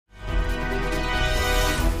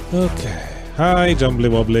Okay. Hi, Jumbly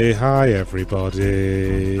Wobbly. Hi,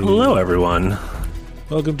 everybody. Hello, everyone.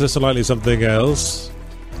 Welcome to Slightly Something Else.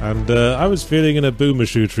 And I was feeling in a boomer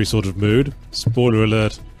shootery sort of mood. Spoiler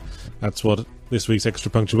alert. That's what this week's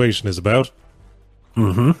extra punctuation is about.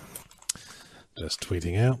 Mm-hmm. Just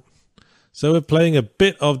tweeting out. So we're playing a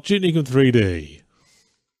bit of Duke Nukem 3D.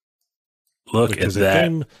 Look at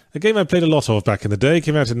that. A game I played a lot of back in the day.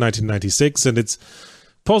 Came out in 1996, and it's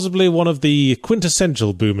possibly one of the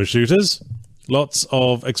quintessential boomer shooters. Lots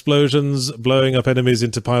of explosions, blowing up enemies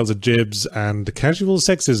into piles of gibs, and casual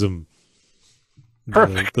sexism.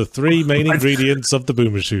 Perfect. The three main ingredients of the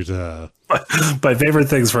boomer shooter. My favorite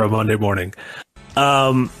things for a Monday morning.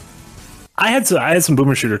 I had some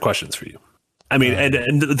boomer shooter questions for you. I mean,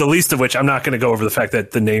 and the least of which, I'm not going to go over the fact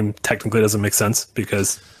that the name technically doesn't make sense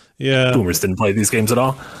because boomers didn't play these games at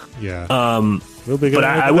all. Yeah. We'll be going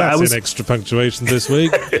over that in extra punctuation this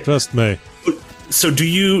week. Trust me. So do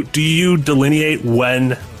you delineate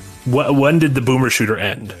when did the boomer shooter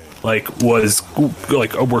end?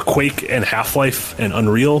 Were Quake and Half-Life and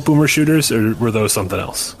Unreal boomer shooters, or were those something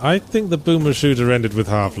else? I think the boomer shooter ended with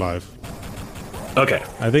Half-Life. Okay.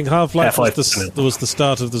 I think Half-Life was the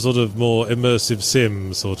start of the sort of more immersive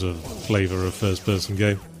sim sort of flavor of first-person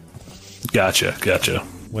game. Gotcha.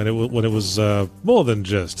 When it was more than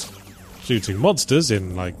just shooting monsters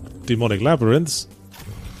in like demonic labyrinths.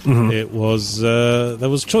 Mm-hmm. It was there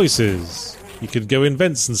was choices. You could go in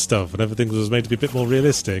vents and stuff, and everything was made to be a bit more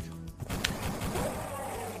realistic.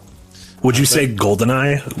 Would you say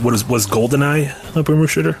GoldenEye? Was GoldenEye a boomer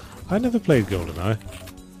shooter? I never played GoldenEye.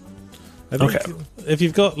 I think if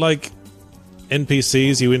you've got like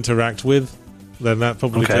NPCs you interact with, then that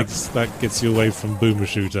probably gets you away from boomer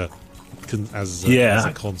shooter as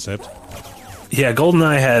a concept. Yeah,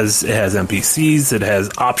 GoldenEye has NPCs. It has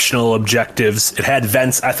optional objectives. It had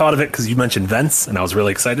vents. I thought of it because you mentioned vents, and I was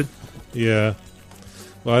really excited. Yeah.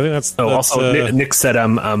 Well, I think that's. Also, Nick said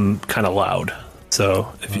I'm kind of loud.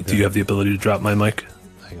 So, do you have the ability to drop my mic?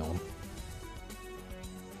 Hang on,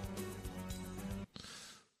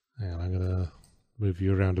 I'm gonna move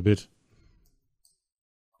you around a bit.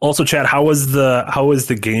 Also, Chad, how was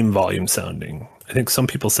the game volume sounding? I think some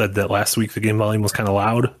people said that last week the game volume was kind of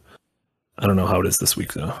loud. I don't know how it is this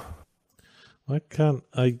week, though. Why can't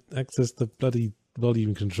I access the bloody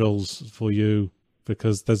volume controls for you?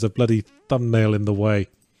 Because there's a bloody thumbnail in the way.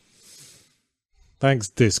 Thanks,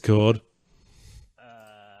 Discord.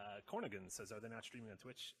 Cornigan says, are they not streaming on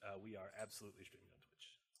Twitch? We are absolutely streaming on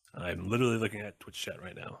Twitch. I'm literally looking at Twitch chat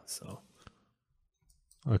right now, so...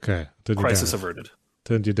 Okay. Crisis averted.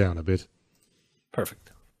 Turned you down a bit.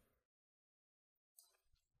 Perfect.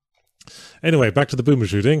 Anyway, back to the boomer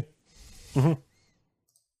shooting. Mm-hmm.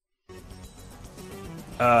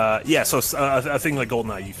 So a thing like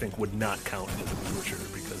GoldenEye you think would not count as a boomer shooter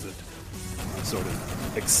because it sort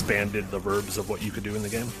of expanded the verbs of what you could do in the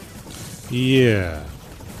game? Yeah.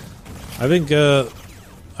 I think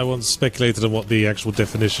I once speculated on what the actual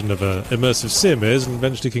definition of an immersive sim is and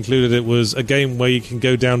eventually concluded it was a game where you can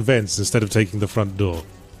go down vents instead of taking the front door.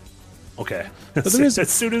 Okay. As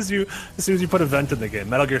soon as you put a vent in the game,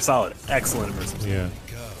 Metal Gear Solid, excellent immersive sim. Yeah.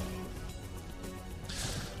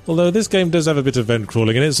 Although this game does have a bit of vent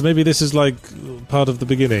crawling in it, so maybe this is like part of the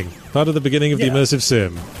beginning of the immersive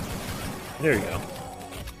sim. There you go.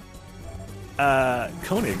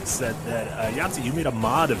 Koenig said that Yahtzee, you made a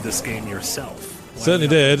mod of this game yourself. Certainly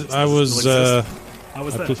did. I was. How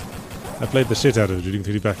was that? I played the shit out of Duke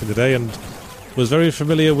Nukem 3D back in the day and was very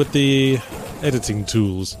familiar with the editing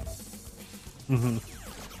tools. Mm-hmm.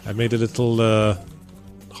 I made a little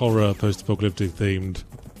horror post-apocalyptic themed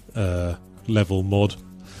level mod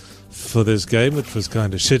for this game, which was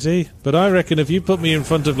kind of shitty. But I reckon if you put me in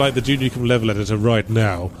front of like the Duke Nukem level editor right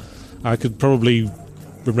now, I could probably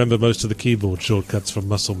remember most of the keyboard shortcuts from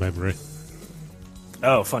muscle memory.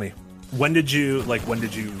 Oh, funny. When did you make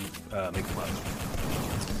the mod?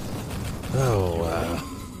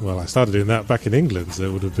 Well, I started doing that back in England, so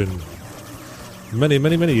it would have been many,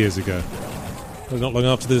 many, many years ago. Not long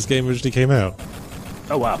after this game originally came out.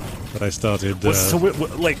 Oh wow! But I started. Was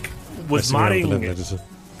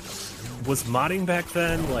modding back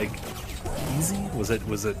then like easy? Was it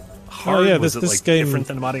hard? Oh yeah, was this it game different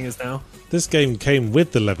than modding is now? This game came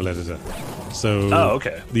with the level editor, so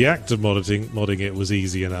okay. The act of modding it was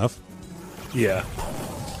easy enough. Yeah.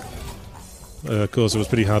 Of course, it was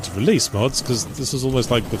pretty hard to release mods because this was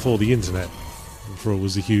almost like before the internet, before it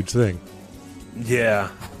was a huge thing. Yeah.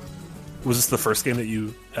 Was this the first game that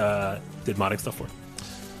you did modding stuff for?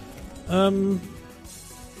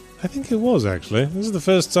 I think it was, actually. This is the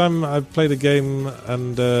first time I played a game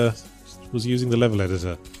and was using the level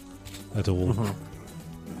editor at all. Mm-hmm.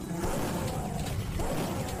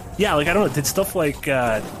 Yeah, like I don't know. Did stuff like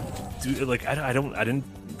I didn't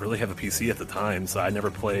really have a PC at the time, so I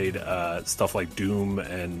never played stuff like Doom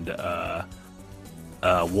and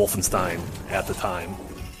Wolfenstein at the time.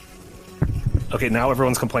 Okay, now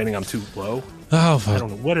everyone's complaining I'm too low. Oh, I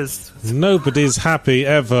don't know what is. Nobody's happy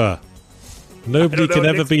ever. Nobody can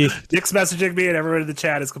ever be. Nick's messaging me, and everyone in the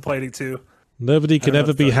chat is complaining too. Nobody can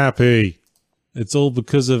ever be happy. It's all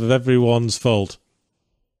because of everyone's fault.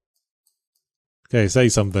 Okay, say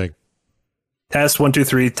something. Test 1 2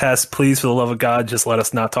 3. Test, please, for the love of God, just let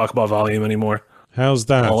us not talk about volume anymore. How's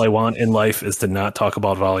that? All I want in life is to not talk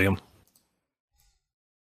about volume.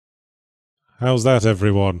 How's that,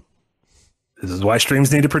 everyone? This is why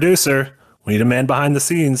streams need a producer. We need a man behind the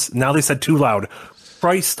scenes. Now they said too loud.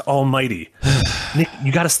 Christ almighty. Nick,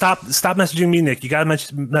 you gotta stop messaging me, Nick. You gotta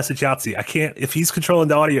message Yahtzee. I can't, if he's controlling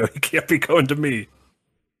the audio, he can't be going to me.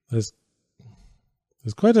 There's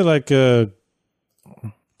quite a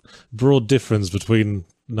broad difference between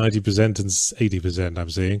 90% and 80%, I'm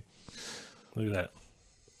seeing. Look at that.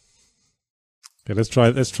 Okay, let's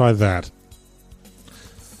try that.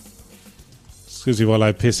 Excuse me while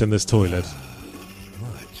I piss in this toilet.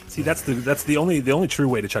 See, that's the only true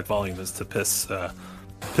way to check volume is to piss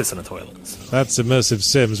in a toilet. So. That's immersive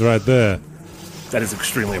Sims right there. That is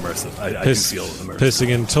extremely immersive. I do feel immersive. Pissing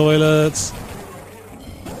in toilets,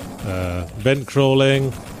 vent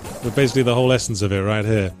crawling, but basically the whole essence of it right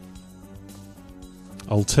here.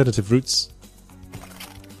 Alternative routes.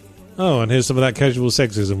 Oh, and here's some of that casual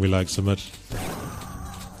sexism we like so much.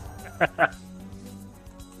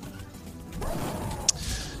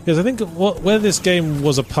 Yes, I think where this game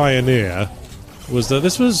was a pioneer was that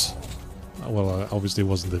this was... Well, obviously it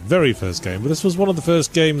wasn't the very first game, but this was one of the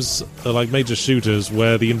first games, like major shooters,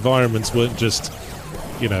 where the environments weren't just,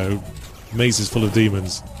 mazes full of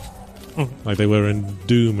demons. Like they were in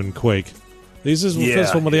Doom and Quake. This is the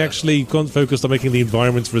first one where they actually focused on making the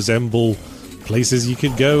environments resemble places you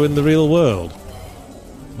could go in the real world.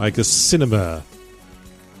 Like a cinema.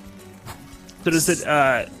 So does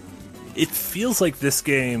it... It feels like this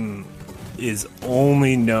game is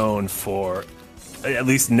only known for, at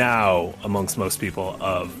least now amongst most people,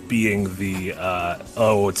 of being the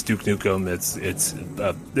it's Duke Nukem, it's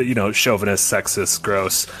chauvinist, sexist,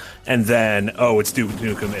 gross, and then it's Duke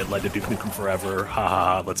Nukem, it led to Duke Nukem Forever, ha ha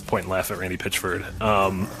ha, let's point and laugh at Randy Pitchford.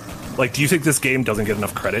 Do you think this game doesn't get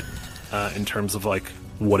enough credit in terms of like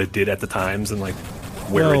what it did at the times and like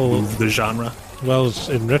where it moved the genre? Well,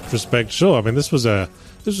 in retrospect, sure. I mean, this was a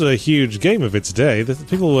huge game of its day.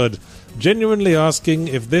 People were genuinely asking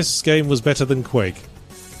if this game was better than Quake.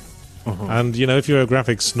 And, if you're a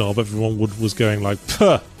graphics snob, everyone was going like,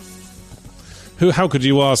 puh! How could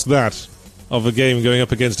you ask that of a game going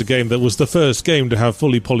up against a game that was the first game to have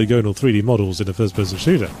fully polygonal 3D models in a first-person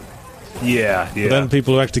shooter? Yeah. But then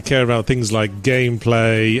people who actually care about things like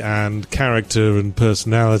gameplay and character and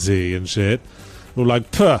personality and shit were like,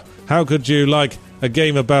 puh! How could you like a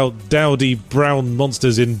game about dowdy brown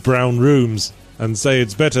monsters in brown rooms and say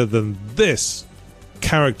it's better than this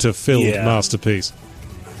character-filled masterpiece?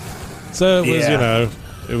 So it was,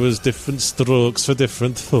 it was different strokes for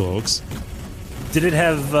different folks. Did it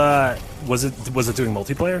have? Was it doing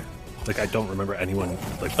multiplayer? Like I don't remember anyone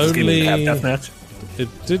like this game Only didn't have deathmatch. It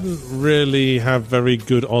didn't really have very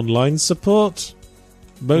good online support.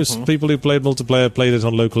 Most people who played multiplayer played it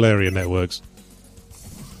on local area networks.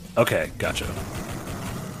 Okay, gotcha.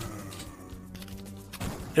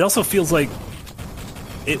 It also feels like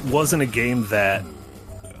it wasn't a game that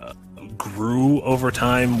grew over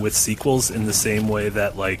time with sequels in the same way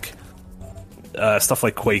that like stuff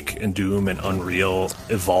like Quake and Doom and Unreal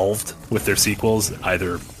evolved with their sequels.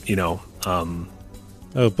 Either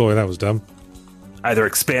oh boy, that was dumb. Either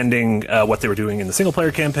expanding what they were doing in the single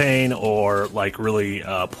player campaign, or like really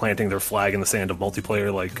planting their flag in the sand of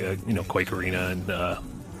multiplayer, like Quake Arena and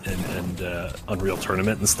Unreal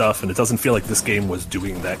Tournament and stuff. And it doesn't feel like this game was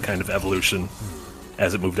doing that kind of evolution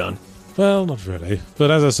as it moved on. Well, not really. But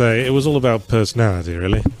as I say, it was all about personality,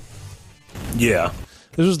 really. Yeah.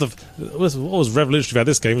 This was what was revolutionary about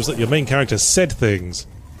this game was that your main character said things.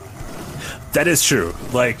 That is true.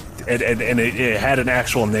 Like, and it had an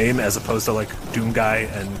actual name as opposed to like Doom Guy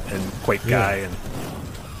and Quake Guy and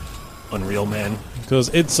Unreal Man. Because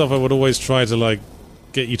id Software would always try to like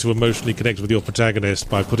get you to emotionally connect with your protagonist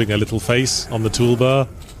by putting a little face on the toolbar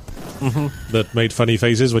that made funny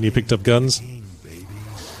faces when you picked up guns.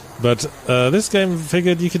 But this game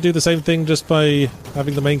figured you could do the same thing just by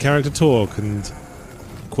having the main character talk and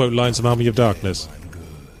quote lines from Army of Darkness.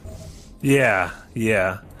 Yeah.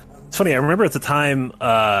 It's funny, I remember at the time,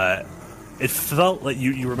 it felt like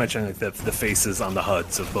you were mentioning like the faces on the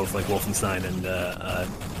HUDs of both like Wolfenstein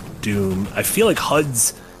Doom, I feel like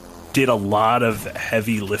HUDs did a lot of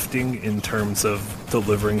heavy lifting in terms of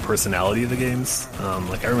delivering personality to the games.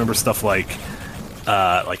 Like I remember stuff like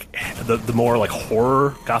the more like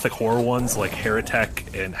horror, gothic horror ones like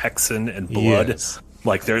Heretic and Hexen and Blood. Yes.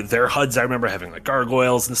 Like their HUDs, I remember having like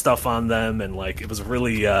gargoyles and stuff on them, and like it was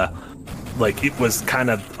really like it was kind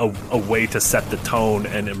of a way to set the tone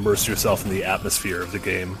and immerse yourself in the atmosphere of the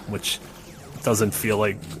game, which doesn't feel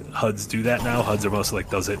like HUDs do that now. HUDs are mostly like,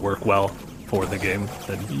 does it work well for the game?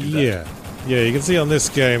 Yeah, you can see on this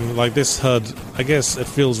game, like this HUD, I guess it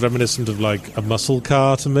feels reminiscent of like a muscle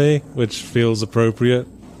car to me, which feels appropriate.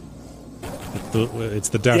 It's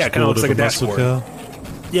the dashboard of like a a muscle dashboard. car.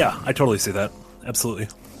 Yeah, I totally see that. Absolutely.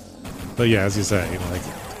 But yeah, as you say, like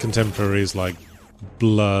contemporaries like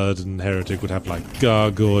Blood and Heretic would have like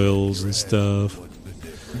gargoyles and stuff.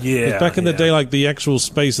 Yeah. Back in the day, like the actual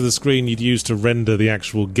space of the screen you'd use to render the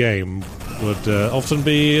actual game would often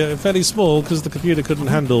be fairly small because the computer couldn't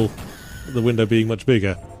handle the window being much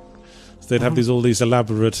bigger. So they'd have all these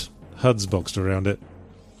elaborate HUDs boxed around it.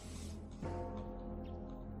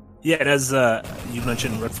 Yeah, and as you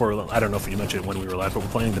mentioned, Red 4, I don't know if you mentioned it when we were live, but we're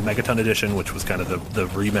playing the Megaton Edition, which was kind of the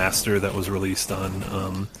remaster that was released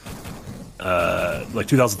on like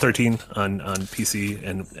 2013 on PC,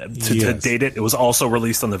 and to date it was also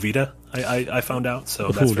released on the Vita. I found out, so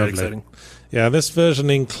that's very exciting. Yeah, this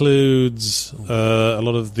version includes a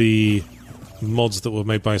lot of the mods that were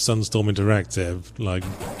made by Sunstorm Interactive, like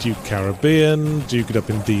Duke Caribbean, Duke It Up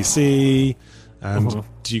in DC, and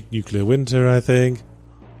Duke Nuclear Winter, I think.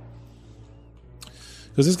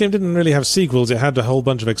 Because this game didn't really have sequels; it had a whole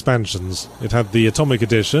bunch of expansions. It had the Atomic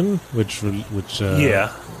Edition, which where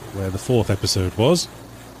the 4th episode was,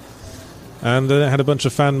 and then it had a bunch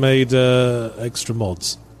of fan-made extra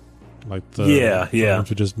mods, like the ones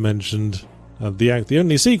we just mentioned. The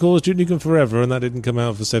only sequel was Duke Nukem Forever, and that didn't come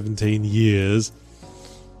out for 17 years.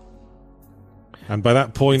 And by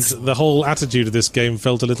that point, the whole attitude of this game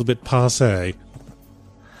felt a little bit passé.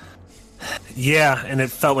 Yeah, and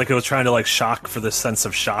it felt like it was trying to like shock for the sense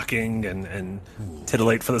of shocking and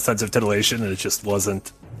titillate for the sense of titillation, and it just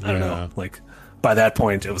wasn't. I don't know. Like by that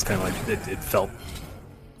point, it was kind of like it felt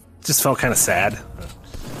kind of sad.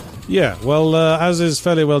 Yeah, well, as is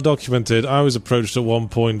fairly well documented, I was approached at one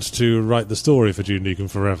point to write the story for Duke Nukem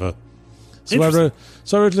Forever. So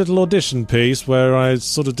I wrote a little audition piece where I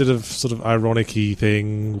sort of did a sort of ironic-y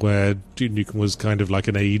thing where Duke Nukem was kind of like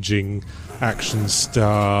an aging action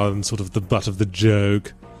star and sort of the butt of the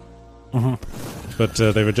joke. But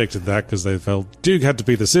they rejected that because they felt Duke had to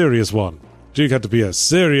be the serious one. Duke had to be a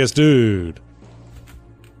serious dude.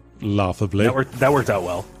 Laughably. That worked out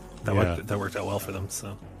well. That worked out well for them,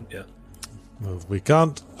 so, yeah. Well, we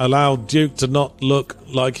can't allow Duke to not look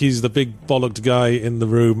like he's the big bollocked guy in the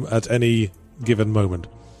room at any given moment.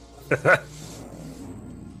 What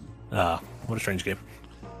a strange game.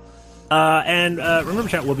 And remember,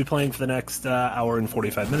 chat, we'll be playing for the next hour and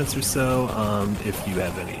 45 minutes or so. If you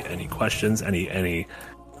have any questions, any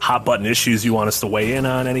hot button issues you want us to weigh in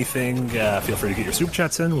on, anything, feel free to get your super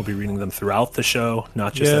chats in. We'll be reading them throughout the show,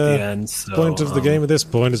 not just at the end. So, the point of the game at this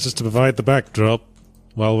point is just to provide the backdrop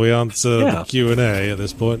while we answer the Q&A at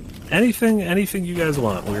this point. Anything you guys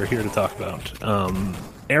want, we're here to talk about.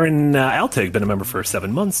 Aaron Altig, been a member for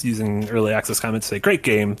 7 months, using early access comments to say, great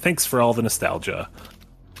game, thanks for all the nostalgia.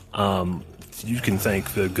 You can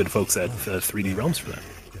thank the good folks at 3D Realms for that.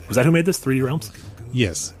 Was that who made this, 3D Realms?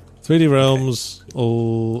 Yes. 3D Realms,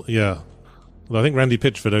 Well, I think Randy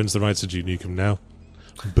Pitchford owns the rights to Duke Nukem now.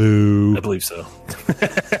 Boo. I believe so.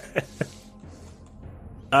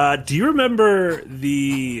 Do you remember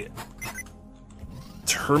the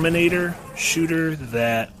Terminator shooter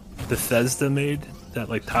that Bethesda made, that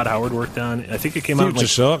like Todd Howard worked on? I think it came out Future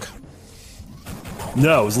Shock?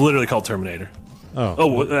 No, it was literally called Terminator.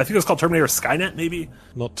 Oh, I think it was called Terminator Skynet, maybe?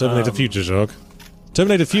 Not Terminator Future Shock.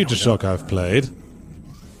 Terminator Future Shock I've played.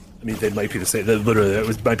 I mean, they might be the same. Literally,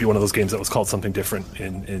 it might be one of those games that was called something different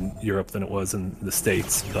in Europe than it was in the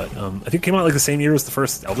States. But I think it came out like the same year as the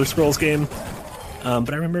first Elder Scrolls game.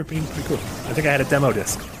 But I remember it being pretty cool. I think I had a demo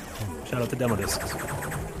disc. Shout out to demo discs.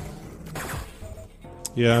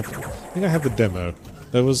 Yeah, I think I had the demo.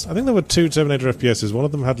 I think there were 2 Terminator FPSs. One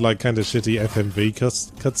of them had like kind of shitty FMV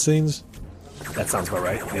cutscenes. That sounds about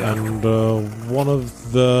right. Yeah. And one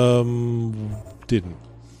of them didn't.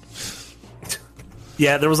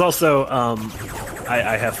 Yeah, there was also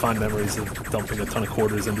I have fond memories of dumping a ton of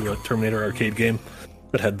quarters into a Terminator arcade game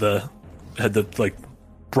that had the like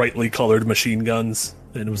brightly colored machine guns,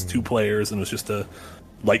 and it was 2 players, and it was just a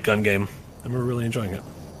light gun game. I remember really enjoying it.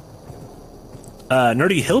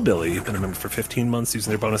 Nerdy Hillbilly, been a member for 15 months,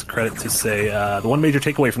 using their bonus credit to say the one major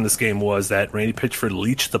takeaway from this game was that Randy Pitchford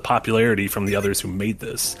leached the popularity from the others who made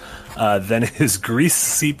this. Then his grease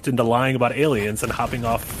seeped into lying about aliens and hopping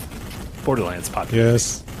off Borderlands popularity.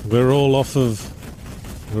 Yes, we're all off of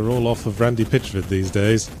Randy Pitchford these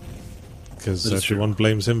days because everyone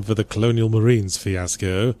blames him for the Colonial Marines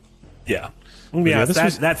fiasco. Yeah. Yeah,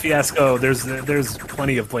 that fiasco. There's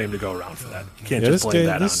plenty of blame to go around for that. You can't just blame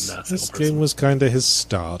that on this game was kind of his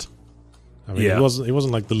start. I mean, he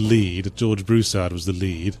wasn't like the lead. George Broussard was the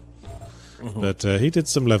lead, but he did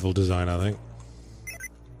some level design, I think.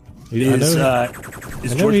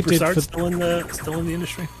 Is George Broussard still in the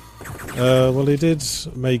industry? Well, he did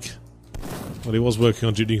make. Well, he was working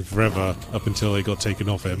on Duke Nukem Forever up until it got taken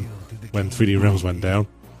off him when 3D Realms went down.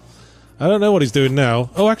 I don't know what he's doing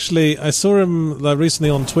now. Oh, actually, I saw him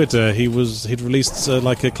recently on Twitter. He'd released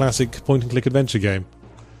like a classic point-and-click adventure game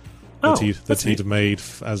that he'd made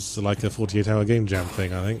as like a 48-hour game jam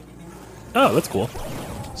thing, I think. Oh, that's cool.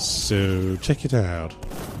 So check it out.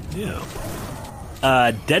 Yeah.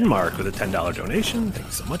 Denmark with a $10 donation. Thank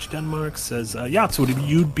you so much, Denmark. Says, Yachts, would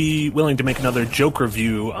you be willing to make another joke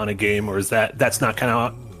review on a game, or is that has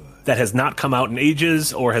not come out in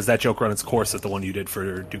ages, or has that joke run its course as the one you did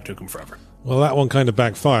for Duke Nukem Forever? Well, that one kind of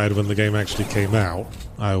backfired when the game actually came out.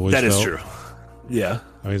 I always felt. That is true. Yeah.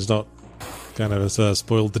 I mean, it's not kind of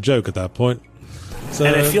spoiled the joke at that point. So,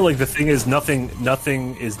 and I feel like the thing is,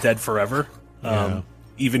 nothing is dead forever. Yeah.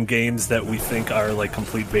 Even games that we think are like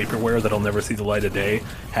complete vaporware that'll never see the light of day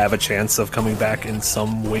have a chance of coming back in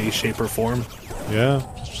some way, shape, or form. Yeah.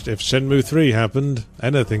 If Shenmue 3 happened,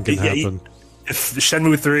 anything can happen. If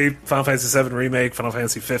Shenmue 3, Final Fantasy 7 Remake, Final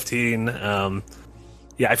Fantasy 15, I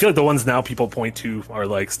feel like the ones now people point to are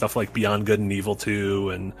like stuff like Beyond Good and Evil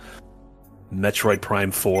 2 and Metroid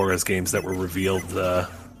Prime 4 as games that were revealed,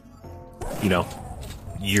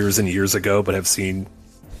 years and years ago, but have seen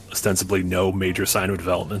ostensibly no major sign of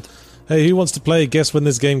development. Hey, who wants to play Guess When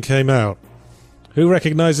This Game Came Out? Who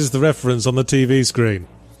recognizes the reference on the TV screen?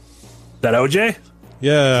 That OJ?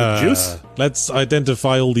 Yeah. Juice? Let's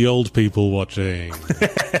identify all the old people watching.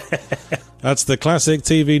 That's the classic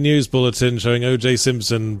TV news bulletin showing O.J.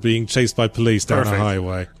 Simpson being chased by police down a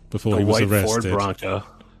highway before he was arrested. Ford Bronco.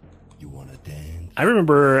 I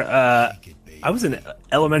remember I was in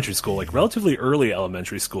elementary school, like relatively early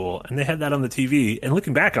elementary school, and they had that on the TV. And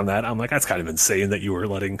looking back on that, I'm like, that's kind of insane that you were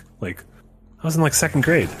letting, like, I was in like second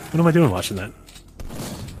grade. What am I doing watching that?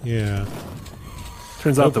 Yeah.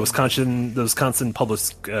 Turns out the Wisconsin public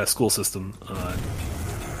school system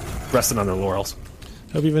rested on their laurels.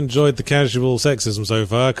 Hope you've enjoyed the casual sexism so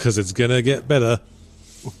far, because it's gonna get better.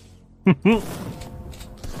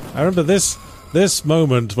 I remember this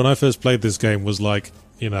moment when I first played this game was like,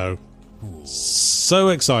 so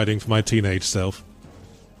exciting for my teenage self.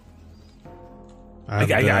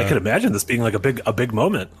 And, I could imagine this being like a big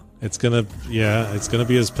moment. It's gonna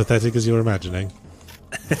be as pathetic as you're imagining.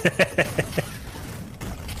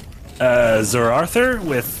 Zur Arthur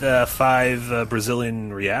with 5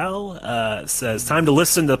 Brazilian real says, time to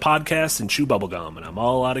listen to the podcast and chew bubblegum, and I'm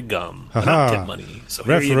all out of gum. But not tip money. So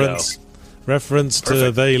Reference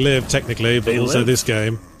to They Live, technically, but also this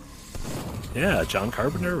game. Yeah, John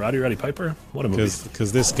Carpenter, Roddy Piper. What a movie.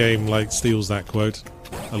 Because this game steals that quote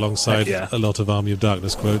alongside a lot of Army of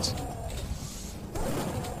Darkness quotes.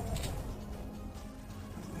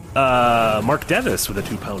 Mark Devis with a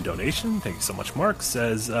 £2 donation. Thank you so much, Mark.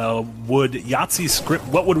 Says, what would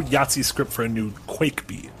Yahtzee's script for a new Quake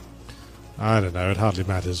be? I don't know. It hardly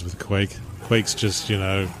matters with Quake. Quake's just,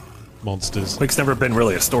 monsters. Quake's never been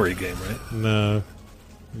really a story game, right? No.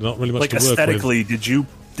 Not really much to work with. Aesthetically, did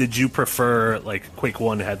you prefer, like, Quake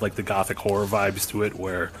 1 had, like, the gothic horror vibes to it,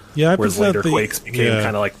 whereas later Quakes became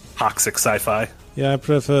kind of like toxic sci-fi? Yeah, I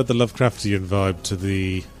prefer the Lovecraftian vibe to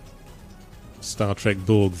the Star Trek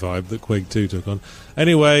Borg vibe that Quake 2 took on.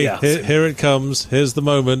 Anyway, here it comes. Here's the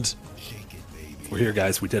moment. We're here,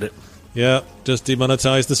 guys. We did it. Yeah, just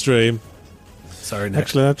demonetized the stream. Sorry, Nick.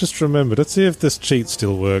 Actually, I've just remembered. Let's see if this cheat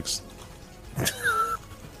still works.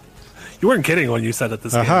 You weren't kidding when you said that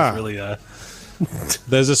this game is really...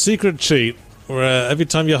 There's a secret cheat where every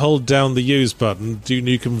time you hold down the use button, Duke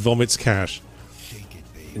Nukem vomits cash.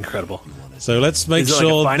 Incredible. So let's make sure... Is it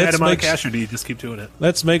sure... like a finite amount of cash, or do you just keep doing it?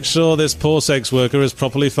 Let's make sure this poor sex worker is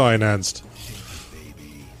properly financed.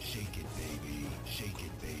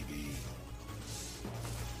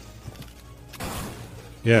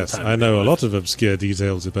 Yes, I know a lot of obscure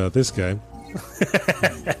details about this game.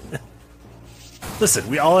 Listen,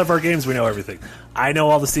 we all have our games, we know everything. I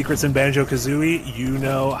know all the secrets in Banjo-Kazooie. You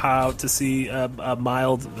know how to see a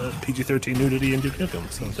mild PG-13 nudity in Duke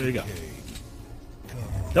Nukem, so there you go.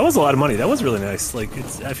 That was a lot of money. That was really nice. Like,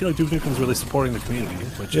 I feel like Duke Nukem's really supporting the community,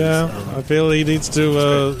 which is... I feel he needs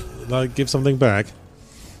to, give something back.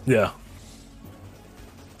 Yeah.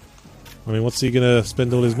 I mean, what's he going to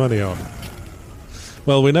spend all his money on?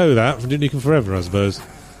 Well, we know that from Duke Nukem Forever, I suppose.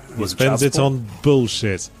 He spends it on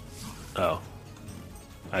bullshit. Oh.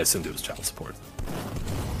 I assumed it was child support.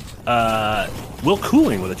 Will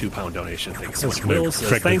Cooling with a £2 donation. Thanks so much, Will.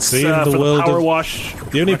 Thanks for the power wash.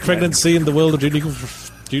 The only pregnancy in the world of Duke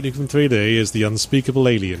Nukem 3D is the unspeakable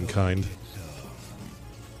alien kind.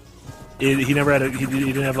 He never had he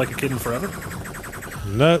didn't have like a kid in Forever?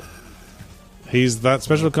 No. He's that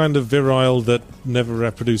special kind of virile that never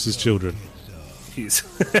reproduces children. He's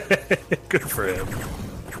good for him.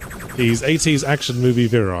 He's 80s action movie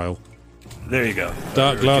virile. There you go.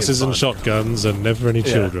 Dark glasses and shotguns and never any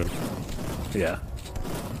children. Yeah.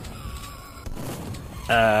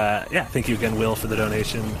 Thank you again, Will, for the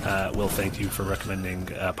donation. Will, thank you for recommending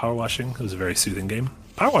Power Washing. It was a very soothing game.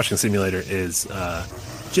 Power Washing Simulator is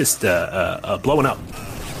just blowing up.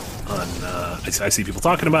 I see people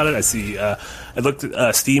talking about it. I see. I looked.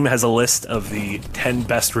 Steam has a list of the 10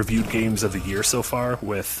 best reviewed games of the year so far,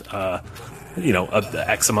 with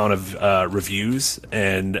X amount of reviews,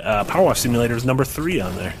 and Power Wash Simulator is number 3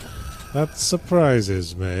 on there. That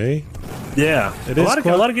surprises me. Yeah, a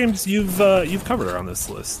lot of games you've covered are on this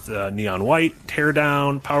list. Neon White,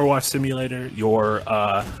 Teardown, Power Wash Simulator. Your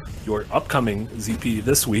upcoming ZP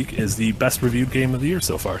this week is the best reviewed game of the year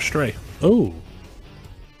so far. Stray. Oh.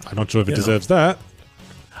 I'm not sure if it deserves that.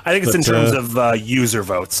 I think it's in terms of user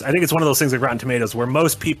votes. I think it's one of those things like Rotten Tomatoes where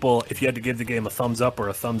most people, if you had to give the game a thumbs up or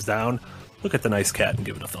a thumbs down, look at the nice cat and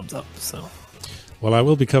give it a thumbs up. So, well, I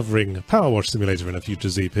will be covering Power Wash Simulator in a future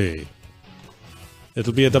ZP.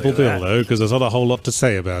 It'll be a double bill, though, because there's not a whole lot to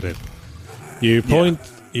say about it. You point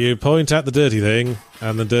at the dirty thing,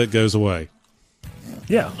 and the dirt goes away.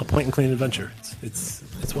 Yeah, a point and clean adventure.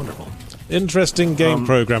 It's wonderful. Interesting game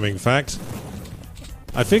programming fact.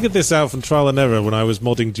 I figured this out from trial and error when I was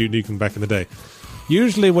modding Duke Nukem back in the day.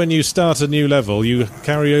 Usually when you start a new level, you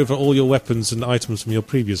carry over all your weapons and items from your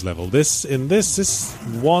previous level. In this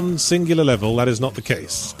one singular level, that is not the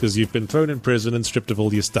case, because you've been thrown in prison and stripped of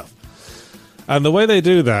all your stuff. And the way they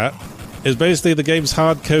do that is basically the game's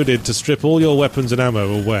hard-coded to strip all your weapons and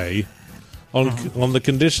ammo away on the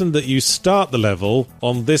condition that you start the level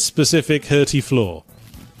on this specific hurty floor.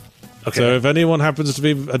 Okay. So if anyone happens to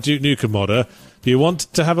be a Duke Nukem modder, if you want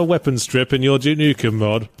to have a weapon strip in your Duke Nukem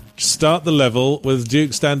mod, start the level with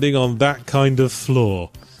Duke standing on that kind of floor.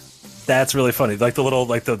 That's really funny. Like the little,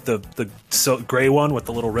 the grey one with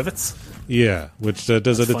the little rivets? Yeah, which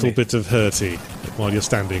does a little bit of hurty while you're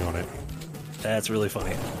standing on it. That's really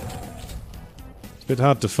funny. It's a bit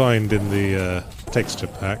hard to find in the texture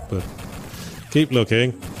pack, but keep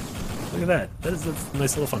looking. Look at that. That's a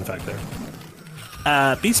nice little fun fact there.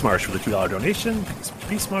 Beastmarsh with a $2 donation.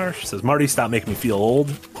 Beastmarsh says, Marty, stop making me feel old.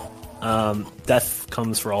 Death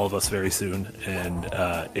comes for all of us very soon, and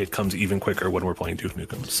it comes even quicker when we're playing Duke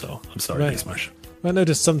Nukem, so I'm sorry, right. Beastmarsh. I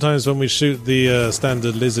noticed sometimes when we shoot the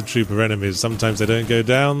standard lizard trooper enemies, sometimes they don't go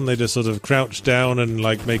down, they just sort of crouch down and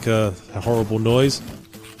make a horrible noise.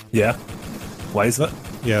 Yeah. Why is that?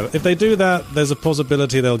 Yeah, if they do that, there's a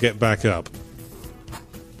possibility they'll get back up.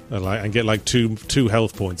 And get two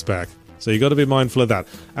health points back. So you got to be mindful of that.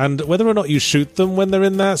 And whether or not you shoot them when they're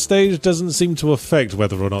in that stage doesn't seem to affect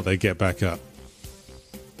whether or not they get back up.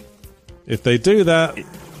 If they do that,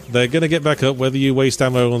 they're going to get back up whether you waste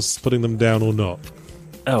ammo on putting them down or not.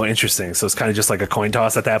 Oh, interesting. So it's kind of just like a coin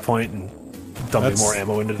toss at that point, and dumping more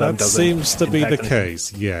ammo into them doesn't seems to be the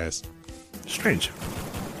case, yes. Strange.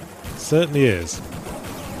 It certainly is.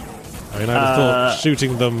 I mean, I thought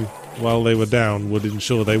shooting them while they were down would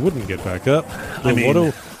ensure they wouldn't get back up.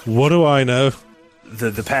 But what do I know?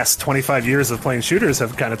 The past 25 years of playing shooters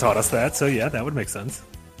have kind of taught us that, so yeah, that would make sense.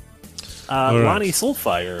 Right. Lonnie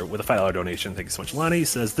Soulfire with a $5 donation. Thank you so much, Lonnie.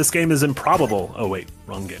 Says, this game is improbable. Oh, wait,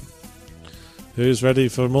 wrong game. Who's ready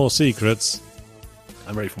for more secrets?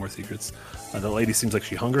 I'm ready for more secrets. The lady seems like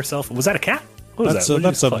she hung herself. Was that a cat? What was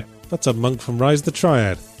that? That's a monk from Rise of the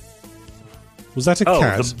Triad. Was that a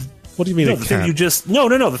cat? What do you mean a cat? The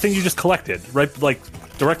thing you just collected, right,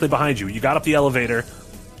 directly behind you. You got up the elevator,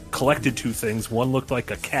 collected 2 things. One looked like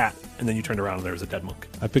a cat, and then you turned around and there was a dead monk.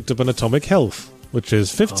 I picked up an atomic health, which is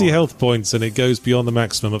 50 health points, and it goes beyond the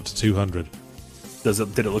maximum up to 200.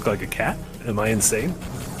 Did it look like a cat? Am I insane?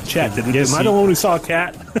 Chat, am I the one who saw a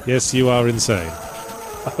cat? Yes, you are insane.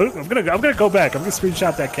 I'm gonna go back. I'm gonna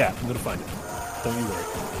screenshot that cat. I'm gonna find it. Don't you worry.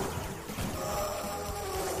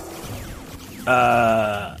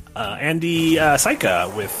 Andy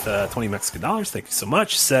Saika with 20 Mexican dollars. Thank you so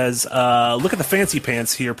much. Says, look at the fancy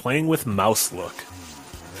pants here playing with mouse look.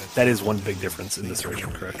 That is one big difference in this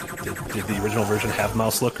version, correct? Did the original version have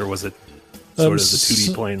mouse look, or was it sort of the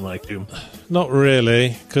 2D plane like Doom? Not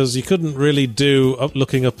really, because you couldn't really do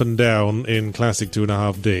looking up and down in classic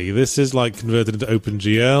 2.5D. This is like converted into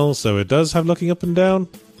OpenGL, so it does have looking up and down.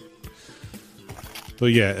 But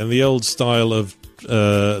yeah, in the old style of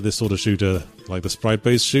this sort of shooter, like the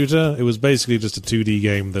sprite-based shooter, it was basically just a 2D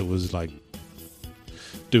game that was like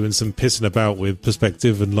doing some pissing about with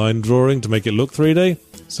perspective and line drawing to make it look 3D.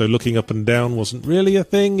 So looking up and down wasn't really a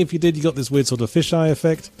thing. If you did, you got this weird sort of fisheye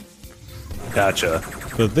effect. Gotcha.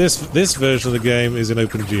 But this version of the game is in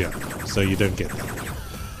OpenGL, so you don't get that.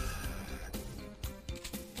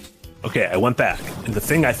 Okay, I went back, and the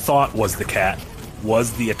thing I thought was the cat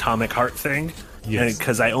was the atomic heart thing. Yes.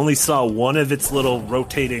 Because I only saw one of its little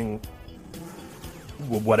rotating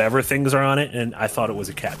whatever things are on it, and I thought it was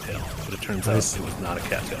a cattail. But it turns out it was not a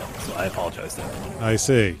cattail, so I apologize there. I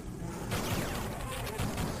see.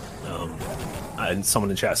 And someone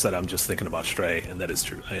in chat said I'm just thinking about Stray, and that is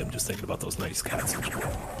true. I am just thinking about those nice cats in Stray.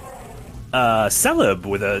 Celeb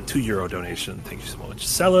with a €2 donation. Thank you so much.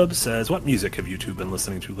 Celeb says, what music have you two been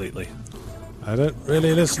listening to lately? I don't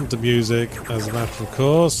really listen to music, as a matter of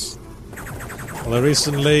course. Although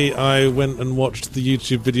recently I went and watched the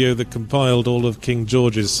YouTube video that compiled all of King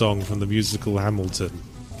George's song from the musical Hamilton.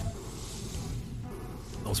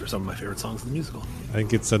 Those are some of my favorite songs in the musical. I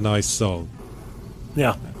think it's a nice song.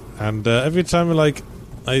 Yeah. And every time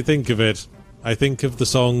I think of it, I think of the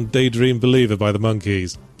song Daydream Believer by the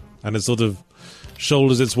Monkees. And it sort of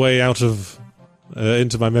shoulders its way out of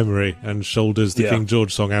into my memory and shoulders the King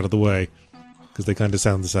George song out of the way. Because they kind of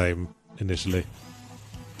sound the same initially.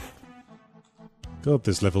 God,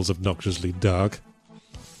 this level's obnoxiously dark.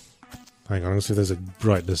 Hang on, let's see if there's a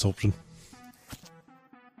brightness option.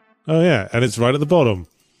 Oh yeah, and it's right at the bottom.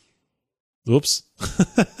 Oops.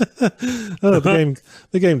 Oh,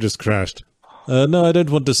 the game just crashed. No, I don't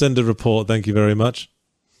want to send a report, thank you very much.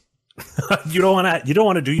 You don't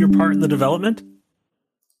want to do your part in the development?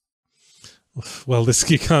 Well,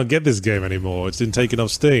 you can't get this game anymore. It's been taken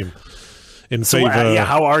off Steam. In favor.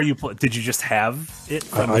 How are you? Did you just have it?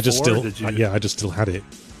 I just still had it.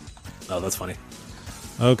 Oh, that's funny.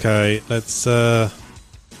 Okay, let's turn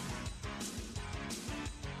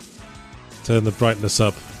the brightness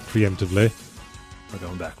up preemptively. We're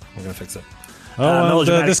going back. We're gonna fix it. Oh,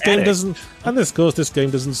 and this game doesn't. And of course, this game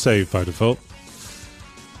doesn't save by default.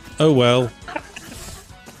 Oh well.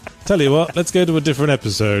 Tell you what, let's go to a different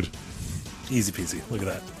episode. Easy peasy. Look at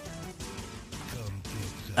that.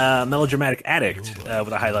 Melodramatic Addict with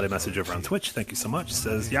a highlighted message over on Twitch. Thank you so much.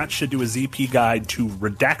 Says Yacht should do a ZP guide to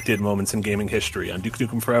redacted moments in gaming history on Duke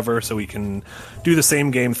Nukem Forever, so we can do the same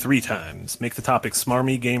game 3 times. Make the topic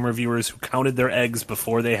smarmy game reviewers who counted their eggs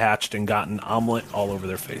before they hatched and got an omelet all over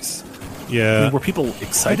their face. Yeah. I mean, were people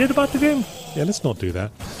excited about the game? Yeah, let's not do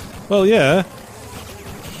that. Well, yeah.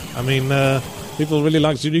 I mean, people really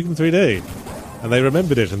liked Duke Nukem 3D, and they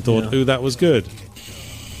remembered it and thought, "Ooh, that was good."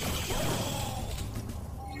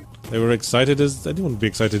 They were excited as anyone would be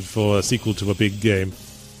excited for a sequel to a big game.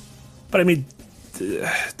 But I mean,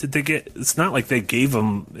 did they get? It's not like they gave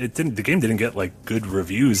them. It didn't. The game didn't get like good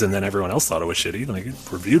reviews, and then everyone else thought it was shitty. Like it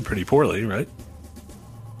reviewed pretty poorly, right?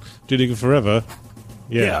 Duke Nukem Forever.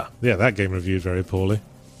 Yeah, that game reviewed very poorly.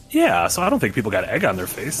 Yeah, so I don't think people got egg on their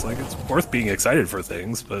face. Like it's worth being excited for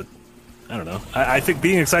things, but I don't know. I think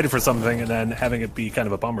being excited for something and then having it be kind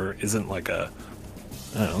of a bummer isn't like I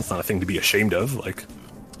don't know. It's not a thing to be ashamed of. Like.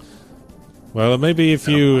 Well, maybe if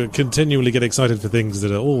you continually get excited for things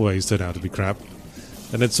that are always turn out to be crap,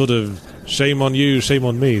 then it's sort of shame on you, shame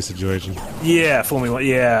on me situation. Yeah, fool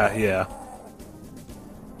me. Yeah.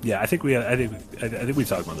 I think we we've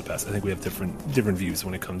talked about it in the past. I think we have different views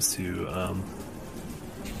when it comes to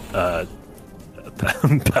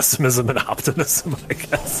pessimism and optimism, I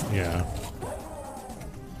guess. Yeah.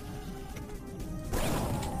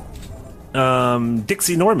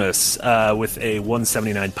 Dixie Normus with a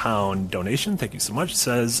 £179 donation. Thank you so much.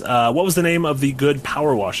 Says, what was the name of the good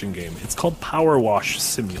power washing game? It's called Power Wash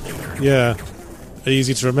Simulator. Yeah.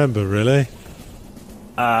 Easy to remember, really.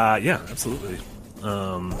 Yeah, absolutely.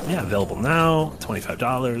 Available now,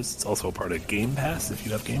 $25. It's also a part of Game Pass if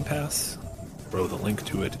you have Game Pass. Throw the link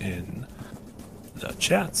to it in the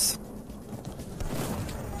chats.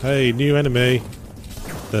 Hey, new enemy.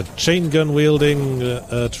 The chain gun wielding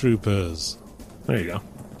troopers. There you go.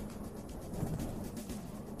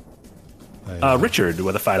 Richard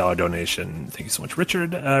with a $5 donation. Thank you so much,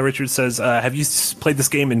 Richard. Richard says, have you played this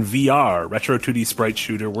game in VR? Retro 2D sprite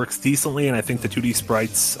shooter works decently, and I think the 2D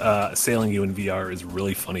sprites assailing you in VR is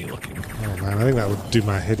really funny looking. Oh man, I think that would do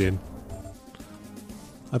my head in.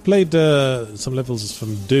 I played some levels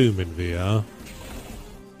from Doom in VR.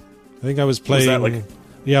 I think I was playing... Was that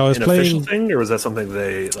like I was an playing... official thing, or was that something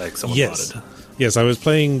someone modded? Yes, I was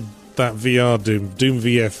playing that VR Doom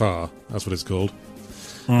VFR, that's what it's called.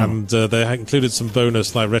 And they included some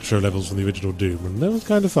bonus retro levels from the original Doom, and that was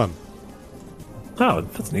kind of fun. Oh,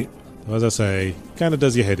 that's neat. As I say, kind of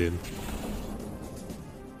does your head in.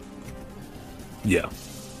 Yeah.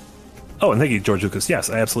 Oh, and thank you, George Lucas. Yes,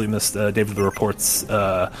 I absolutely missed David the Report's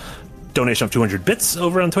donation of 200 bits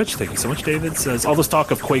over on Twitch. Thank you so much, David. Says, all this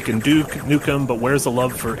talk of Quake and Duke Nukem, but where's the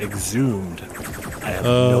love for Exhumed? I have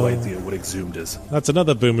no idea what Exhumed is. That's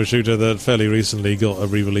another boomer shooter that fairly recently got a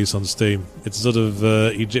re-release on Steam. It's sort of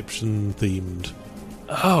Egyptian-themed.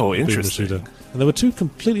 Oh, interesting. Boomer shooter. And there were two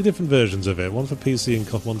completely different versions of it. One for PC and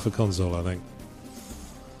one for console, I think.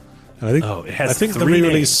 And I think, it has I think the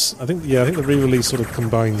re-release. I think the re-release sort of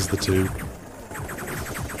combines the two.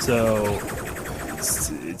 So,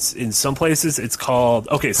 it's in some places it's called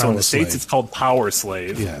so in the States it's called Power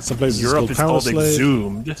Slave. Yeah, some places Europe it's called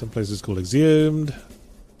Exhumed. Some places it's called Exhumed.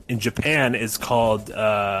 In Japan, it's called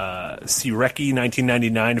Shireki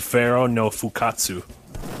 1999 Pharaoh no Fukatsu,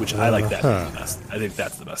 which I like that name the best. I think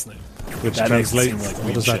that's the best name. Which that translates. Like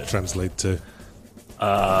what does that translate to?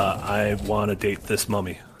 I want to date this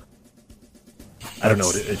mummy. I don't know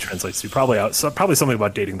what it translates to. Probably something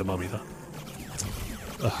about dating the mummy, though.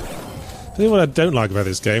 You know what I don't like about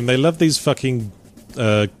this game? They love these fucking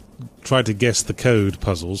try to guess the code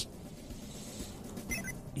puzzles.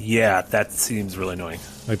 Yeah, that seems really annoying.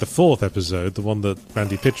 Like the fourth episode, the one that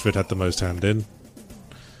Randy Pitchford had the most hand in.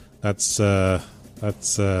 That's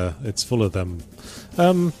it's full of them.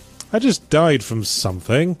 I just died from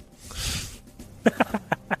something.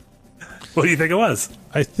 What do you think it was?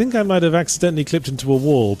 I think I might have accidentally clipped into a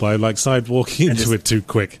wall by side walking into it too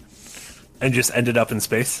quick. And just ended up in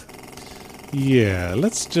space? Yeah,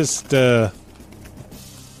 let's just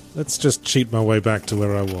cheat my way back to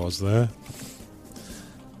where I was there.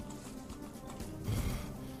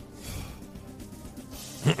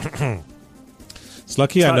 It's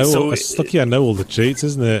lucky I know all the cheats,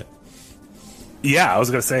 isn't it? Yeah, I was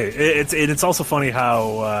gonna say it's also funny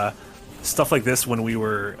how stuff like this, when we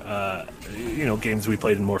were games we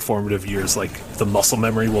played in more formative years, like the muscle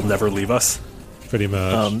memory will never leave us. Pretty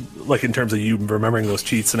much. Like in terms of you remembering those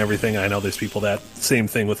cheats and everything. I know there's people that same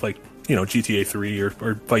thing with GTA 3 or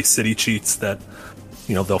Vice City cheats that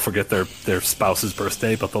they'll forget their spouse's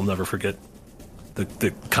birthday, but they'll never forget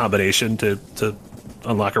the combination to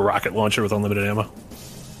unlock a rocket launcher with unlimited ammo.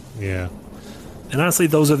 Yeah. And honestly,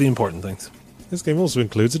 those are the important things. This game also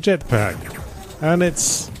includes a jetpack, and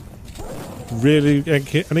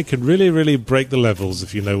it can really break the levels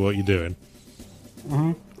if you know what you're doing.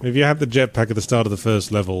 Mm-hmm. If you have the jetpack at the start of the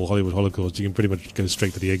first level, Hollywood Holocaust, you can pretty much go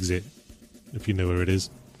straight to the exit if you know where it is.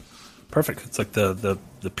 Perfect. It's like the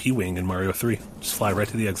P-Wing in Mario 3. Just fly right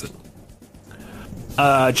to the exit.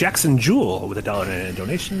 Jackson Jewel with $1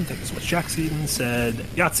 donation. Thank you so much, Jackson. Said,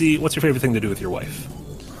 Yahtzee, what's your favorite thing to do with your wife?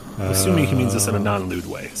 I'm assuming he means this in a non-lewd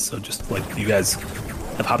way. So just you guys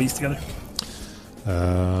have hobbies together?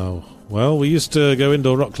 Well, we used to go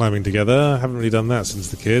indoor rock climbing together. Haven't really done that since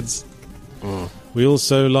the kids. We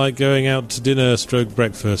also like going out to dinner /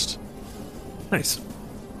 breakfast. Nice.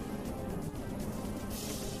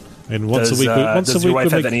 And once a week. Does your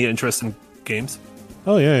wife have any interest in games?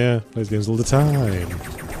 Oh yeah, plays games all the time. Do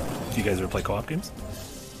you guys ever play co-op games?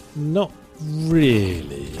 Not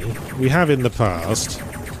really. We have in the past.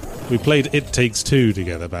 We played It Takes Two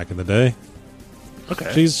together back in the day.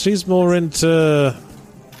 Okay. She's more into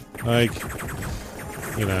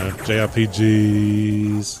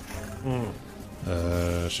JRPGs.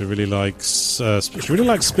 She really likes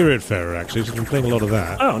Spiritfarer. Actually, she's been playing a lot of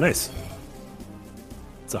that. Oh, nice.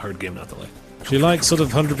 It's a hard game not to like. She likes sort of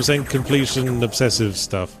 100% completion obsessive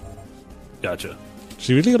stuff. Gotcha.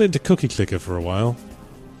 She really got into Cookie Clicker for a while.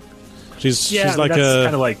 She's like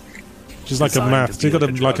a math. She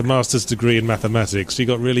got a master's degree in mathematics. She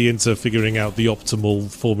got really into figuring out the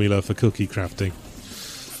optimal formula for cookie crafting.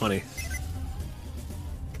 Funny.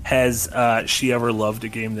 Has she ever loved a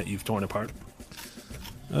game that you've torn apart?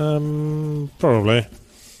 Probably.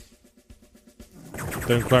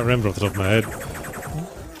 Don't quite remember off the top of my head.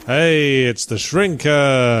 Hey, it's the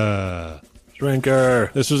Shrinker!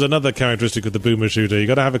 Shrinker! This was another characteristic of the boomer shooter. You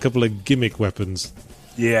gotta have a couple of gimmick weapons.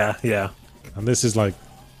 Yeah. And this is like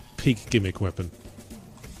peak gimmick weapon.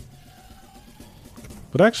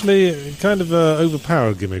 But actually, kind of a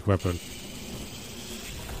overpowered gimmick weapon.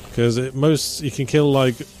 Because you can kill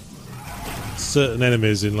like certain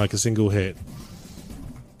enemies in like a single hit.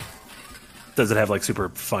 Does it have like super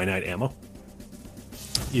finite ammo?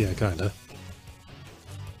 Yeah, kinda.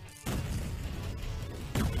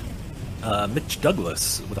 Mitch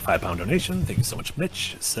Douglas with a £5 donation. Thank you so much,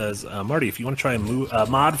 Mitch. Says, Marty, if you want to try a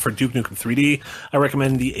mod for Duke Nukem 3D, I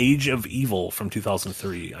recommend The Age of Evil from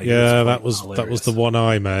 2003. Yeah, that was the one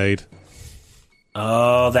I made.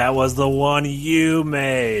 Oh, that was the one you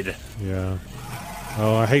made. Yeah.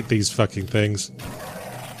 Oh, I hate these fucking things.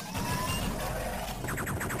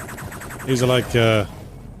 These are like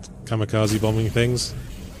kamikaze bombing things.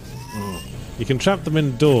 You can trap them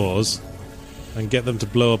indoors and get them to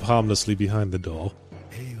blow up harmlessly behind the door.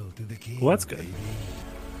 Well, that's good.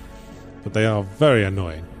 But they are very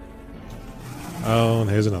annoying. Oh, and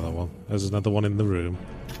here's another one. There's another one in the room.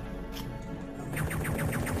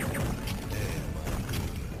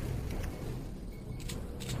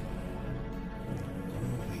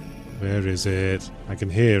 Where is it? I can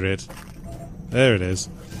hear it. There it is.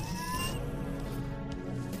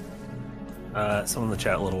 Someone in the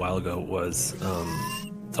chat a little while ago was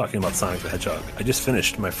talking about Sonic the Hedgehog. I just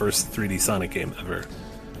finished my first 3D Sonic game ever.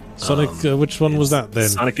 Sonic, which one was that then?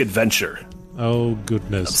 Sonic Adventure. Oh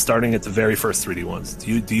goodness! I'm starting at the very first 3D ones.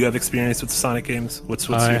 Do you have experience with Sonic games? What's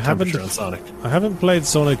your temperature on Sonic? I haven't played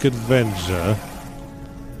Sonic Adventure.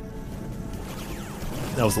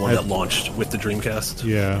 That was the one that launched with the Dreamcast.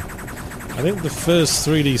 Yeah, I think the first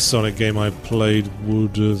 3D Sonic game I played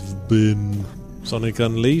would have been Sonic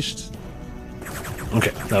Unleashed.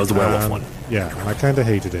 Okay, that was the werewolf one. Yeah, I kind of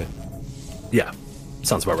hated it. Yeah,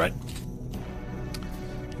 sounds about right.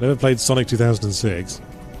 Never played Sonic 2006,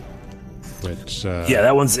 which... yeah,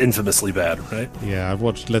 that one's infamously bad, right? Yeah, I've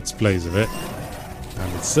watched Let's Plays of it,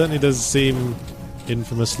 and it certainly does seem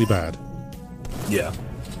infamously bad. Yeah.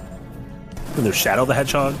 And there's Shadow the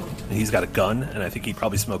Hedgehog, and he's got a gun, and I think he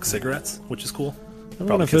probably smokes cigarettes, which is cool.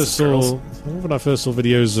 When I first saw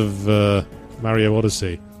videos of Mario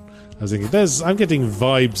Odyssey, I was thinking, I'm getting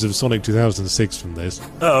vibes of Sonic 2006 from this.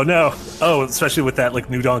 Oh no! Oh, especially with that like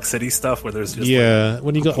New Donk City stuff where there's just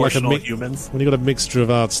when you got like humans. When you got a mixture of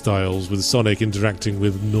art styles with Sonic interacting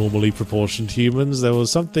with normally proportioned humans, there was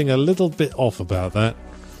something a little bit off about that.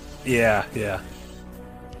 Yeah. I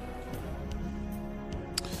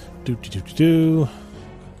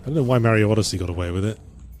don't know why Mario Odyssey got away with it.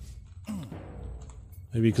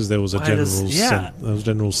 Maybe because there was a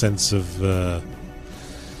general sense of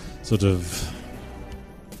sort of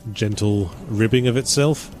gentle ribbing of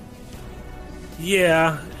itself.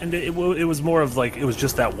 Yeah, and it was more of like, it was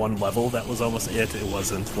just that one level that was almost it. It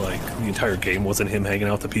wasn't like the entire game wasn't him hanging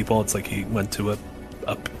out with the people. It's like he went to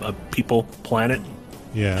a people planet.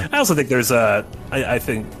 Yeah. I also think there's I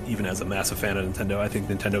think even as a massive fan of Nintendo, I think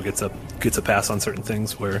Nintendo gets a pass on certain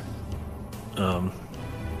things where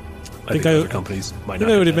I think other companies might not.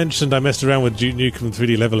 I already mentioned I messed around with Duke Nukem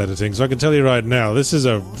 3D level editing, so I can tell you right now, this is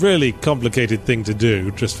a really complicated thing to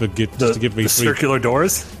do just to give me circular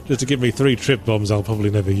doors. Just to give me 3 trip bombs I'll probably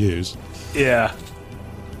never use. Yeah.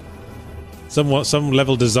 Some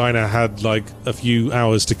level designer had like a few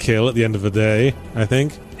hours to kill at the end of the day, I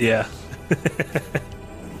think. Yeah.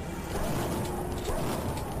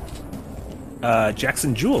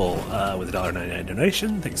 Jackson Jewell with a $1.99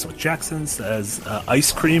 donation. Thanks so much, Jackson. Says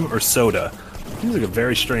ice cream or soda. Seems like a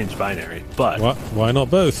very strange binary, but why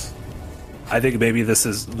not both? I think maybe this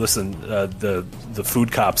is the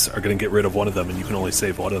food cops are going to get rid of one of them, and you can only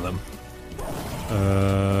save one of them.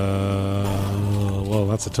 Well,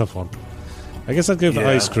 that's a tough one. I guess I'd go for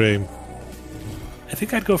ice cream. I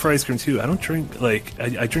think I'd go for ice cream too. I don't drink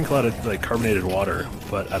I drink a lot of like carbonated water,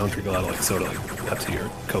 but I don't drink a lot of like soda, like Pepsi or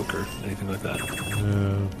Coke or anything like that.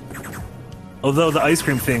 Although the ice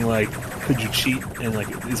cream thing, like, could you cheat and like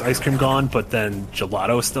is ice cream gone, but then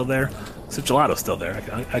gelato is still there? So gelato's still there.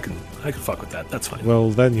 I can fuck with that. That's fine.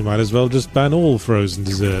 Well, then you might as well just ban all frozen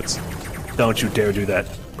desserts. Don't you dare do that.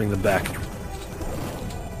 Bring them back.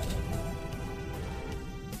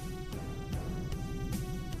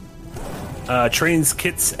 Trains,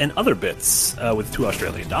 Kits, and Other Bits with $2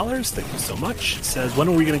 Australian. Thank you so much. It says, when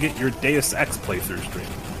are we going to get your Deus Ex playthrough stream?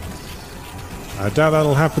 I doubt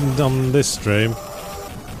that'll happen on this stream.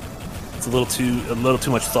 It's a little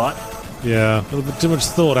too much thought. Yeah, a little bit too much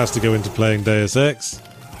thought has to go into playing Deus Ex.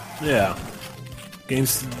 Yeah.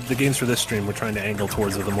 The games for this stream, we're trying to angle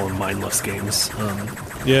towards the more mindless games.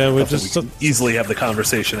 Yeah, we can easily have the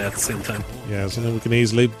conversation at the same time. Yeah, so then we can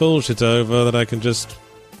easily bullshit over that I can just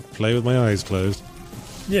play with my eyes closed.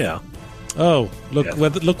 Yeah. Oh, look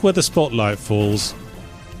where the spotlight falls.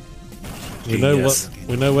 We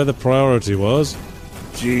know where the priority was.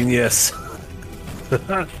 Genius.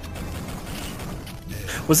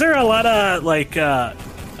 Was there a lot of like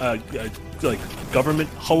government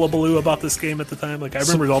hullabaloo about this game at the time? Like I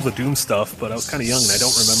remember all the Doom stuff, but I was kind of young and I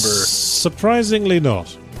don't remember. Surprisingly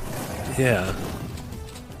not. Yeah.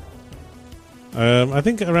 I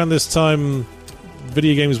think around this time,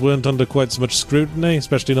 video games weren't under quite so much scrutiny,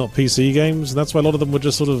 especially not PC games. And that's why a lot of them were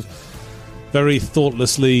just sort of very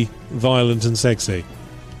thoughtlessly violent and sexy.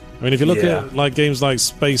 I mean, if you look at like games like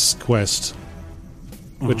Space Quest,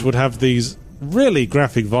 which would have these really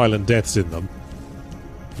graphic, violent deaths in them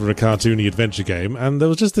for a cartoony adventure game, and there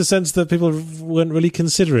was just the sense that people weren't really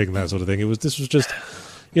considering that sort of thing. This was just,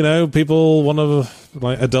 people want to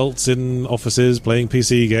like adults in offices playing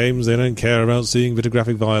PC games. They don't care about seeing a bit of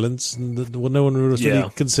graphic violence, and no one was really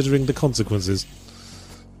considering the consequences.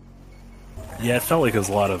 Yeah, it felt like it was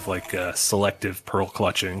a lot of like selective pearl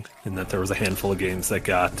clutching, in that there was a handful of games that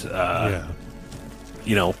got,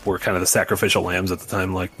 were kind of the sacrificial lambs at the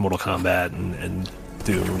time, like Mortal Kombat and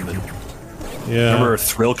Doom. And remember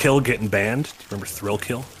Thrill Kill getting banned? Do you remember Thrill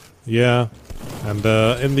Kill? Yeah, and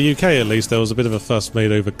in the UK at least, there was a bit of a fuss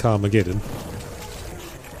made over Carmageddon.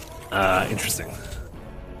 Interesting.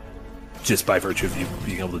 Just by virtue of you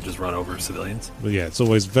being able to just run over civilians. But yeah, it's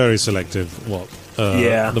always very selective what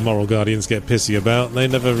the Moral Guardians get pissy about. They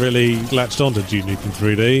never really latched onto Duke Nukem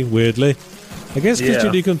 3D, weirdly. I guess because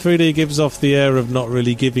Duke Nukem 3D gives off the air of not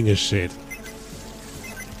really giving a shit.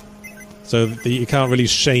 So you can't really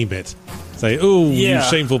shame it. Say, "Ooh, you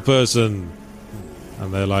shameful person."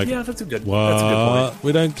 And they're like, "Yeah, that's a good point.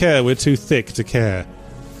 We don't care, we're too thick to care."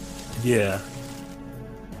 Yeah.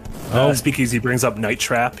 Speakeasy brings up Night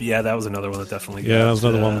Trap. Yeah, that was another one that definitely got, that was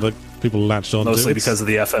another one that people latched onto. Mostly because of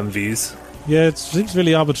the FMVs. Yeah, it seems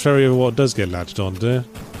really arbitrary of what does get latched onto.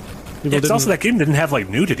 It's also that game didn't have like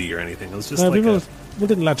nudity or anything. It was just people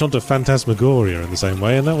didn't latch onto Phantasmagoria in the same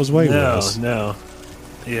way, and that was way worse. No.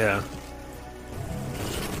 Yeah.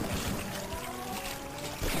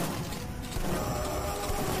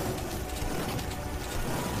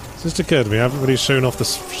 It's just occurred to me, I haven't really shown off the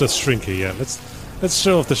Shrinker yet. Let's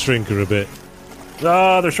show off the Shrinker a bit.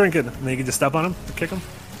 Oh, they're shrinking. And then you can just step on them to kick them?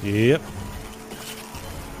 Yep.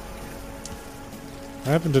 I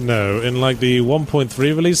happen to know, in like the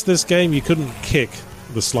 1.3 release of this game, you couldn't kick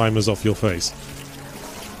the Slimers off your face.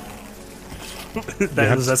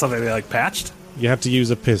 Is that something they like patched? You had to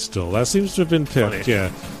use a pistol. That seems to have been patched,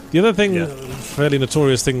 yeah. The other thing, fairly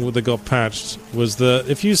notorious thing that got patched, was that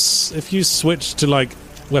if you switched to like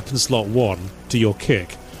weapon slot 1 to your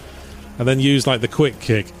kick, and then use like the quick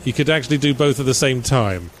kick, you could actually do both at the same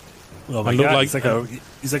time. Oh my god,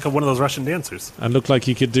 he's like one of those Russian dancers. And looked like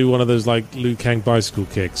he could do one of those like Liu Kang bicycle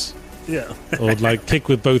kicks. Yeah. Or like kick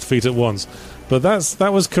with both feet at once. But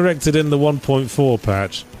that was corrected in the 1.4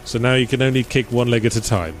 patch, so now you can only kick one leg at a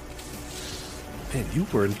time. Man,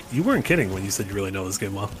 you weren't kidding when you said you really know this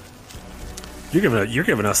game well. You're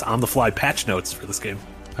giving us on the fly patch notes for this game.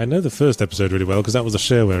 I know the first episode really well because that was a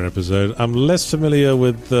shareware episode. I'm less familiar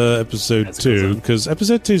with episode 2 because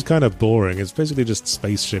episode 2 is kind of boring. It's basically just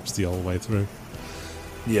spaceships the whole way through.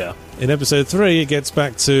 Yeah. In episode 3, it gets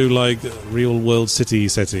back to like real world city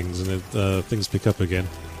settings and things pick up again.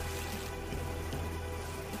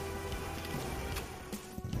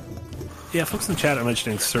 Yeah, folks in the chat are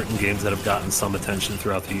mentioning certain games that have gotten some attention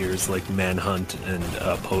throughout the years, like Manhunt and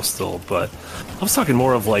Postal, but I was talking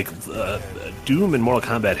more of like Doom and Mortal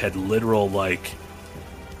Kombat had literal like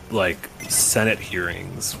Senate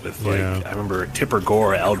hearings with like I remember Tipper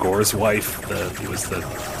Gore, Al Gore's wife, who was the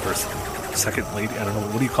second lady. I don't know,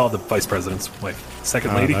 what do you call the vice president's wife?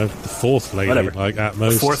 Second lady? The fourth lady, whatever. Like at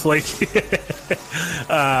most. The fourth lady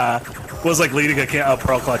was like leading a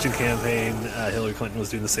pearl clutching campaign. Hillary Clinton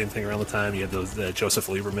was doing the same thing around the time. You had those Joseph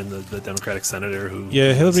Lieberman, the Democratic senator, who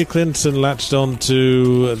Hillary Clinton latched on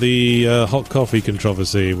to the hot coffee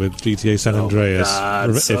controversy with GTA San Andreas.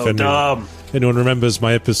 God, so dumb. Anyone remembers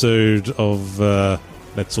my episode of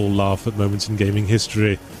Let's All Laugh at Moments in Gaming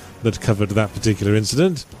History that covered that particular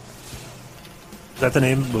incident? Was that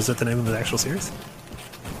the name of the actual series?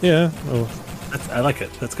 Yeah. Oh. I like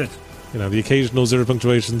it. That's good. The occasional zero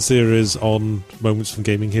punctuation series on moments from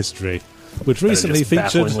gaming history, which recently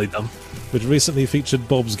featured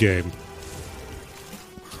Bob's Game.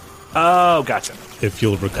 Oh, gotcha. If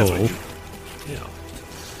you'll recall.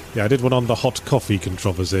 Yeah, I did one on the hot coffee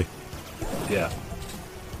controversy. Yeah.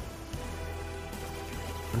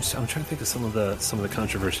 I'm trying to think of some of the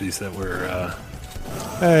controversies that were.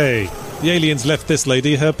 Hey, the aliens left this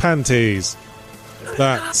lady her panties.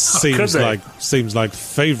 That seems like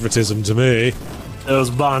favoritism to me.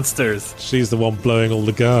 Those monsters. She's the one blowing all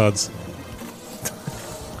the guards.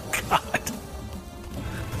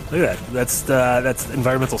 Look at that. That's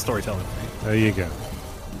environmental storytelling. There you go.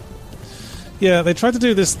 Yeah, they tried to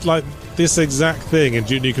do this exact thing in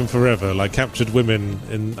Duke Nukem Forever, like captured women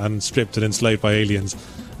and stripped and enslaved by aliens,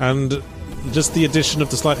 and just the addition of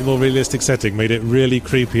the slightly more realistic setting made it really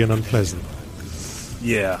creepy and unpleasant.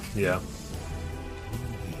 Yeah.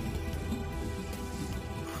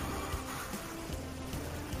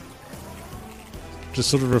 Just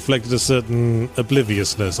sort of reflected a certain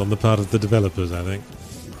obliviousness on the part of the developers, I think.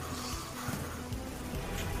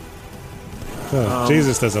 Oh,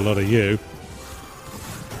 Jesus, there's a lot of you.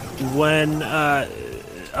 When I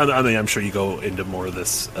mean, I'm sure you go into more of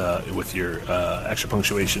this with your extra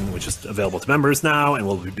punctuation, which is available to members now and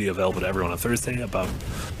will be available to everyone on Thursday about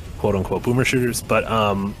quote-unquote boomer shooters. But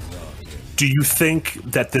do you think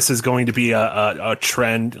that this is going to be a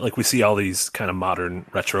trend? Like, we see all these kind of modern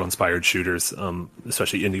retro-inspired shooters,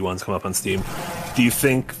 especially indie ones, come up on Steam. Do you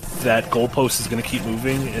think that goalpost is going to keep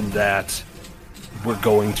moving and that we're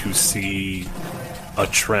going to see a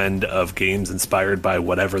trend of games inspired by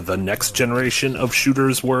whatever the next generation of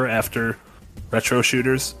shooters were after retro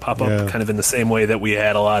shooters pop up, kind of in the same way that we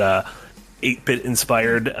had a lot of 8-bit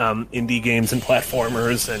inspired indie games and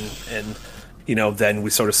platformers, and you know, then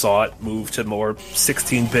we sort of saw it move to more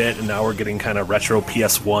 16-bit, and now we're getting kind of retro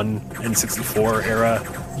PS1 and 64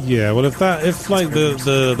 era. Yeah, well, if like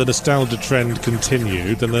the nostalgia trend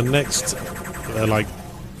continued, then the next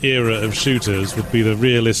era of shooters would be the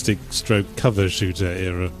realistic stroke cover shooter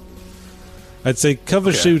era. I'd say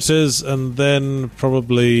cover shooters, and then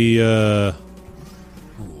probably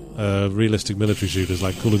realistic military shooters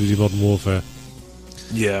like Call of Duty Modern Warfare.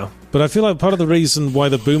 Yeah. But I feel like part of the reason why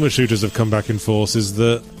the boomer shooters have come back in force is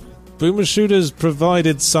that boomer shooters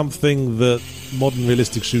provided something that modern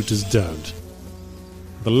realistic shooters don't.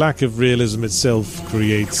 The lack of realism itself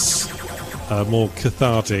creates a more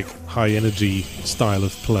cathartic, high-energy style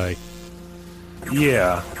of play.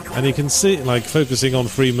 Yeah. And you can see, like, focusing on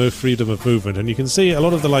freedom of movement, and you can see a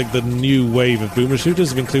lot of the new wave of boomer shooters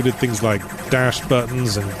have included things like dash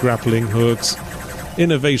buttons and grappling hooks,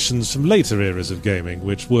 innovations from later eras of gaming,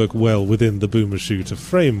 which work well within the boomer shooter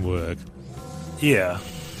framework. Yeah.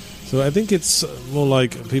 So I think it's more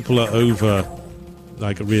like people are over,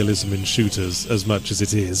 like, realism in shooters as much as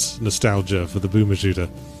it is nostalgia for the boomer shooter.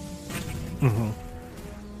 Mm-hmm.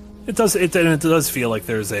 It does feel like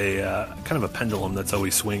there's a kind of a pendulum that's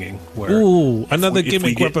always swinging. Where ooh, another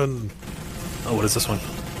gimmick weapon. Oh, what is this one?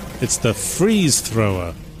 It's the freeze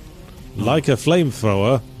thrower. Like a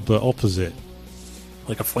flamethrower, but opposite.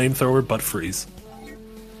 Like a flamethrower, but freeze.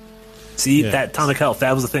 See, that Atomic Health,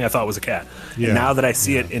 that was the thing I thought was a cat. Yeah. And now that I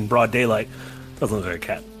see it in broad daylight, it doesn't look like a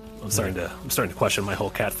cat. I'm starting to question my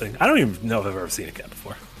whole cat thing. I don't even know if I've ever seen a cat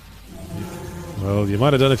before. Well, you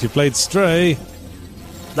might have done if you played Stray.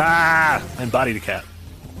 Ah! I embodied a cat.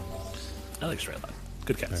 I like Stray a lot.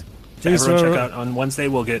 Good cats. So everyone check out on Wednesday.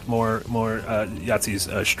 We'll get more Yahtzee's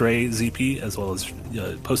Stray ZP as well as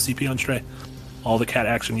post ZP on Stray. All the cat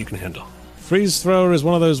action you can handle. Freeze thrower is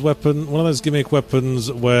one of those gimmick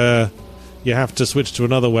weapons where you have to switch to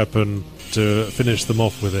another weapon to finish them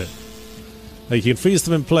off with it. Like, you can freeze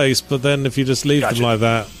them in place, but then if you just leave them like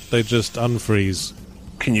that, they just unfreeze.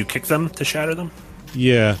 Can you kick them to shatter them?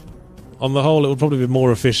 Yeah. On the whole, it would probably be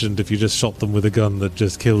more efficient if you just shot them with a gun that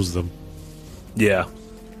just kills them. Yeah.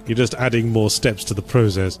 You're just adding more steps to the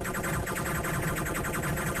process.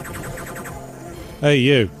 Hey,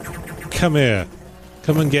 you. Come here.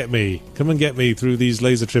 Come and get me. Come and get me through these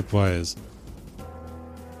laser tripwires.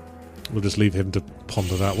 We'll just leave him to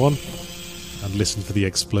ponder that one and listen for the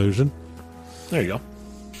explosion. There you go.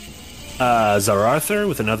 Zararthur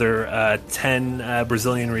with another 10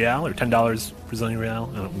 Brazilian real, or $10 Brazilian real.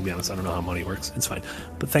 To be honest, I don't know how money works. It's fine.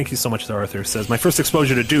 But thank you so much, Zararthur. Says, my first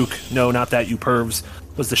exposure to Duke, no, not that, you pervs,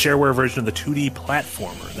 was the shareware version of the 2D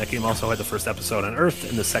platformer. That game also had the first episode on Earth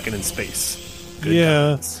and the second in space. Good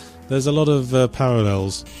comments. There's a lot of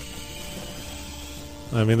parallels.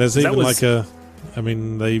 I mean, there's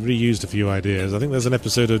even they reused a few ideas. I think there's an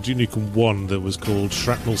episode of Duke Nukem 1 that was called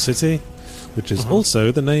Shrapnel City, which is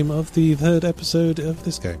also the name of the third episode of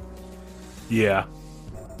this game. Yeah.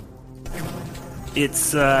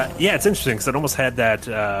 It's it's interesting because it almost had that.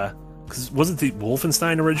 Because wasn't the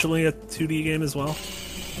Wolfenstein originally a 2D game as well?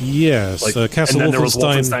 Yes, Castle and then Wolfenstein.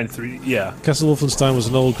 There was Wolfenstein 3. Yeah, Castle Wolfenstein was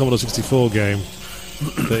an old Commodore 64 game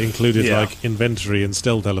that included like inventory and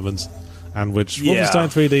stealth elements, and which Wolfenstein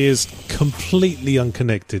 3D is completely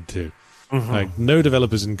unconnected to. Like, no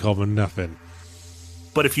developers in common, nothing.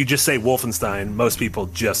 But if you just say Wolfenstein, most people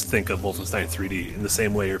just think of Wolfenstein 3D in the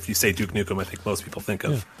same way. Or if you say Duke Nukem, I think most people think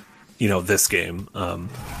of, this game. So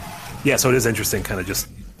it is interesting, kind of just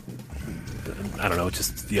I don't know,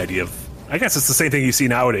 just the idea of... I guess it's the same thing you see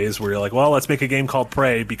nowadays, where you're like, well, let's make a game called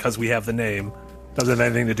Prey because we have the name. Doesn't have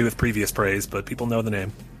anything to do with previous Preys, but people know the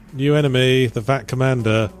name. New enemy, the Vat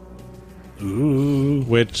Commander. Ooh.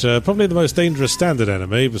 Which, probably the most dangerous standard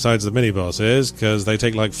enemy, besides the mini-boss is, because they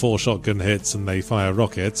take like 4 shotgun hits and they fire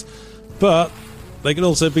rockets. But they can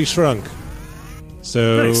also be shrunk.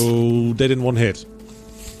 So, Nice. they didn't one hit.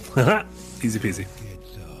 Easy peasy.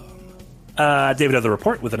 David of the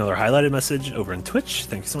Report with another highlighted message over in Twitch.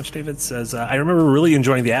 Thank you so much, David. Says, I remember really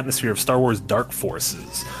enjoying the atmosphere of Star Wars Dark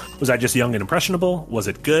Forces. Was I just young and impressionable? Was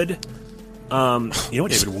it good? You know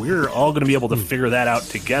what, David? We're all going to be able to figure that out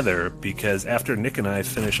together, because after Nick and I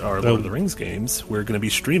finish our Lord of the Rings games, we're going to be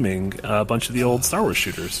streaming a bunch of the old Star Wars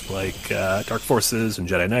shooters, like Dark Forces and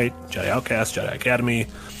Jedi Knight, Jedi Outcast, Jedi Academy.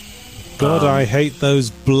 God, I hate those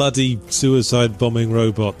bloody suicide bombing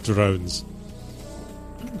robot drones.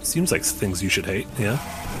 Seems like things you should hate, yeah?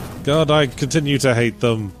 God, I continue to hate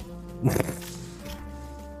them.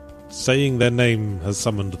 Saying their name has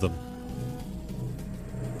summoned them.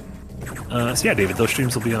 So yeah, David, those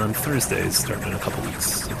streams will be on Thursdays, starting in a couple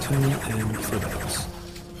weeks. So tune in for those.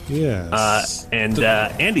 Yes. And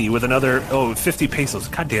Andy with another 50 pesos.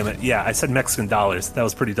 God damn it! Yeah, I said Mexican dollars. That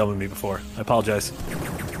was pretty dumb of me before. I apologize.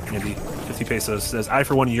 Andy, 50 pesos says, I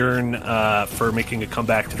for one yearn for making a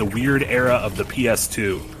comeback to the weird era of the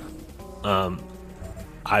PS2.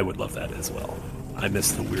 I would love that as well. I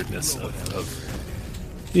miss the weirdness of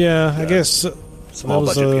yeah, I guess small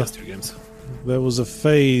budget PS2 games. There was a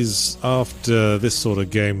phase after this sort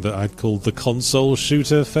of game that I'd called the console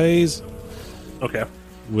shooter phase. Okay.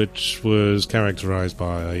 Which was characterized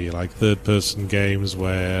by like third-person games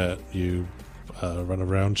where you run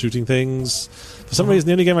around shooting things. For some reason,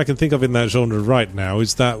 the only game I can think of in that genre right now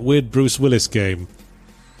is that weird Bruce Willis game.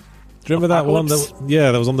 Do you remember Apocalypse? that one?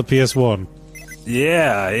 That was on the PS1.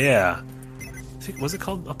 Yeah. Was it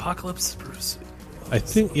called Apocalypse, Bruce? I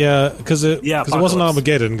think, yeah, because it wasn't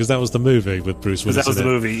Armageddon, because that was the movie with Bruce Willis. That was in the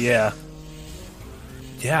it. movie, yeah.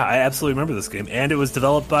 Yeah, I absolutely remember this game, and it was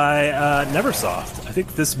developed by Neversoft. I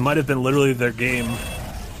think this might have been literally their game.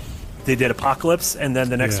 They did Apocalypse, and then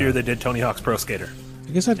the next year they did Tony Hawk's Pro Skater.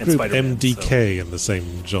 I guess I'd group MDK in the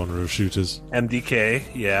same genre of shooters. MDK,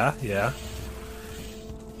 yeah.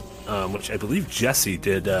 Which I believe Jesse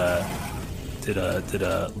did a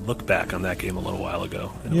look back on that game a little while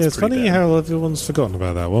ago. Yeah, it's funny how everyone's forgotten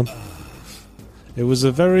about that one. It was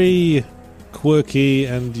a very quirky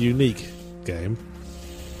and unique game.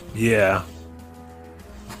 Yeah.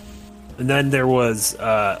 And then there was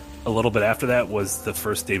a little bit after that was the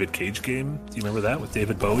first David Cage game. Do you remember that with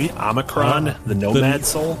David Bowie? Omicron, the Nomad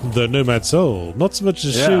Soul. The Nomad Soul. Not so much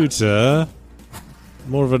a shooter,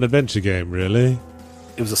 more of an adventure game, really.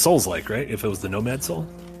 It was a Souls-like, right? If it was the Nomad Soul?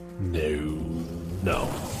 No.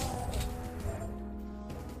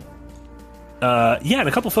 Yeah, and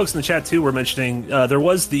a couple folks in the chat too were mentioning there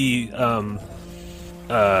was the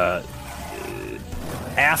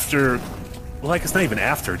after, well, like it's not even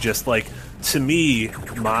after, just like to me,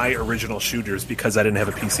 my original shooters, because I didn't have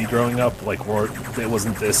a PC growing up, like it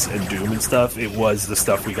wasn't this and Doom and stuff. It was the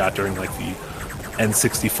stuff we got during like the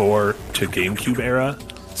N64 to GameCube era.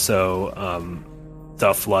 So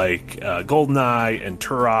stuff like GoldenEye and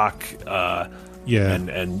Turok.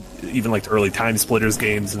 And even like the early Time Splitters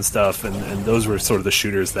games and stuff, and those were sort of the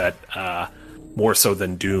shooters that more so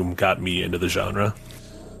than Doom got me into the genre.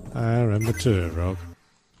 I remember Turok.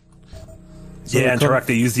 So yeah, and Turok,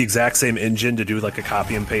 they used the exact same engine to do like a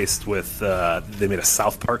copy and paste with. They made a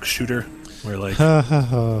South Park shooter where like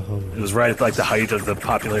it was right at like the height of the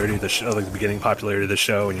popularity of the show, like the beginning popularity of the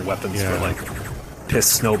show, and your weapons were like piss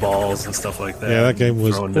snowballs and stuff like that. Yeah, that game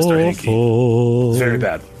was awful. It was very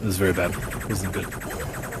bad. It wasn't good.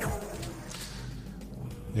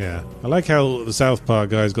 Yeah, I like how the South Park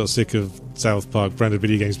guys got sick of South Park branded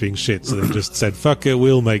video games being shit, so they just said, "Fuck it,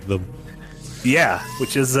 we'll make them." Yeah,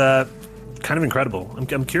 which is kind of incredible.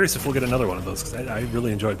 I'm curious if we'll get another one of those, because I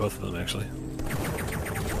really enjoyed both of them, actually.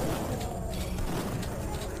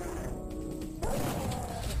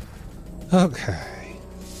 Okay.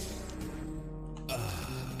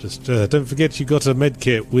 Just don't forget you got a med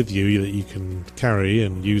kit with you that you can carry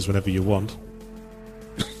and use whenever you want.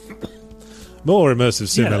 More immersive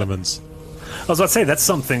sim elements. I was about to say, that's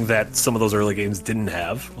something that some of those early games didn't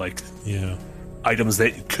have. Like, items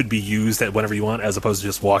that could be used at whenever you want, as opposed to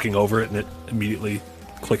just walking over it and it immediately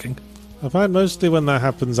clicking. I find mostly when that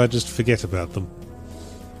happens, I just forget about them.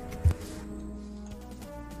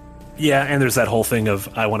 Yeah, and there's that whole thing of,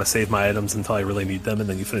 I want to save my items until I really need them, and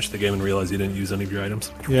then you finish the game and realize you didn't use any of your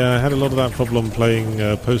items. Yeah, I had a lot of that problem playing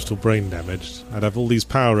Postal Brain Damaged. I'd have all these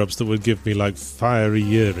power-ups that would give me, like, fire a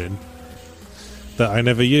year in. that I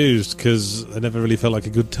never used because I never really felt like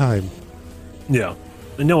a good time. Yeah.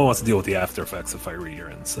 And no one wants to deal with the after effects of fiery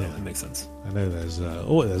urine, so it makes sense. I know there's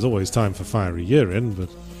always time for fiery urine, but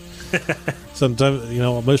sometimes,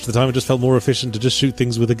 most of the time it just felt more efficient to just shoot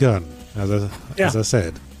things with a gun, as I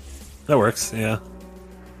said. That works, yeah.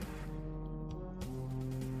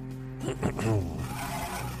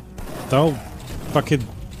 Oh,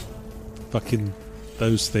 fucking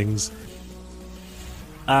those things.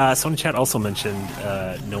 Someone in chat also mentioned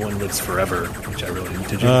No One Lives Forever, which I really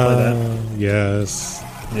did. You play that? Yes.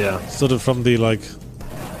 Yeah. Sort of from the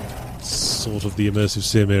sort of the immersive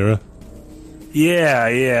sim era.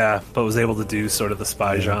 Yeah, but was able to do sort of the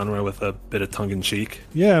spy genre with a bit of tongue-in-cheek.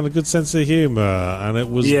 Yeah, and a good sense of humor, and it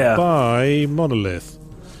was by Monolith.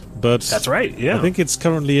 But that's right, yeah. I think it's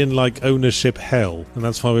currently in ownership hell, and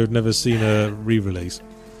that's why we've never seen a re-release.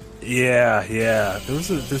 Yeah.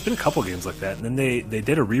 There's been a couple games like that, and then they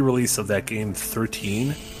did a re-release of that game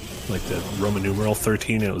 13, like the Roman numeral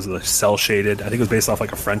 13, and it was cel-shaded. I think it was based off a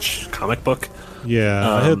French comic book.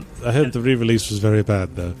 Yeah, I heard the re-release was very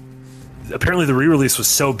bad though. Apparently the re-release was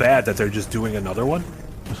so bad that they're just doing another one.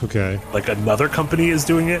 Okay. Another company is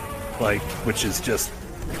doing it, which is just,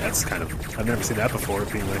 that's kind of, I've never seen that before,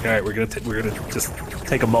 being all right, we're gonna just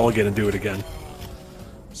take a mulligan and do it again.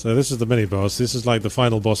 So this is the mini boss. This is the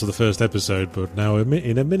final boss of the first episode, but now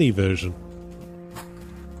in a mini version.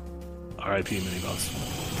 R.I.P. mini boss.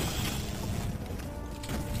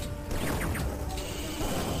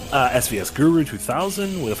 SVS Guru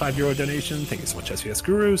 2000 with a €5 donation. Thank you so much, SVS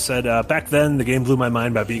Guru. Said, back then, the game blew my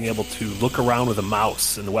mind by being able to look around with a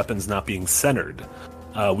mouse and the weapons not being centered.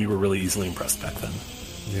 We were really easily impressed back then.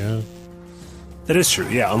 Yeah. That is true,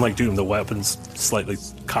 yeah. Unlike Doom, the weapons slightly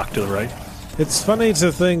cocked to the right. It's funny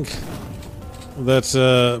to think that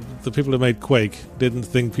the people who made Quake didn't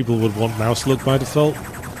think people would want mouse look by default.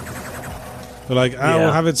 They're like,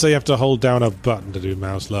 we'll have it so you have to hold down a button to do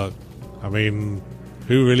mouse lock. I mean,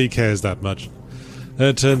 who really cares that much? And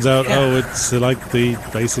it turns out, it's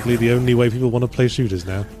basically the only way people want to play shooters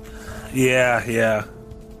now. Yeah.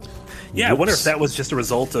 Yeah, I wonder if that was just a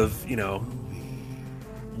result of,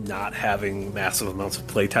 not having massive amounts of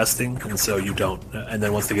playtesting, and so you don't. And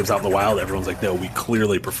then once the game's out in the wild, everyone's like, no, we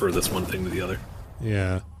clearly prefer this one thing to the other.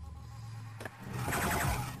 Yeah.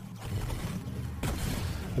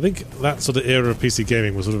 I think that sort of era of PC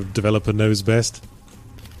gaming was sort of developer knows best.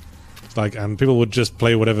 And people would just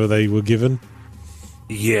play whatever they were given.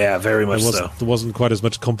 Yeah, very much so. There wasn't quite as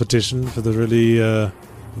much competition for the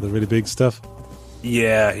really big stuff.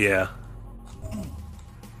 Yeah.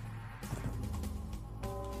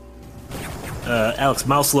 Alex,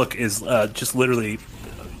 mouse look is just literally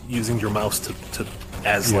using your mouse to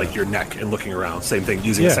as your neck and looking around. Same thing,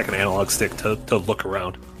 using a second analog stick to look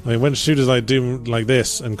around. I mean, when shooters like Doom like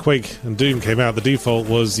this and Quake and Doom came out, the default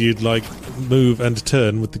was you'd move and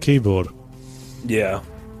turn with the keyboard. Yeah.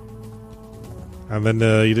 And then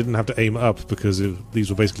you didn't have to aim up because these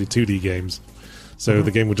were basically 2D games. So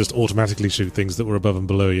the game would just automatically shoot things that were above and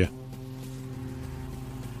below you.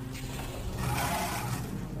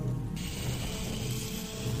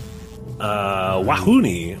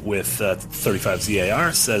 Wahuni with 35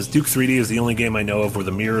 ZAR says Duke 3D is the only game I know of where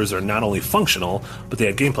the mirrors are not only functional, but they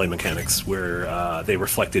had gameplay mechanics where they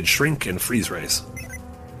reflected shrink and freeze rays.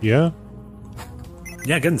 Yeah?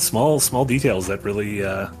 Yeah, again, small details that really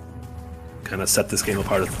kind of set this game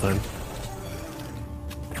apart at the time.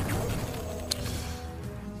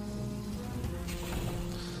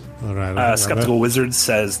 All right. Skeptical Wizard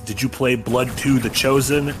says, did you play Blood 2 The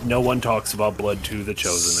Chosen? No one talks about Blood 2 The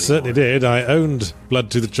Chosen anymore. Certainly did. I owned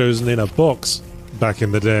Blood 2 The Chosen in a box back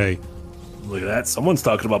in the day. Look at that. Someone's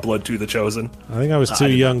talking about Blood 2 The Chosen. I think I was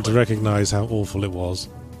too young to recognize how awful it was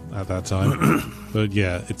at that time. But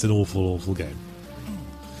yeah, it's an awful, awful game.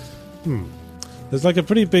 There's a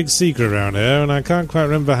pretty big secret around here, and I can't quite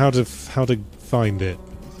remember how to find it.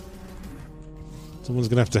 Someone's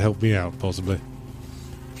going to have to help me out, possibly.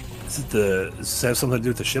 Does it have something to do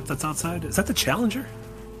with the ship that's outside? Is that the Challenger?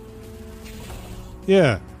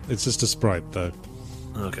 Yeah, it's just a sprite, though.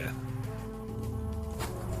 Okay.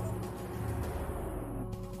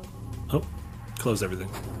 Oh, close everything.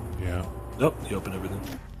 Yeah. Oh, you open everything.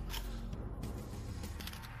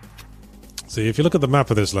 See, if you look at the map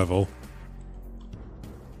of this level,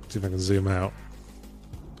 see if I can zoom out.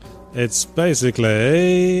 It's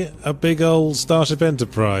basically a big old Starship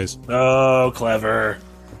Enterprise. Oh, clever.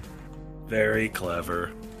 Very clever.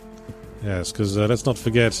 Yes, because let's not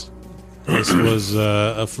forget, this was,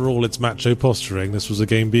 for all its macho posturing, this was a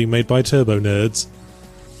game being made by Turbo Nerds.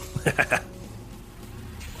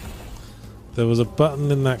 There was a button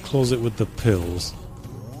in that closet with the pills.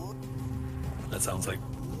 That sounds like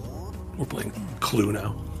we're playing Clue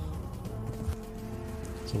now.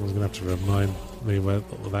 Someone's going to have to remind me where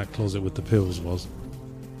that closet with the pills was.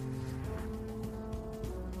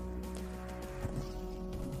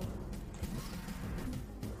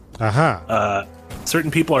 Aha!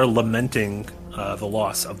 Certain people are lamenting the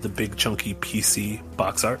loss of the big chunky PC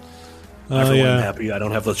box art. I, for one, am happy I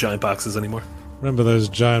don't have those giant boxes anymore. Remember those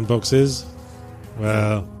giant boxes?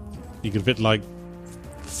 Well, you could fit like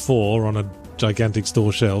 4 on a gigantic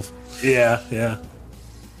store shelf. Yeah, yeah.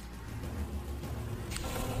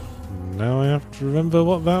 Now I have to remember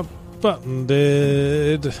what that button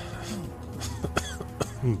did.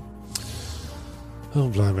 Oh,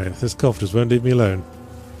 blimey. This cough just won't leave me alone.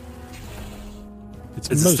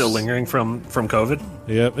 Is it still lingering from COVID?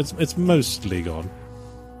 Yeah, it's mostly gone.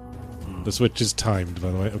 The switch is timed,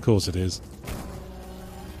 by the way. Of course it is.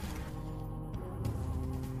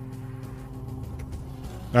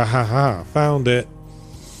 Ahaha, found it.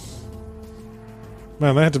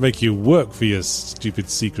 Man, they had to make you work for your stupid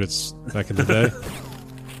secrets back in the day.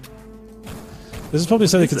 This is probably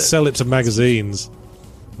so they could sell it to magazines.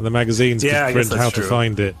 And the magazines could print how to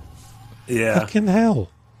find it. Yeah. Fucking hell.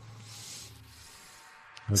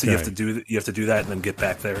 Okay. So you have to do that and then get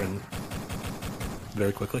back there and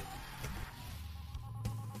very quickly.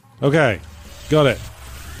 Okay, got it.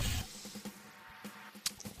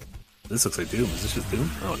 This looks like Doom. Is this just Doom?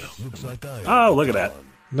 Oh no. Looks like oh, look at that.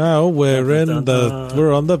 No, we're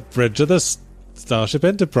on the bridge of the Starship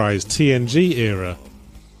Enterprise TNG era.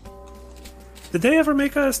 Did they ever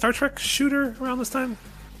make a Star Trek shooter around this time?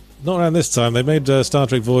 Not around this time. They made Star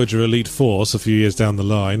Trek Voyager Elite Force a few years down the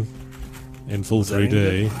line in full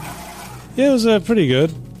 3D. Yeah, it was pretty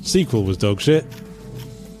good. Sequel was dog shit,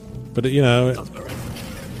 but it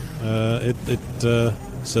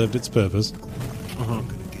served its purpose.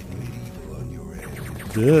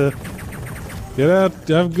 Get out!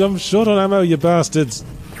 I'm short on ammo, you bastards!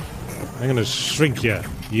 I'm gonna shrink you.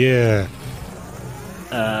 Yeah.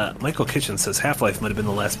 Michael Kitchen says Half-Life might have been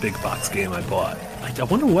the last big box game I bought. I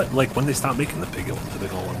wonder when they stopped making the big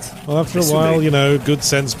old ones. Well, after a while, good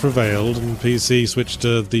sense prevailed, and PC switched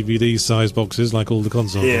to DVD size boxes like all the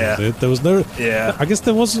consoles did. There was no. Yeah. I guess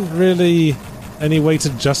there wasn't really any way to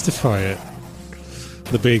justify it.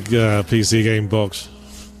 The big PC game box.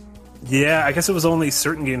 Yeah, I guess it was only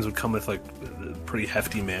certain games would come with like pretty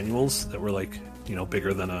hefty manuals that were like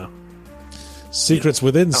bigger than a secrets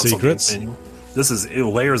within secrets. This is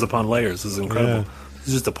layers upon layers. This is incredible. Yeah. This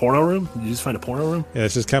is just a porno room? Did you just find a porno room? Yeah,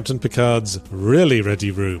 it's just Captain Picard's really ready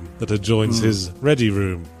room that adjoins his ready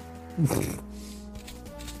room.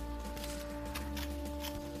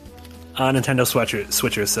 Nintendo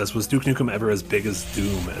Switcher says, was Duke Nukem ever as big as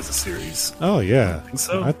Doom as a series? Oh, yeah. I think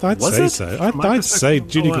so. I'd say so. I'd say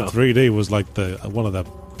Duke Nukem 3D was like one of the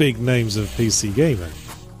big names of PC gaming.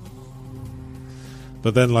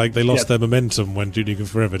 But then, they lost their momentum when Duke Nukem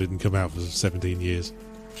Forever didn't come out for 17 years.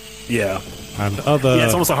 Yeah. And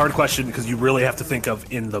it's almost a hard question because you really have to think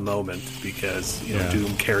of in the moment because,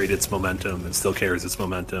 Doom carried its momentum and still carries its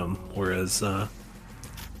momentum, whereas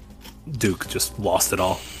Duke just lost it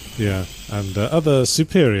all. Yeah, and other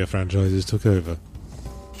superior franchises took over.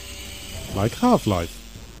 Like Half-Life.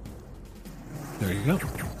 There you go.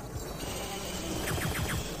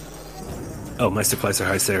 Oh, Meister Kleiser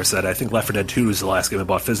Heiser said, I think Left 4 Dead 2 is the last game I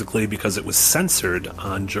bought physically because it was censored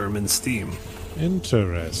on German Steam.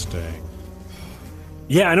 Interesting.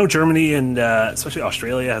 Yeah, I know Germany and especially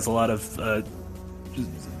Australia has a lot of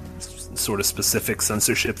sort of specific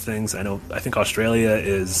censorship things. I think Australia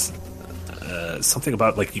is something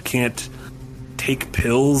about you can't take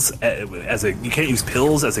pills you can't use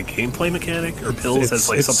pills as a gameplay mechanic or pills as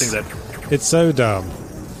something that it's so dumb.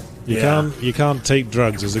 You can't take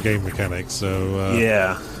drugs as a game mechanic. So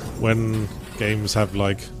when games have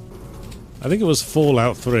I think it was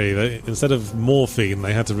Fallout 3. Instead of morphine,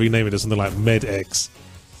 they had to rename it as something like Med-X.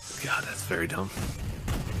 God, that's very dumb.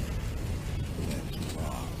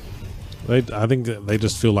 I think they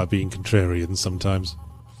just feel like being contrarian sometimes.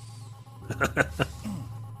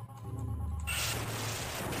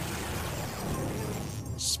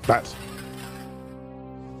 Spat.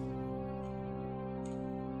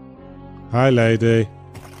 Hi, lady.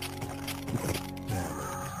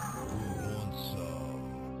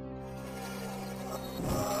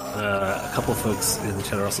 A couple of folks in the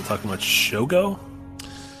chat are also talking about Shogo.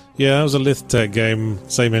 Yeah, that was a Lithtech game,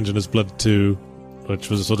 same engine as Blood 2, which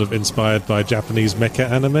was sort of inspired by Japanese mecha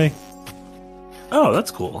anime. Oh,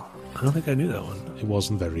 that's cool. I don't think I knew that one. It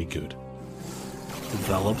wasn't very good.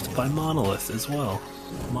 Developed by Monolith as well.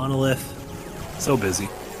 Monolith, so busy.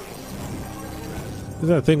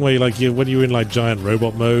 That thing where when you were in like giant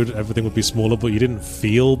robot mode, everything would be smaller, but you didn't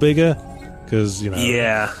feel bigger because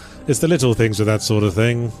Yeah. it's the little things with that sort of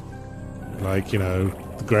thing, like the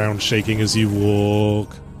ground shaking as you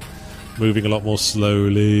walk, moving a lot more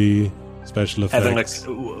slowly, special effects.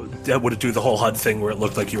 Having that would do the whole HUD thing where it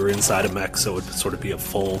looked like you were inside a mech, so it would sort of be a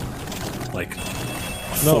full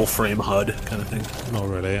frame HUD kind of thing. Not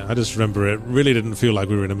really. I just remember it really didn't feel like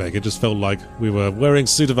we were in a mech. It just felt like we were wearing a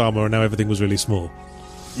suit of armor and now everything was really small.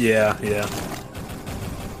 Yeah.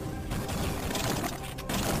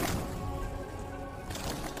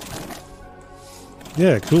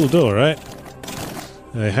 Yeah, cool door, right?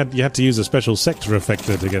 You had to use a special sector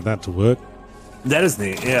effector to get that to work. That is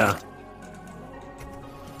neat, yeah.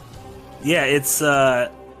 Yeah, it's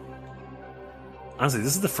honestly,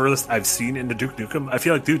 this is the furthest I've seen into Duke Nukem. I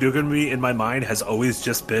feel like Duke Nukem in my mind has always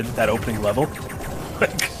just been that opening level.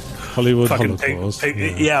 Like Hollywood Holocaust.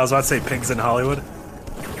 Yeah, I was about to say pigs in Hollywood.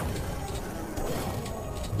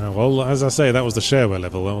 No, well, as I say, that was the shareware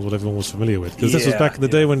level. That was what everyone was familiar with. Because this was back in the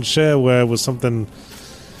day when shareware was something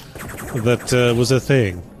that was a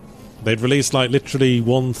thing. They'd release like literally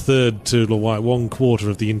 1/3 to 1/4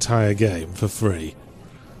 of the entire game for free.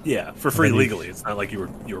 Yeah, for free legally. It's not like you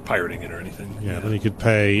were pirating it or anything. Yeah, then you could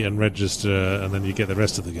pay and register, and then you get the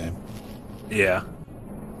rest of the game. Yeah,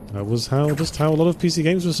 that was how a lot of PC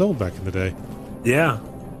games were sold back in the day. Yeah.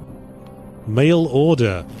 Mail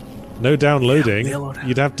order, no downloading. Yeah, mail order.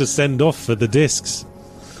 You'd have to send off for the discs.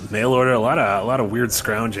 Mail order, a lot of weird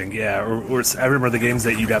scrounging. Yeah, or I remember the games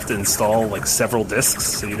that you'd have to install like several discs,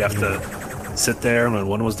 so you'd have to sit there, and when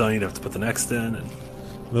one was done, you'd have to put the next in. And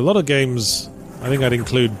a lot of games. I think I'd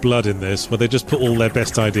include Blood in this, where they just put all their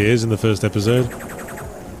best ideas in the first episode.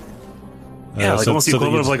 Yeah, almost the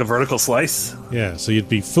equivalent of like a vertical slice. Yeah, so you'd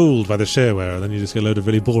be fooled by the shareware, and then you just get a load of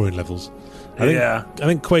really boring levels. I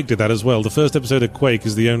think Quake did that as well. The first episode of Quake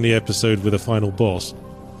is the only episode with a final boss.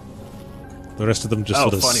 The rest of them just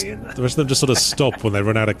sort of stop when they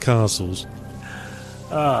run out of castles.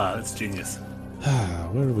 Ah, that's genius.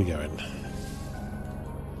 Where are we going?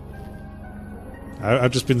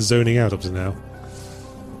 I've just been zoning out up to now.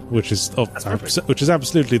 Which is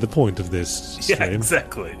absolutely the point of this stream. Yeah,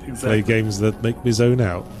 exactly. Play games that make me zone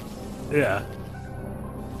out. Yeah.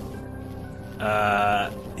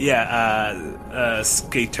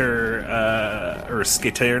 Skater or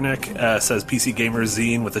Skaternik says PC Gamer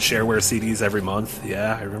Zine with the shareware CDs every month.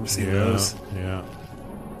 Yeah, I remember seeing those.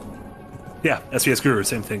 Yeah, SPS Guru,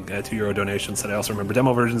 same thing. €2 donation said I also remember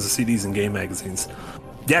demo versions of CDs and game magazines.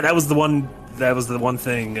 Yeah, that was the one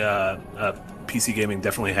thing PC gaming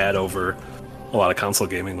definitely had over a lot of console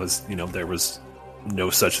gaming was, there was no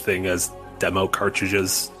such thing as demo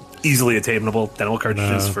cartridges, easily attainable demo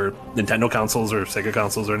cartridges for Nintendo consoles or Sega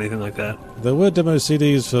consoles or anything like that. There were demo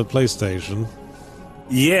CDs for PlayStation.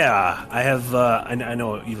 Yeah, I have. I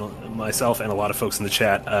know even myself and a lot of folks in the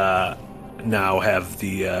chat now have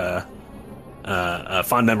the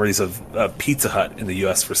fond memories of Pizza Hut in the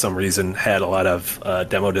U.S. for some reason had a lot of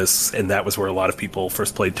demo discs, and that was where a lot of people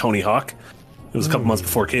first played Tony Hawk. It was a couple months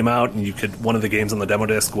before it came out, and one of the games on the demo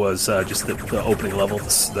disc was just the opening level,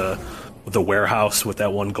 the warehouse with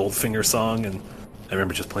that one Goldfinger song, and I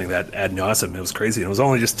remember just playing that ad nauseum. It was crazy. And it was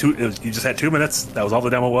only just you just had 2 minutes. That was all the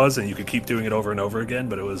demo was, and you could keep doing it over and over again.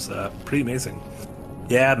 But it was pretty amazing.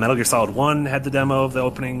 Yeah, Metal Gear Solid 1 had the demo of the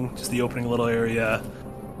opening little area.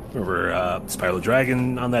 Remember Spyro the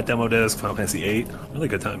Dragon on that demo disc, Final Fantasy VIII. Really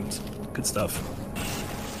good times. Good stuff.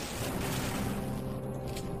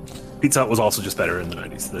 Pizza Hut was also just better in the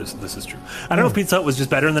 90s. This is true. I don't know if Pizza Hut was just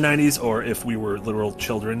better in the 90s or if we were literal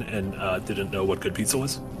children and didn't know what good pizza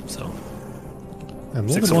was. So, and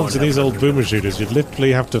more than once in these old boomer shooters, you'd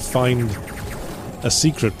literally have to find a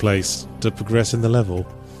secret place to progress in the level.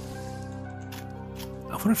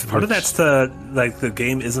 I wonder if part of that's the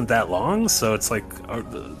game isn't that long, so it's like,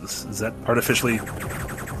 is that artificially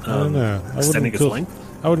I don't know. extending its length?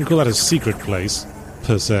 I wouldn't call that a secret place,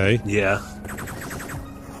 per se. Yeah.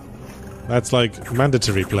 That's like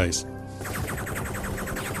mandatory place.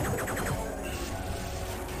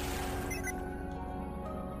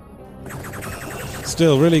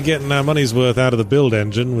 Still, really getting our money's worth out of the build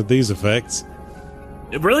engine with these effects.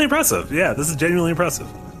 Really impressive. Yeah, this is genuinely impressive.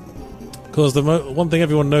 Of course, the one thing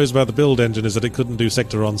everyone knows about the build engine is that it couldn't do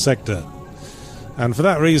sector on sector. And for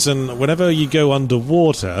that reason, whenever you go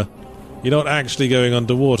underwater, you're not actually going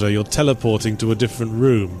underwater, you're teleporting to a different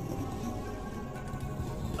room.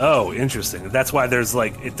 Oh, interesting. That's why there's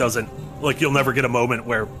it doesn't, you'll never get a moment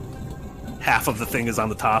where half of the thing is on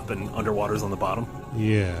the top and underwater's on the bottom.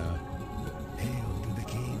 Yeah. Hail to the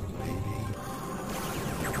king, baby.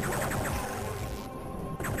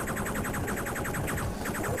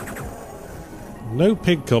 No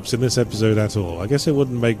pig cops in this episode at all. I guess it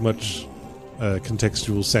wouldn't make much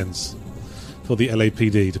contextual sense for the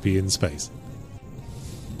LAPD to be in space.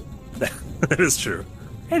 That is true.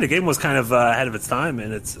 Hey, the game was kind of ahead of its time,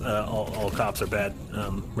 and it's all cops are bad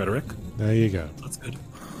rhetoric. There you go. That's good.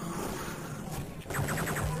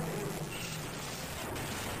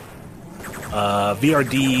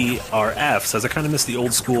 VRDRF says, I kind of miss the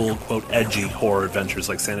old school, quote, edgy horror adventures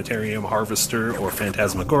like Sanitarium, Harvester, or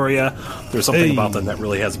Phantasmagoria. There's something about them that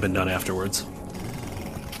really hasn't been done afterwards.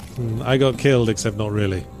 I got killed, except not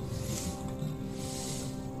really.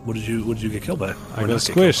 What did you get killed by? I got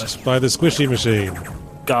squished by the squishy machine.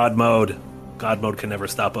 God mode. God mode can never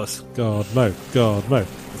stop us. God mode. God mode.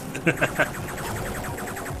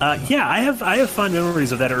 Yeah, I have fond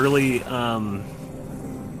memories of that early,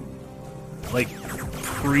 like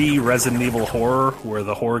pre-Resident Evil horror, where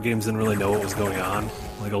the horror games didn't really know what was going on,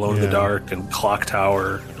 like Alone in the Dark and Clock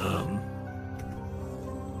Tower.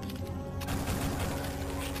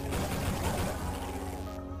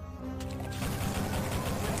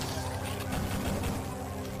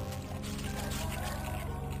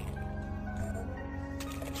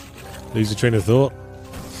 Lose your train of thought.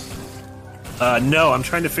 No, I'm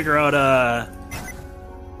trying to figure out.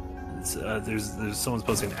 There's someone's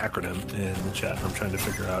posting an acronym in the chat. I'm trying to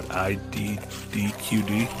figure out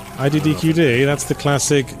IDDQD. IDDQD. That's the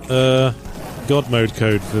classic God mode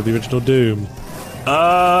code for the original Doom.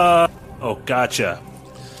 Oh, gotcha.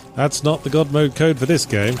 That's not the God mode code for this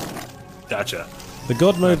game. Gotcha. The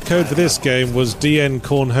God mode code for this game was DN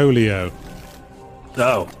Cornholio.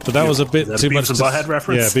 Oh, but that was a bit too much. Beavis and Butthead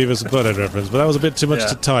reference. Yeah, Beavis and Butthead reference. But that was a bit too much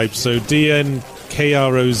to type. So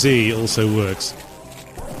DNKROZ also works.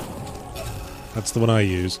 That's the one I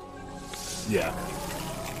use. Yeah.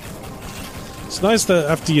 It's nice that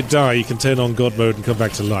after you die, you can turn on God mode and come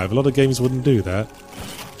back to life. A lot of games wouldn't do that.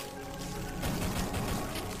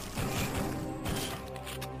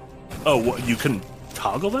 Oh, what, you can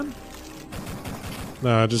toggle them?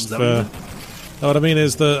 No, just what I mean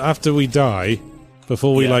is that after we die,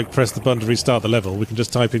 before we like press the button to restart the level, we can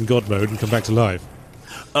just type in God mode and come back to life.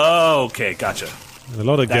 Oh, okay, gotcha. In a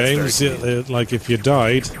lot of games, like if you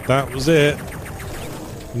died, that was it.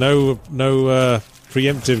 No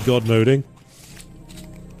preemptive God moding.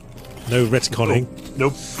 No retconning. No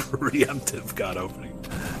preemptive God opening.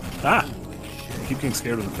 Ah! I keep getting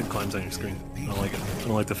scared when the thing climbs on your screen. I don't like it. I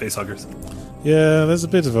don't like the facehuggers. Yeah, there's a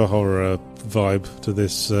bit of a horror vibe to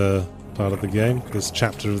this part of the game, this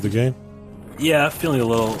chapter of the game. Yeah, feeling a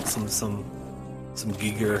little some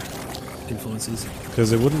Giger influences.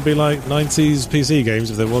 Because it wouldn't be like 90s PC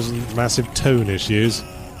games if there wasn't massive tone issues.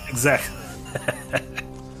 Exactly.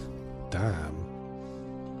 Damn.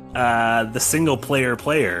 The single player with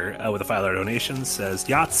a $5 donation says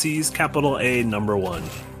Yahtzee's capital A #1.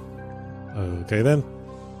 Okay then.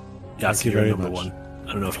 Yahtzee, you're number one.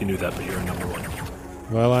 I don't know if you knew that, but you're a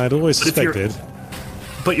 #1. Well, I'd always suspected.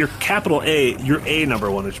 But you're capital A, you're a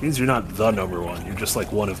 #1, which means you're not the #1. You're just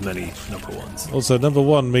like one of many #1s. Also,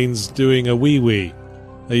 #1 means doing a wee-wee.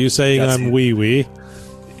 Are you saying I'm wee-wee?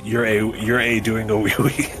 You're a doing a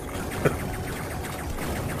wee-wee.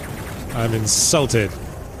 I'm insulted.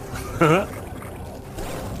 Man,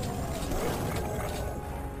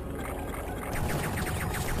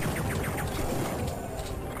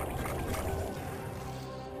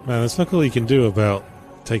 there's fuck all you can do about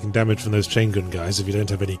taking damage from those chain gun guys if you don't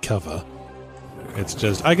have any cover. It's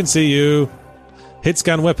just, I can see you. Hit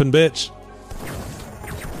scan weapon, bitch.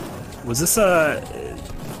 Was this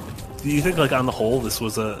do you think, like, on the whole, this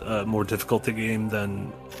was a more difficult game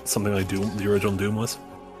than something like Doom, the original Doom was?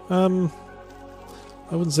 I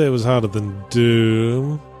wouldn't say it was harder than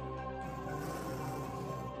Doom.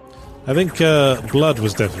 I think Blood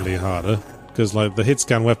was definitely harder, because like the hit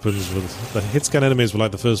scan enemies were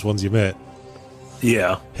like the first ones you met.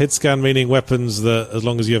 Yeah. Hit scan meaning weapons that, as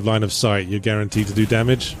long as you have line of sight, you're guaranteed to do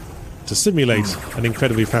damage to simulate an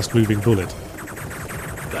incredibly fast-moving bullet.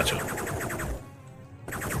 Gotcha.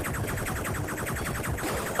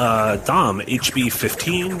 Dom,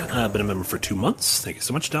 HB15, been a member for 2 months. Thank you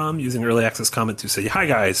so much, Dom. Using early access comment to say, hi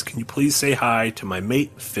guys, can you please say hi to my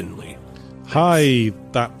mate, Finley? Thanks. Hi,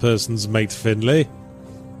 that person's mate, Finley.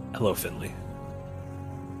 Hello, Finley.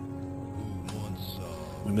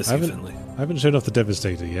 We miss you, Finley. I haven't shown off the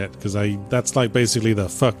Devastator yet, because that's like basically the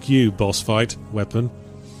fuck you boss fight weapon.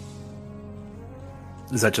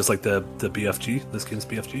 Is that just like the BFG? This game's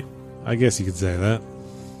BFG? I guess you could say that.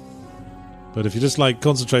 But if you just like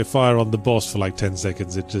concentrate fire on the boss for like 10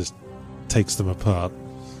 seconds, it just takes them apart.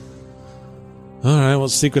 Alright,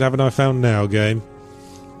 what secret haven't I found now, game?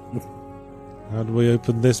 How do we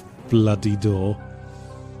open this bloody door?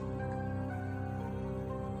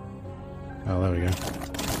 Oh, there we go.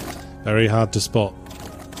 Very hard to spot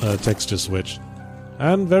texture switch.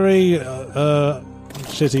 And very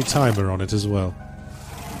shitty timer on it as well.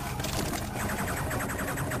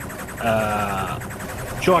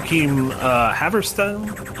 Joachim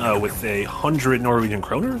Haverstone with 100 Norwegian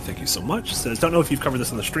kroner, thank you so much, says, don't know if you've covered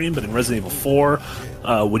this on the stream, but in Resident Evil 4,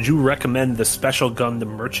 would you recommend the special gun the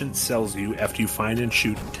merchant sells you after you find and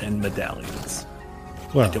shoot 10 medallions?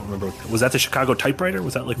 Well, I don't remember. Was that the Chicago typewriter?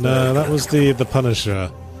 Was that like no, that was the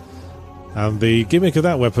Punisher. And the gimmick of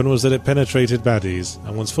that weapon was that it penetrated baddies,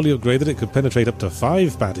 and once fully upgraded it could penetrate up to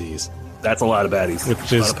 5 baddies. That's a lot of baddies.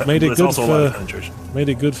 Which is made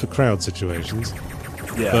it good for crowd situations.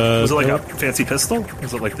 Yeah, was it like a fancy pistol?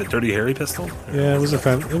 Was it like the Dirty Harry pistol? Yeah, it was a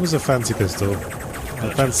fancy pistol,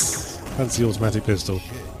 a fancy automatic pistol.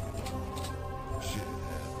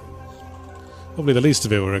 Probably the least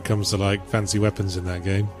of it when it comes to like fancy weapons in that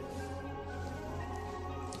game.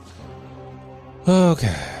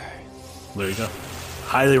 Okay, there you go.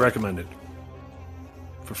 Highly recommended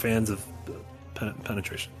for fans of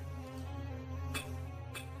penetration.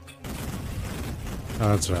 Oh,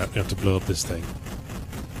 that's right. We have to blow up this thing.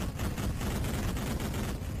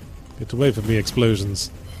 Get away from me, explosions.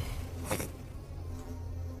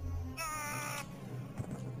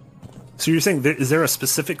 So you're saying, is there a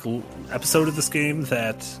specific episode of this game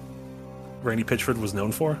that Randy Pitchford was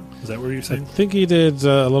known for? Is that what you're saying? I think he did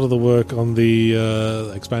a lot of the work on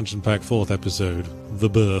the expansion pack 4th episode, The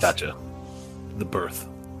Birth. Gotcha. The Birth.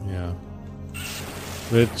 Yeah.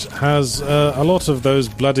 Which has a lot of those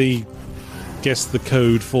bloody guess the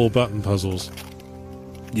code 4-button puzzles.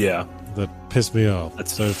 Yeah. That pissed me off.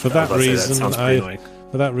 So for that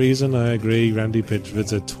reason, I agree. Randy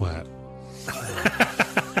Pitchford's a twat.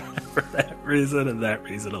 For that reason and that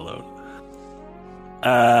reason alone.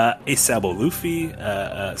 Asabo Luffy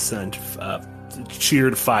sent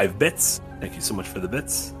cheered 5 bits. Thank you so much for the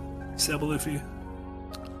bits, Asabo Luffy.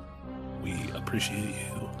 We appreciate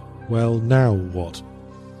you. Well, now what?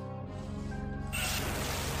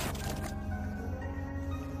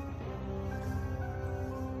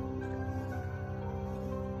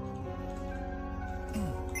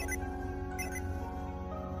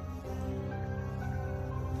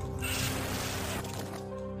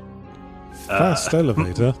 Fast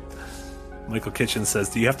elevator. Michael Kitchen says,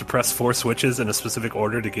 do you have to press 4 switches in a specific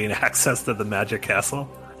order to gain access to the Magic Castle?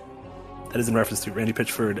 That is in reference to Randy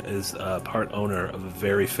Pitchford is part owner of a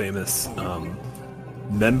very famous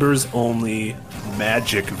members-only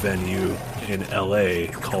magic venue in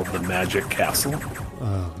LA called the Magic Castle.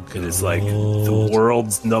 Oh, it is like the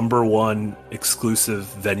world's #1 exclusive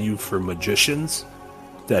venue for magicians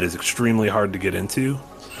that is extremely hard to get into.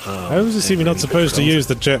 I was assuming you're not supposed to use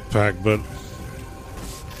the jetpack, but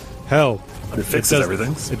hell, it fixes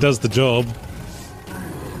everything. It does the job.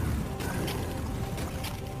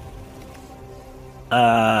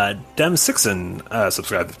 Dem Sixon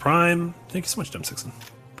subscribed to Prime. Thank you so much, Dem Sixon.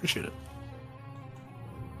 Appreciate it.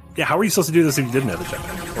 Yeah, how are you supposed to do this if you didn't have the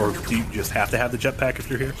jetpack? Or do you just have to have the jetpack if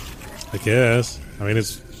you're here? I guess. I mean, it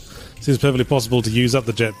seems perfectly possible to use up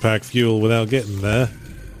the jetpack fuel without getting there.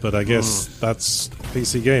 But I guess that's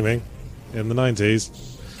PC gaming in the 90s.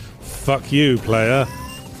 Fuck you, player.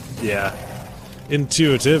 Yeah.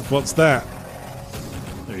 Intuitive, what's that?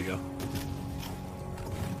 There you go.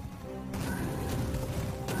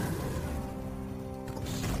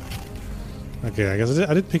 Okay, I guess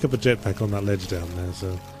I did pick up a jetpack on that ledge down there,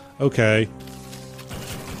 so... Okay.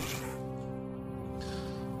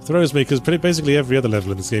 Throws me, because basically every other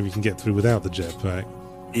level in this game you can get through without the jetpack.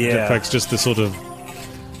 Yeah. Jetpack's just the sort of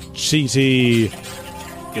cheaty...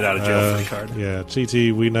 Get out of jail free card. Yeah,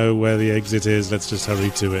 cheaty, we know where the exit is, let's just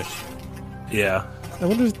hurry to it. Yeah. I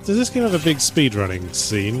wonder, does this game have a big speedrunning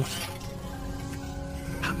scene?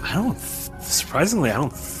 Surprisingly, I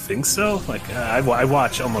don't think so. Like, I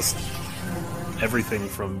watch almost everything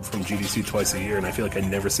from GDC twice a year, and I feel like I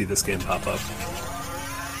never see this game pop up.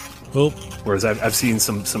 Well, whereas I've seen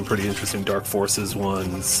some pretty interesting Dark Forces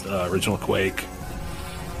ones, original Quake.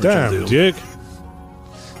 Damn, Duke.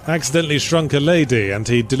 Accidentally shrunk a lady, and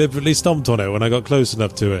he deliberately stomped on it when I got close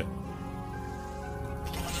enough to it.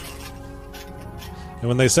 And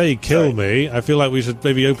when they say kill me, I feel like we should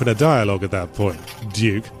maybe open a dialogue at that point.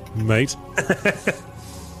 Duke, mate.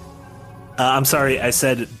 I'm sorry, I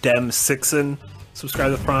said Dem Sixon,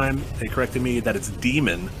 subscribe to Prime. They corrected me that it's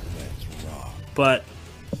Demon. But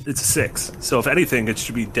it's a 6. So if anything, it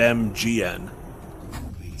should be Dem GN.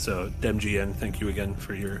 So Dem GN, thank you again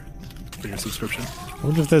for your subscription. I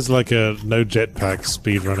wonder if there's like a no jetpack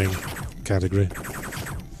speedrunning category.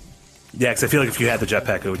 Yeah, because I feel like if you had the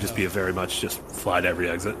jetpack, it would just be a very much just fly to every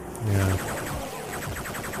exit. Yeah.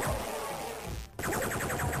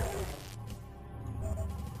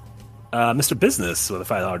 Mr. Business with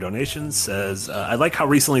a $5 donation says, I like how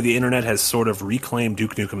recently the internet has sort of reclaimed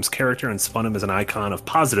Duke Nukem's character and spun him as an icon of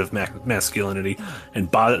positive masculinity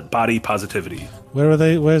and body positivity. Where are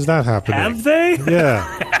they? Where's that happening? Have they? Yeah.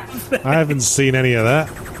 I haven't seen any of that.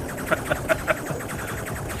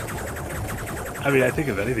 I mean, I think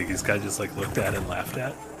if anything, he's kind of just like looked at and laughed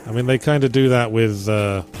at. I mean, they kind of do that with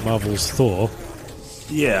Marvel's Thor.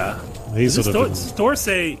 Yeah. He's Does sort of... Thor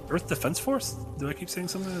say Earth Defense Force? Do I keep saying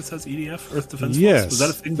something that says EDF, Earth Defense Yes. Force? Was that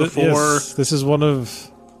a thing before? Yes. This is one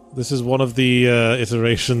of the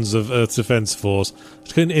iterations of Earth Defense Force.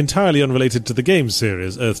 It's entirely unrelated to the game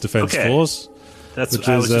series, Earth Defense Force. I was just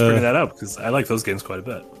bringing that up because I like those games quite a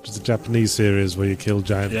bit. Which is a Japanese series where you kill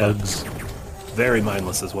giant bugs. Very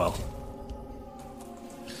mindless as well.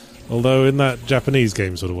 Although in that Japanese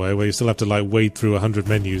game sort of way, where you still have to like wade through 100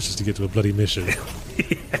 menus just to get to a bloody mission.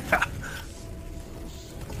 Yeah.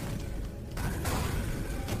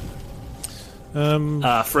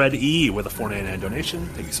 Fred E with a $4.99 donation.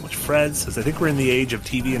 Thank you so much, Fred. Says, I think we're in the age of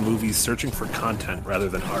TV and movies searching for content rather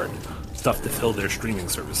than art. Stuff to fill their streaming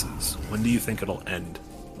services. When do you think it'll end?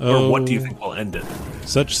 Or what do you think will end it?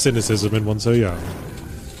 Such cynicism in one so young.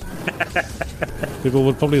 People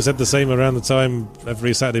would probably have said the same around the time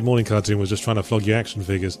every Saturday morning cartoon was just trying to flog you action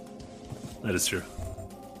figures. That is true.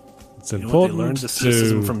 It's important they learned the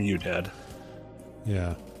cynicism from you, Dad.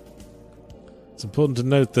 Yeah. It's important to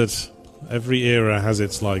note that every era has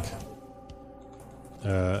its, like,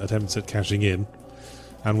 attempts at cashing in,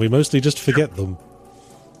 and we mostly just forget them.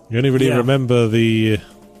 You only really remember the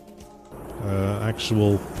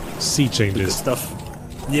actual sea changes. The stuff.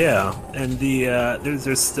 Yeah, and the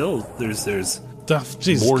there's still stuff.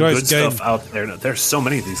 Jesus more Christ, good stuff out there. There's so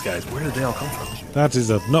many of these guys. Where did they all come from? That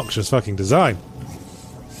is obnoxious fucking design.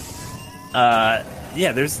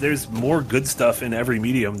 Yeah, there's more good stuff in every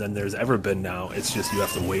medium than there's ever been now. It's just you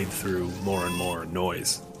have to wade through more and more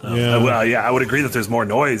noise. I would agree that there's more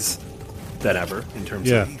noise than ever in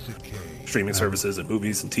terms of streaming services and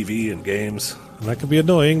movies and TV and games. And that can be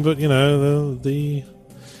annoying, but you know the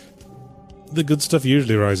good stuff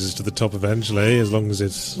usually rises to the top eventually, as long as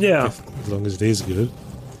it's as long as it is good.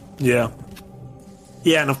 Yeah,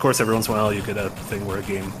 and of course, every once in a while you get a thing where a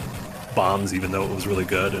game bombs, even though it was really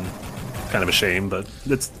good, and kind of a shame, but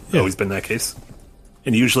it's always been that case.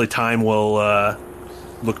 And usually, time will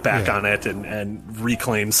look back on it and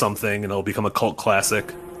reclaim something, and it'll become a cult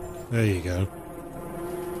classic. There you go.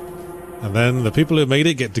 And then the people who made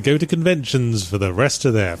it get to go to conventions for the rest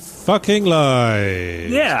of their fucking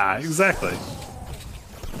lives. Yeah, exactly.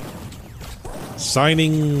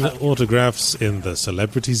 Signing autographs in the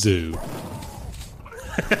Celebrity Zoo.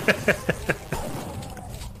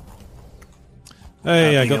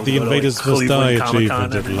 Hey, I got the Invaders Must Die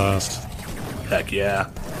achievement at last. Heck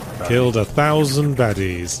yeah. Killed 1,000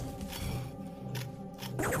 baddies.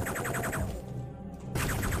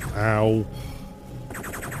 Ow.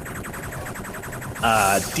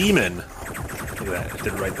 Demon. Look at that. I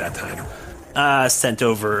did it right that time. Sent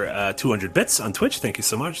over 200 bits on Twitch. Thank you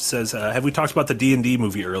so much. Says, have we talked about the D&D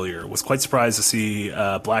movie earlier? Was quite surprised to see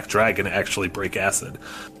Black Dragon actually break acid.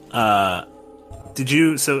 Did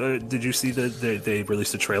you see that they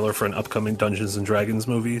released a trailer for an upcoming Dungeons and Dragons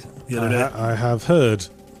movie the other day? I have heard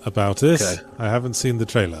about this. Okay. I haven't seen the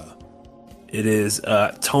trailer. It is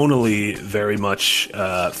tonally very much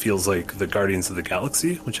feels like the Guardians of the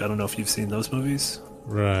Galaxy, which I don't know if you've seen those movies.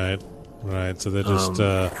 Right. So they're just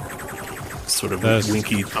sort of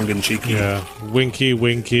winky, tongue-in-cheeky. Yeah,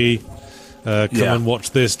 winky. Come and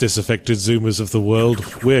watch this, disaffected Zoomers of the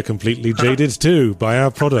world. We're completely jaded too by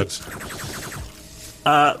our product.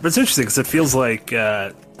 But it's interesting because it feels like,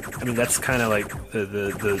 that's kind of like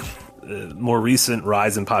the more recent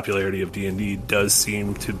rise in popularity of D&D does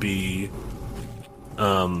seem to be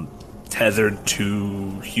tethered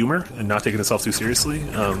to humor and not taking itself too seriously.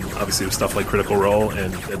 Obviously, with stuff like Critical Role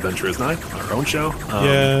and Adventurers 9, our own show.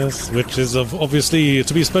 Yes, which is obviously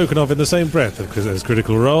to be spoken of in the same breath as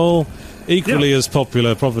Critical Role. Equally as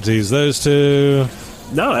popular properties, those two.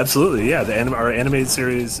 No, absolutely, yeah. Our animated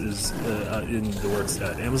series is in the works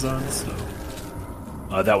at Amazon, so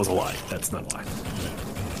that was a lie. That's not a lie.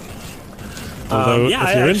 Although,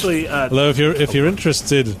 if you're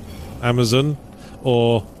interested, Amazon,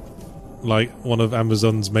 or like one of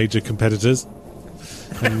Amazon's major competitors,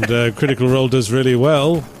 and Critical Role does really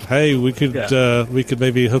well. Hey, we could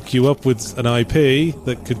maybe hook you up with an IP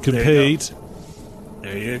that could compete.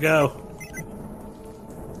 There you go.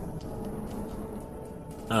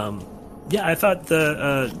 I thought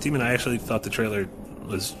the Demon. I actually thought the trailer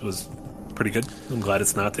was pretty good. I'm glad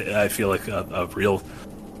it's not. I feel like a real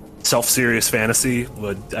self-serious fantasy,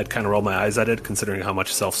 I'd kind of roll my eyes at it, considering how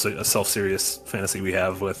much self-serious fantasy we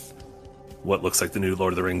have with what looks like the new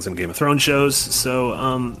Lord of the Rings and Game of Thrones shows. So,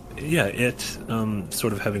 it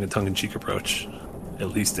sort of having a tongue-in-cheek approach, at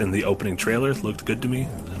least in the opening trailer, looked good to me.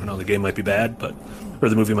 I don't know, the game might be bad, or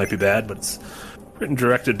the movie might be bad, but it's written and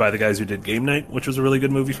directed by the guys who did Game Night, which was a really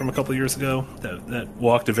good movie from a couple of years ago. That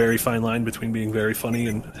walked a very fine line between being very funny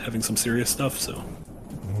and having some serious stuff. So,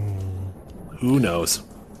 who knows?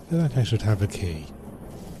 I feel like I should have a key.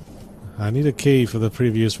 I need a key for the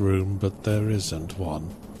previous room, but there isn't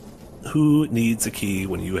one. Who needs a key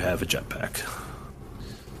when you have a jetpack?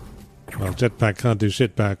 Well, jetpack can't do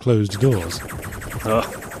shit back closed doors. Oh,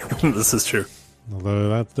 this is true.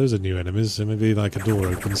 Although those are new enemies, so maybe like a door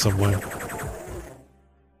opens somewhere.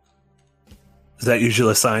 Is that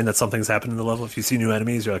usually a sign that something's happened in the level? If you see new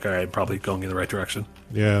enemies, you're like, all right, I'm probably going in the right direction.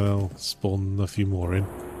 Yeah, they'll spawn a few more in.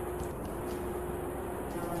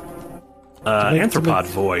 Anthropod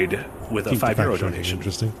Void with a €5 donation.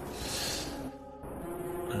 Interesting.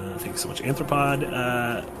 Thank you so much,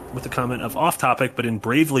 Anthropod. With the comment of off topic, but in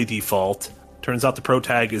Bravely Default, turns out the Pro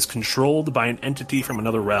Tag is controlled by an entity from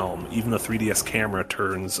another realm. Even the 3DS camera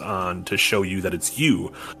turns on to show you that it's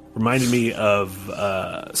you. Reminded me of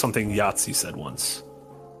something Yahtzee said once.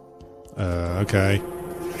 Okay.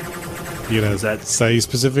 You know, Is that say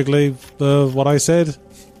specifically what I said?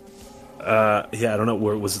 I don't know.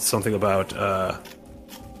 Was it something about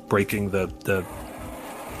breaking the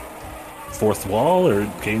fourth wall, or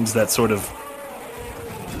games that sort of...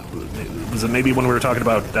 Was it maybe when we were talking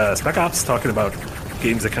about Spec Ops, talking about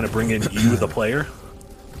games that kind of bring in you, the player?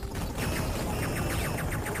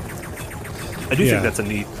 I do think that's a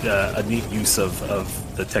neat use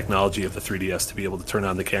of the technology of the 3DS to be able to turn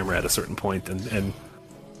on the camera at a certain point and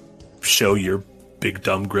show your big,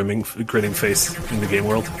 dumb, grinning face in the game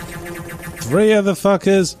world. 3 other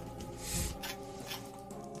fuckers.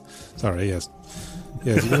 Sorry, yes.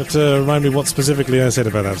 Yes, you have to remind me what specifically I said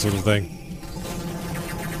about that sort of thing.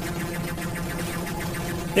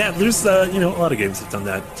 Yeah, there's a lot of games have done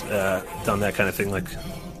that kind of thing, like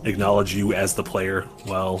acknowledge you as the player.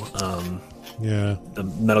 Well, yeah, the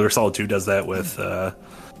Metal Gear Solid 2 does that with. I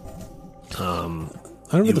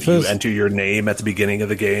remember the first. You enter your name at the beginning of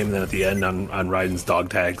the game, and then at the end on Raiden's dog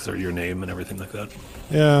tags or your name and everything like that.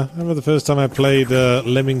 Yeah, I remember the first time I played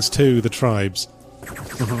Lemmings 2: The Tribes,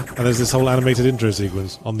 and there's this whole animated intro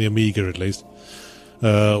sequence on the Amiga, at least.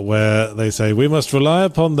 Where they say, we must rely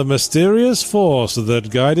upon the mysterious force that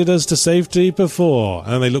guided us to safety before.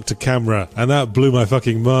 And they look to camera, and that blew my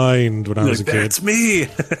fucking mind when I was a kid. That's me!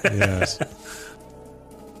 Yes.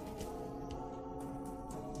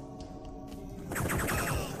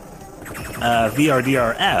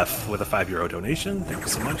 VRDRF with a €5 donation. Thank you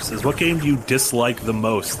so much. Says, what game do you dislike the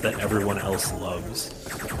most that everyone else loves?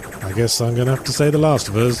 I guess I'm going to have to say The Last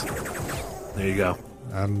of Us. There you go.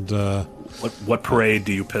 And, What parade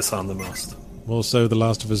do you piss on the most? also The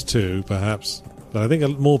Last of Us 2, perhaps. But I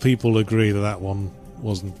think more people agree that one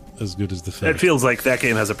wasn't as good as the first. It feels like that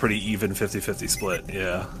game has a pretty even 50-50 split,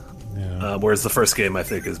 yeah. Whereas the first game, I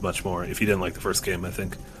think, is much more... If you didn't like the first game, I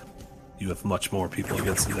think you have much more people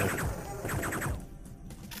against you there.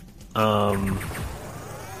 I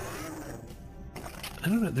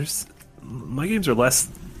don't know, my games are less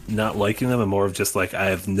not liking them and more of just like I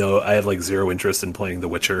have like zero interest in playing The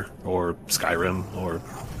Witcher or Skyrim or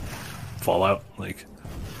Fallout, like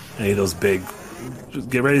any of those big just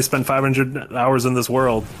get ready to spend 500 hours in this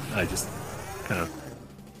world. I just kind of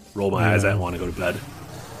roll my eyes at and want to go to bed.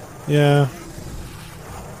 Yeah.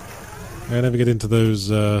 I never get into those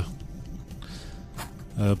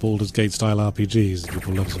Baldur's Gate style RPGs that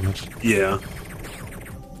people love so much. Yeah.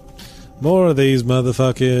 More of these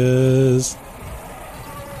motherfuckers.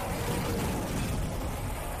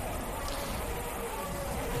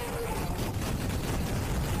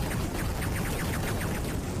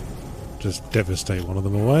 Just devastate one of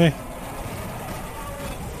them away.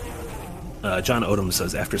 John Odom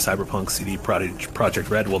says, after Cyberpunk, CD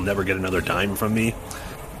Projekt Red will never get another dime from me.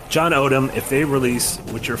 John Odom, if they release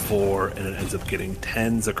Witcher 4 and it ends up getting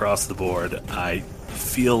 10s across the board, I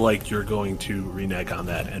feel like you're going to renege on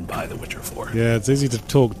that and buy The Witcher 4. Yeah, it's easy to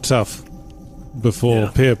talk tough before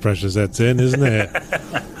peer pressure sets in, isn't it?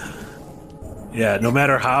 Yeah, no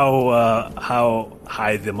matter how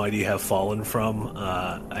high the mighty have fallen from,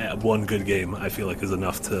 one good game I feel like is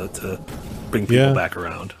enough to bring people back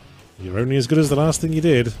around. You're only as good as the last thing you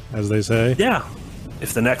did, as they say. Yeah.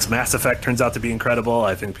 If the next Mass Effect turns out to be incredible,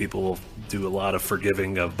 I think people will do a lot of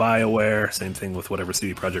forgiving of BioWare. Same thing with whatever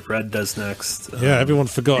CD Projekt Red does next. Yeah, everyone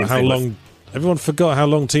forgot how long. Everyone forgot how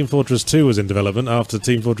long Team Fortress 2 was in development after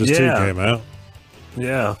Team Fortress 2 came out.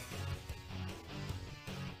 Yeah.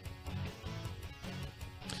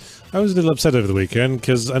 I was a little upset over the weekend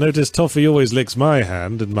because I noticed Toffee always licks my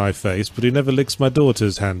hand and my face, but he never licks my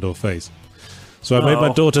daughter's hand or face. So I made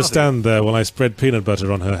my daughter Toffee. stand there while I spread peanut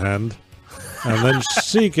butter on her hand, and then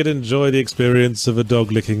she could enjoy the experience of a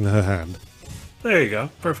dog licking her hand. There you go.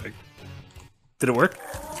 Perfect. Did it work?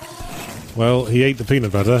 Well, he ate the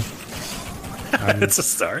peanut butter, It's a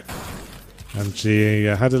start. and she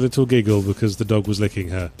had a little giggle because the dog was licking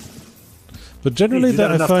her. But generally, You do that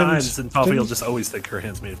that I enough find times, and Toffee will just always think her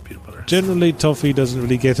hand's made of peanut butter. generally Toffee doesn't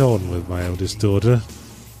really get on with my eldest daughter.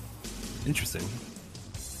 Interesting.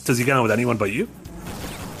 Does he get on with anyone but you?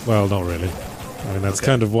 Well, not really. I mean, that's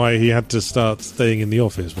kind of why he had to start staying in the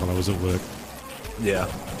office while I was at work. Yeah.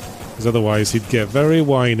 Because otherwise he'd get very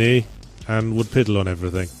whiny and would piddle on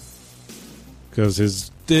everything. Because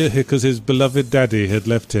his beloved daddy had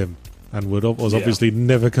left him and was obviously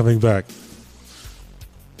never coming back.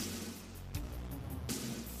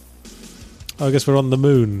 I guess we're on the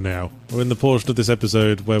moon now. We're in the portion of this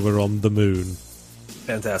episode where we're on the moon.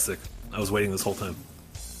 Fantastic. I was waiting this whole time.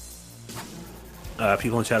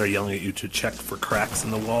 People in chat are yelling at you to check for cracks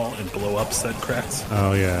in the wall and blow up said cracks.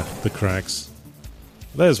 Oh yeah, the cracks.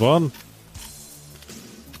 There's one.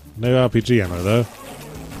 No RPG ammo though.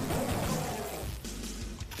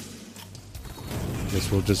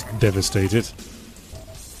 Guess we'll just devastate it.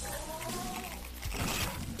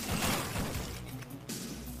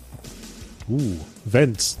 Ooh,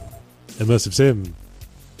 vents. Immersive sim.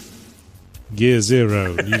 Gear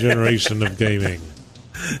Zero, new generation of gaming.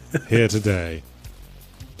 Here today.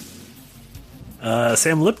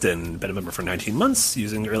 Sam Lipton, been a member for 19 months,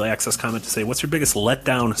 using the early access comment to say, what's your biggest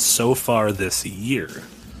letdown so far this year?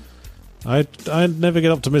 I never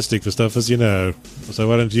get optimistic for stuff, as you know. So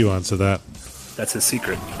why don't you answer that? That's his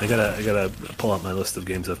secret. I gotta pull out my list of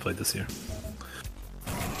games I've played this year.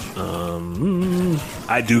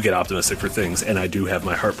 I do get optimistic for things, and I do have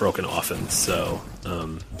my heart broken often, so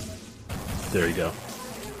there you go.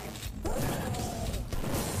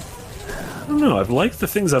 I don't know, I've liked the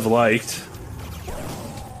things I've liked.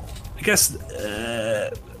 I guess, I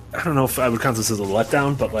don't know if I would count this as a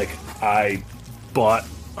letdown, but like, I bought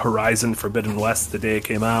Horizon Forbidden West the day it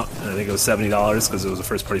came out, and I think it was $70 because it was a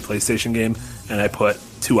first-party PlayStation game, and I put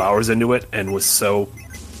 2 hours into it and was so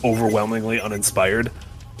overwhelmingly uninspired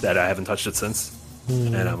that I haven't touched it since.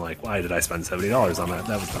 And I'm like, why did I spend $70 on that?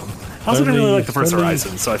 That was dumb. I also didn't really like the first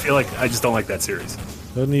Horizon, so I feel like I just don't like that series.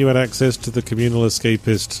 Only you had access to the Communal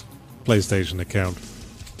Escapist PlayStation account.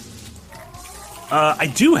 I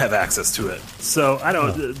do have access to it, so I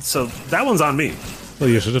don't. So that one's on me. Well,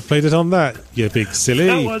 you should have played it on that, you big silly.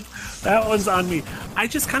 That one's on me. I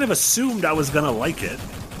just kind of assumed I was gonna like it,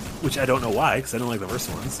 which I don't know why, because I don't like the first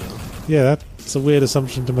one. So Yeah, that's a weird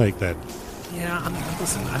assumption to make then. yeah,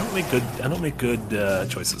 listen. I don't make good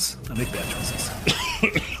choices. I make bad choices.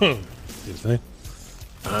 Excuse me.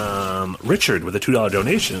 Richard with a $2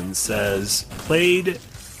 donation says played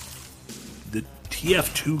the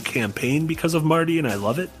TF2 campaign because of Marty, and I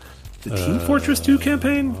love it. The Team Fortress 2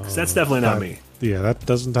 campaign, because that's definitely not me. Yeah, that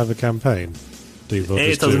doesn't have a campaign. Team A,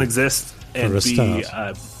 Fortress it doesn't 2. exist, and a B,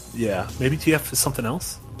 start. yeah, maybe TF is something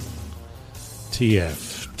else.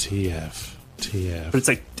 TF. But it's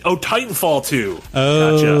like, oh, Titanfall 2.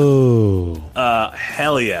 Oh. Gotcha.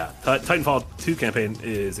 Hell yeah. Titanfall 2 campaign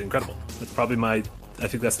is incredible. That's probably I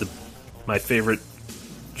think that's my favorite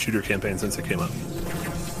shooter campaign since it came out.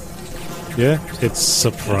 Yeah, it's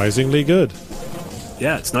surprisingly good.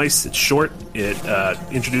 Yeah, it's nice. It's short. It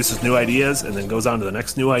introduces new ideas and then goes on to the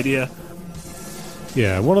next new idea.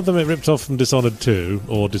 Yeah, one of them it ripped off from Dishonored 2,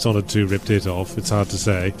 or Dishonored 2 ripped it off. It's hard to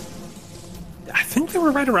say. I think they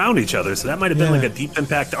were right around each other, so that might have been Yeah. like a Deep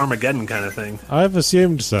Impact Armageddon kind of thing. I've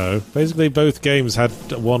assumed so. Basically, both games had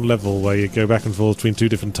one level where you go back and forth between two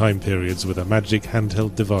different time periods with a magic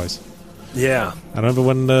handheld device. Yeah. I remember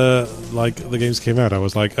when the games came out, I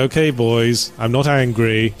was like, okay, boys, I'm not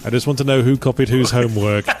angry. I just want to know who copied whose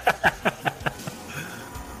homework. If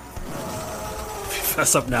you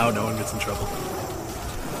fess up now, no one gets in trouble.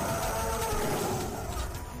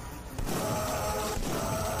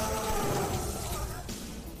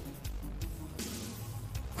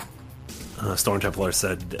 Storm Templar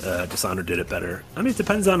said Dishonored did it better. I mean, it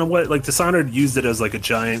depends on what. Like, Dishonored used it as like a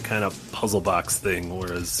giant kind of puzzle box thing,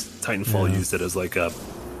 whereas Titanfall used it as like a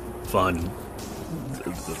fun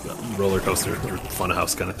roller coaster or fun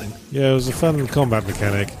house kind of thing. Yeah, it was a fun combat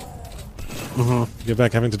mechanic. You go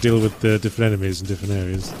back having to deal with different enemies in different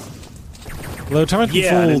areas. Although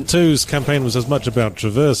Titanfall 2's campaign was as much about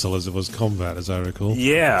traversal as it was combat, as I recall.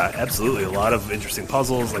 Yeah, absolutely. A lot of interesting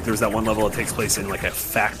puzzles. Like, there's that one level that takes place in like a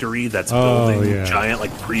factory that's Oh, building yeah. giant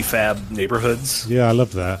like prefab neighborhoods. Yeah, I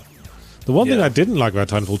love that. The one thing Yeah. I didn't like about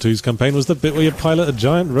Titanfall 2's campaign was the bit where you pilot a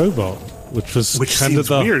giant robot, which Which kind seems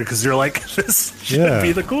of weird because you're like, this should Yeah.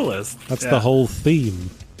 be the coolest. That's Yeah. the whole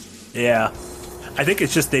theme. Yeah. I think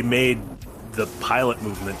it's just they made the pilot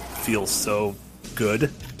movement feel so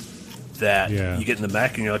good that Yeah. you get in the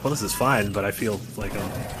mech and you're like, well, this is fine, but I feel like I'm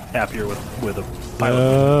happier with a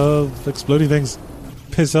pilot. Exploding things.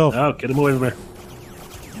 Piss off. Oh, get him away from there.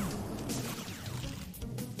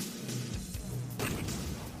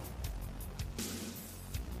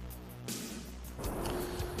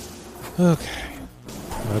 Okay.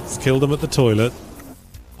 Let's kill them at the toilet.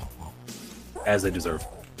 As they deserve.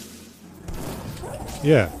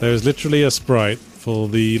 Yeah, there's literally a sprite for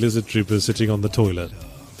the lizard troopers sitting on the toilet.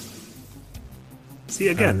 See,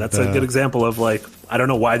 again, And, that's a good example of, like, I don't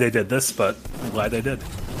know why they did this, but I'm glad they did.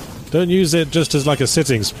 Don't use it just as like a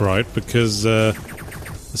sitting sprite, because as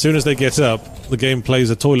soon as they get up, the game plays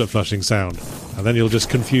a toilet flushing sound, and then you'll just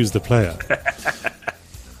confuse the player.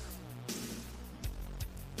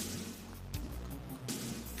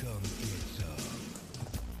 Come get some.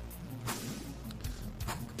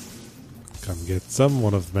 Come get some,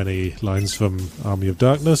 one of many lines from Army of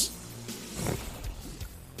Darkness.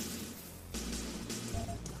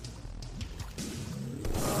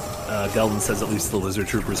 Gelden says at least the lizard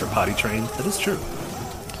troopers are potty trained. That is true.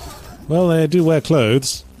 Well, they do wear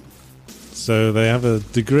clothes, so they have a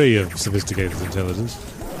degree of sophisticated intelligence.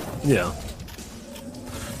 Yeah.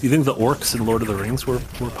 Do you think the orcs in Lord of the Rings were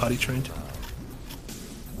potty trained?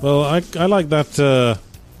 Well, I like that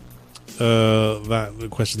that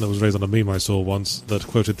question that was raised on a meme I saw once that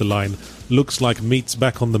quoted the line, "Looks like meat's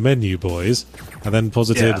back on the menu, boys," and then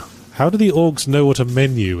posited, Yeah. "How do the orcs know what a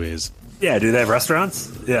menu is?" Yeah, do they have restaurants?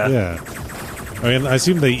 Yeah. Yeah. I mean, I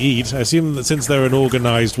assume they eat. I assume that since they're an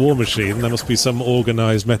organized war machine, there must be some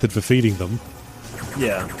organized method for feeding them.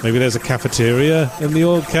 Yeah. Maybe there's a cafeteria in the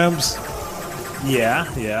org camps.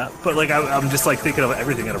 Yeah. But, like, I'm just, like, thinking of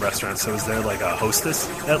everything at a restaurant. So is there, like, a hostess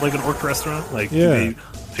at, like, an orc restaurant? Like, Yeah. do they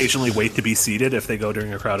patiently wait to be seated if they go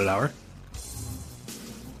during a crowded hour?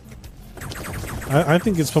 I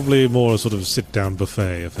think it's probably more a sort of sit-down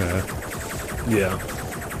buffet affair. Yeah.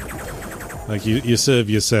 Like, you serve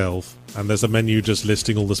yourself, and there's a menu just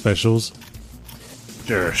listing all the specials.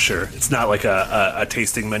 Sure. It's not like a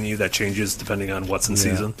tasting menu that changes depending on what's in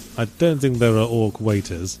season. I don't think there are orc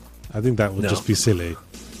waiters. I think that would No. just be silly.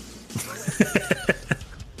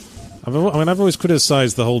 I've always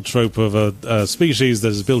criticised the whole trope of a species that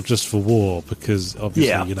is built just for war, because obviously,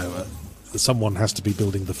 Yeah. someone has to be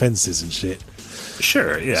building the fences and shit.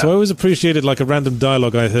 Sure, yeah. So I always appreciated like a random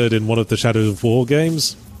dialogue I heard in one of the Shadows of War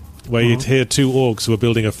games, where you'd hear two orcs who are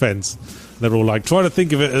building a fence. And they're all like, try to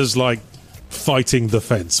think of it as like fighting the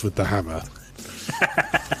fence with the hammer.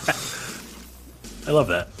 I love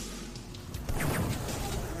that.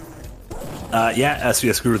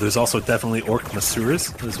 SVS Guru, there's also definitely orc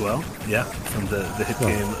masseurs as well. Yeah, from the hit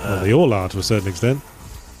game. Well, they all are to a certain extent,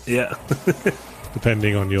 Yeah,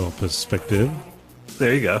 depending on your perspective.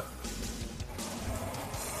 there you go.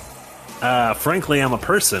 Frankly, I'm a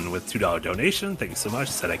person with $2 donation. Thank you so much.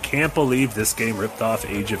 Said, I can't believe this game ripped off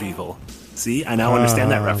Age of Evil. See, I now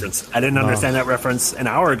understand that reference. I didn't understand that reference an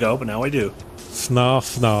hour ago, but now I do. Fnar,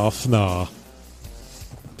 fnar, fnar.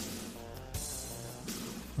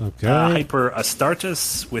 Okay. Hyper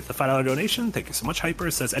Astartes with the $5 donation. Thank you so much, Hyper.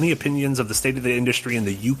 Says, any opinions of the state of the industry in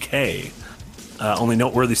the UK? Only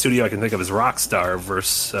noteworthy studio I can think of is Rockstar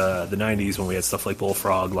versus the 90s when we had stuff like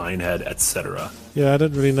Bullfrog, Lionhead, etc. Yeah, I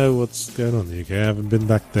don't really know what's going on in the UK. I haven't been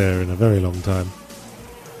back there in a very long time.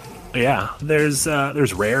 Yeah, there's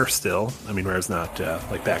Rare still. I mean, Rare's not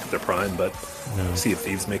like back at their prime, but No. Sea of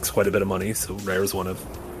Thieves makes quite a bit of money, so Rare's one of...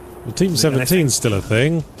 Well, Team 17's still a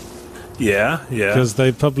thing, Yeah. because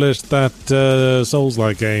they published that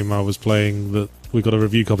Souls-like game I was playing that we got a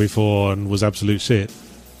review copy for and was absolute shit.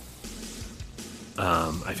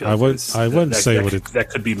 I feel I like won't- there's- I won't say that what could, it- that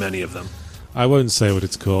could be many of them. I won't say what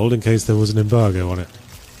it's called in case there was an embargo on it.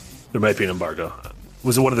 There might be an embargo.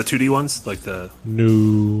 Was it one of the 2D ones? Like the...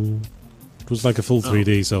 No. It was like a full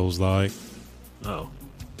 3D Souls-like. Oh.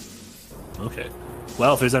 Okay.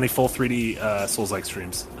 Well, if there's any full 3D Souls-like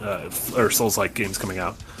streams, or Souls-like games coming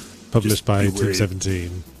out, Published Just by be Team wary.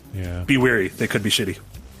 17. Yeah. be wary. They could be shitty.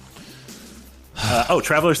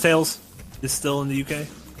 Traveler's Tales is still in the UK.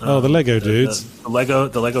 Oh, the Lego dudes. The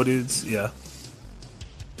Lego dudes, yeah.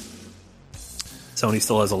 Sony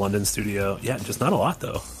still has a London studio. Yeah, just not a lot,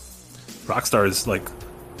 though. Rockstar is, like,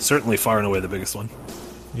 certainly far and away the biggest one.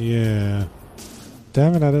 Yeah.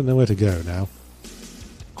 Damn it, I don't know where to go now.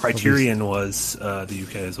 Criterion was the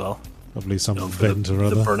UK as well. Probably some Known for event or the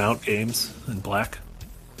other. Burnout games in black.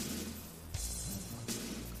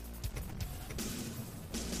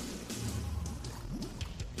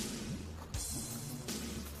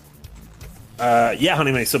 Yeah,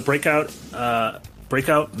 Honey Money. So Breakout,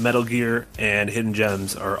 Metal Gear, and Hidden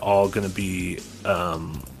Gems are all going to be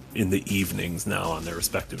in the evenings now on their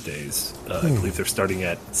respective days. I believe they're starting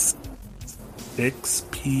at 6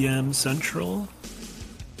 p.m. Central.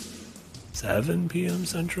 7 p.m.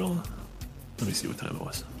 Central. Let me see what time it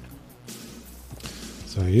was.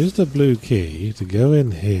 So I used the blue key to go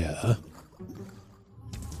in here.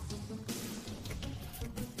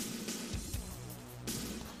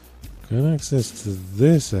 Got access to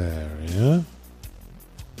this area.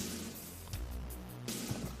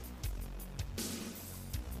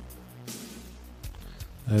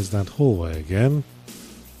 There's that hallway again.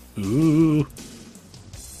 Ooh.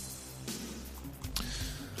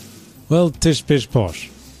 Well, tish pish posh.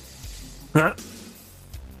 Huh?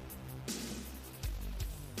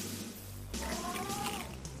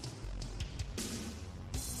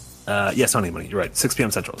 Yes, Honey Money. You're right. 6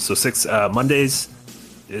 p.m. Central. So Mondays,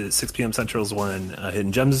 6 p.m. Central is when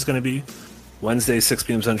Hidden Gems is going to be. Wednesday, 6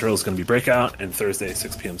 p.m. Central is going to be Breakout, and Thursday,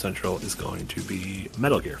 6 p.m. Central is going to be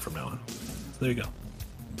Metal Gear from now on. So there you go.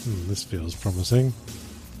 This feels promising.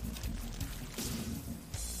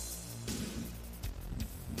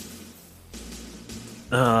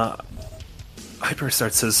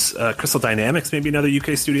 Hyperstart says Crystal Dynamics, maybe another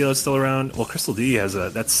UK studio that's still around. Well, Crystal D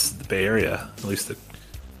that's the Bay Area, at least the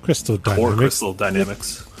Crystal core Dynamics. Crystal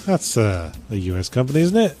Dynamics. That's a US company,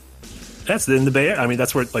 isn't it? That's in the Bay Area. I mean,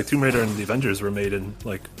 that's where like Tomb Raider and the Avengers were made in,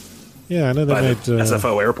 like, Yeah, I know they by made. the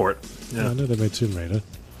SFO airport. Yeah. I know they made Tomb Raider.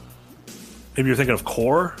 Maybe you're thinking of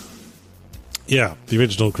Core. Yeah, the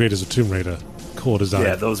original creators of Tomb Raider, core design.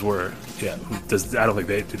 Yeah, those were. Yeah, I don't think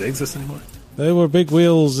they exist anymore. They were big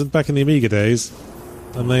wheels back in the Amiga days,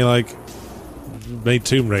 and they made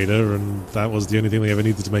Tomb Raider, and that was the only thing they ever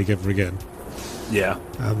needed to make ever again. Yeah.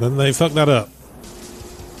 And then they fucked that up,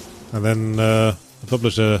 and then the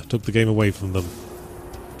publisher took the game away from them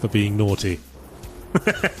for being naughty.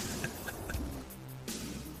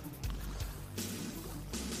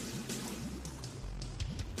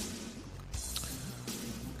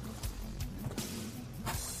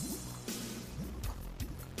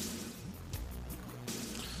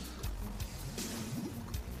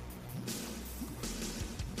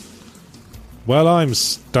 Well, I'm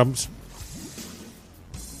stumped.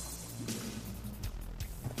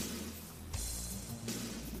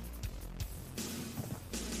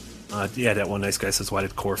 Yeah, that one nice guy says, "Why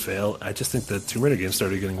did Core fail?" I just think the Tomb Raider games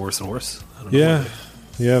started getting worse and worse. I don't know Yeah, why.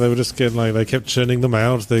 yeah, they were just getting they kept churning them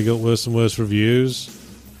out. They got worse and worse reviews.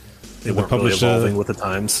 They The weren't really publisher- evolving with the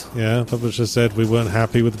times. Yeah, publisher said we weren't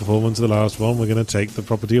happy with the performance of the last one. We're going to take the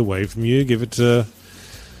property away from you, give it to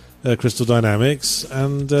Crystal Dynamics,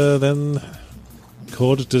 and then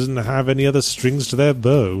Core doesn't have any other strings to their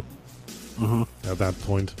bow. At that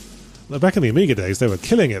point, back in the Amiga days, they were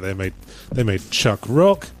killing it. They made Chuck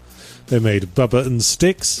Rock, they made Bubba and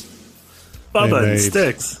Sticks, Bubba and made-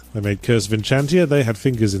 Sticks. they made Curse of Enchantia. They had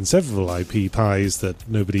fingers in several IP pies that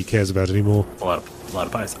nobody cares about anymore. A lot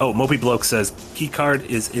of pies. Oh, Mopey Bloke says keycard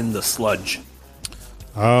is in the sludge.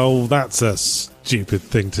 Oh, that's a stupid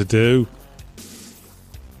thing to do.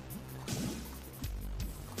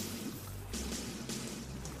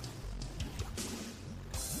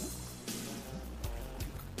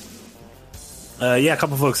 Yeah, a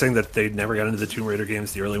couple folks saying that they never got into the Tomb Raider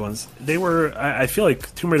games, the early ones. They were. I feel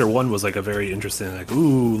like Tomb Raider 1 was like a very interesting, like,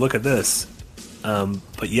 ooh, look at this.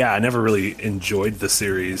 But yeah, I never really enjoyed the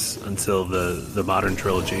series until the modern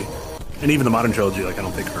trilogy, and even the modern trilogy, like, I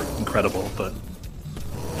don't think are incredible, but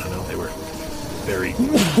I don't know, they were very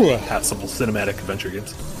passable cinematic adventure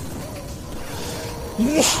games.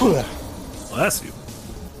 Bless you.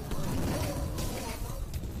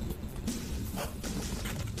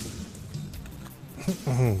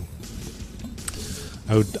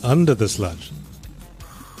 Oh, under the sludge.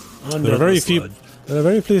 Under There are very the few. sludge. There are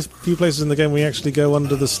very few places in the game we actually go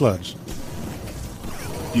under the sludge.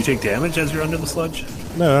 Do you take damage as you're under the sludge?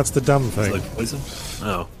 No, that's the dumb It's thing. like poison.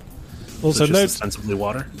 Oh, Also, so it's just note ostensibly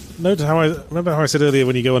water. remember how I said earlier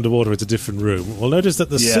when you go underwater, it's a different room. Well, notice that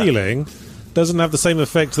the Yeah. ceiling doesn't have the same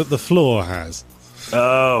effect that the floor has.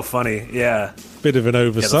 Oh, funny. Yeah. Bit of an Yeah, the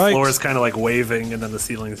oversight. floor is kind of like waving, and then the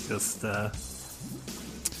ceiling is just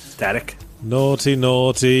static. Naughty,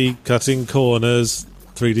 naughty, cutting corners,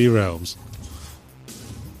 3D realms.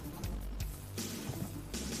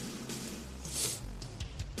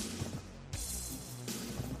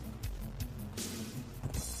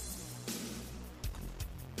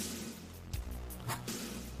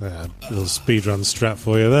 Little speedrun strap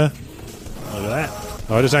for you there. Look at that.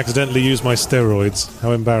 Oh, I just accidentally used my steroids. How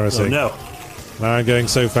Oh, embarrassing. no. Now I'm going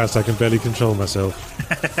so fast I can barely control myself.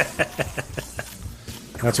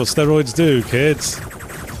 That's what steroids do, kids.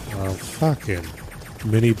 Oh, fucking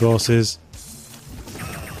mini bosses.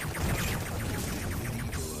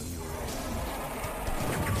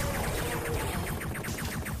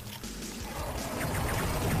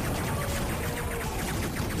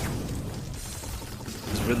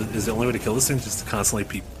 Is the only way to kill this thing just to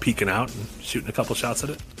constantly peeking out and shooting a couple shots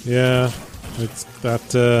at it? Yeah, it's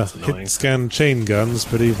that annoying. hit scan chain gun's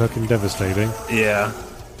pretty fucking devastating. Yeah.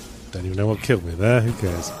 Don't even know what killed me there. Who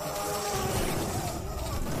cares?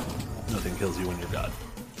 Nothing kills you when you're God.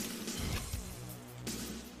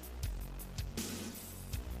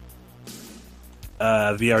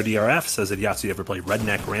 VRDRF says that Yatsu ever played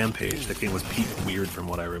Redneck Rampage. That game was peak weird from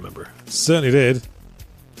what I remember. Certainly did.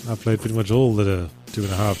 I played pretty much all the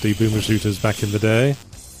 2.5D boomer shooters back in the day.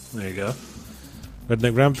 There you go.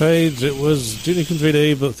 Redneck Rampage, it was Duke Nukem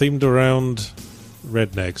 3D, but themed around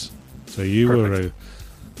rednecks. So you were a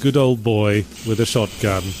good old boy with a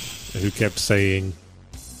shotgun who kept saying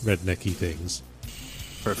rednecky things.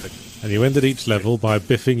 Perfect. And you ended each level by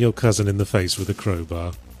biffing your cousin in the face with a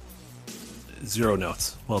crowbar. 0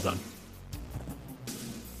 notes. Well done.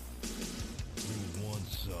 Who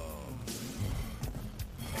wants some?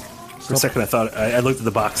 For a second, I thought I looked at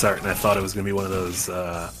the box art and I thought it was going to be one of those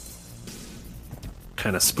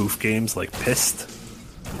kind of spoof games like Pissed,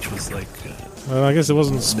 which was like. Well, I guess it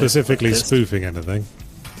wasn't specifically Pissed. spoofing anything.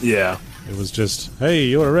 Yeah, It was just, hey,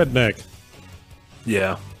 you're a redneck.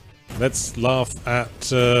 yeah. Let's laugh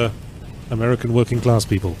at American working class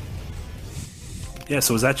people. Yeah,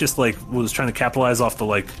 so was that just like was trying to capitalize off the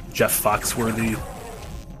like Jeff Foxworthy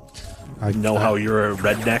I know how you're a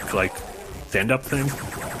redneck like stand up thing?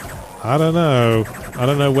 I don't know. I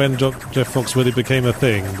don't know when Jeff Foxworthy became a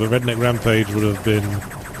thing, but Redneck Rampage would have been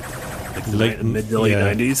Like late mid to late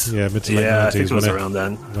 90s? Yeah, mid to late Yeah, 90s. I think it was when around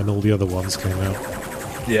then. when all the other ones came out.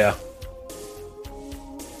 Yeah.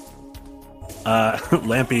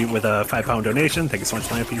 Lampy with a £5 donation. Thank you so much,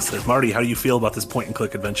 Lampy. Says, Marty, how do you feel about this point and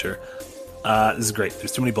click adventure? This is great.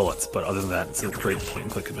 There's too many bullets, but other than that, it's a great point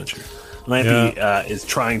and click adventure. Lampy is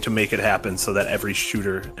trying to make it happen so that every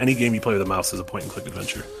shooter, any game you play with a mouse, is a point and click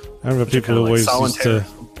adventure. I remember Which are people kinda like always Solitaire,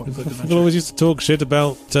 point and click people adventure. always used to talk shit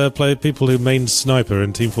about people who mained Sniper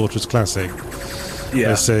in Team Fortress Classic. Yeah.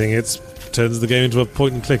 They're saying it turns the game into a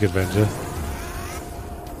point and click adventure.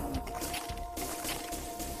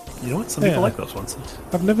 You know what? Some Yeah. people like those ones.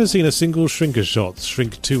 I've never seen a single shrinker shot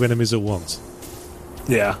shrink 2 enemies at once.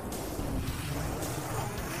 Yeah.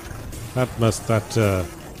 Probably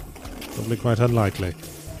quite unlikely.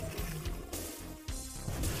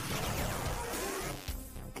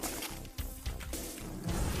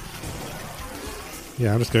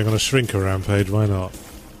 Yeah, I'm just going on a shrinker rampage, why not?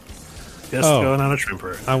 Just Oh. going on a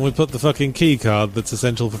shrimper. And we put the fucking key card that's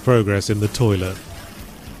essential for progress in the toilet.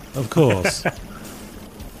 Of course.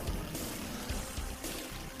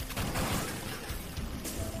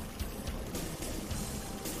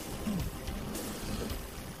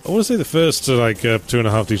 I want to say the first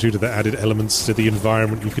 2.5D shooter that added elements to the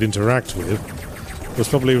environment you could interact with was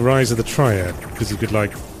probably Rise of the Triad, because you could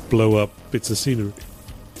like blow up bits of scenery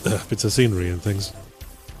and things.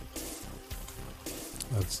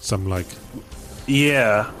 That's some like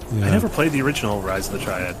Yeah. Yeah. I never played the original Rise of the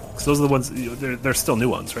Triad. Because those are the ones, they're still new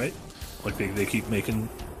ones, right? Like they keep making.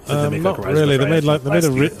 Did they make, not like, Rise really. of the They made Triad like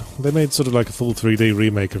last year? they made sort of like a full 3D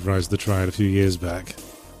remake of Rise of the Triad a few years back.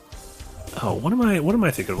 Oh, what am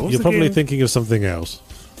I thinking of? What was You're the probably game? thinking of something else.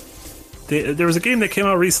 There was a game that came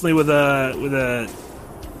out recently with a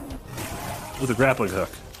grappling hook.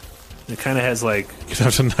 It kind of has like, You'd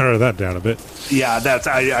have to narrow that down a bit. yeah, that's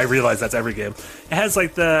I realize that's every game. It has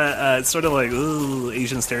like the sort of like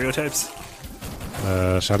Asian stereotypes.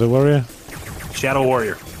 Shadow Warrior. Shadow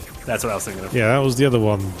Warrior. That's what I was thinking of. Yeah, that was the other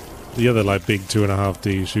one. The other like big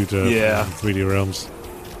 2.5D shooter. Yeah. From 3D Realms.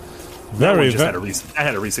 That one Very, just had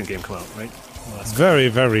very, a recent game come out, right? Last very,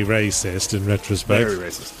 very racist in retrospect. Very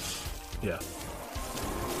racist. Yeah.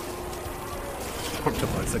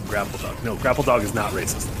 I said Grapple Dog. No, Grapple Dog is not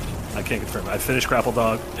racist. I can't confirm. I finished Grapple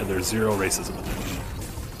Dog, and there's zero racism in it.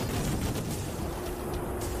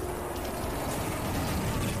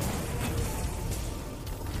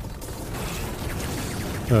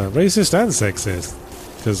 Racist and sexist.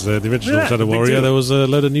 Because the original Yeah, Shadow big Warrior, deal. there was a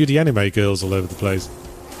load of nudie anime girls all over the place.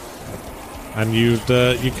 And you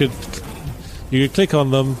could click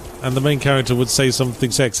on them, and the main character would say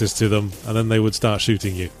something sexist to them, and then they would start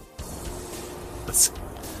shooting you. That's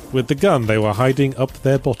With the gun, they were hiding up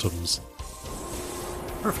their bottoms.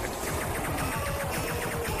 perfect.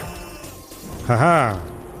 Haha!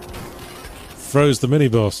 Froze the mini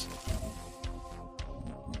boss.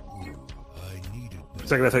 I needed better.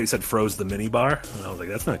 second, I thought you said froze the mini bar, and I was like,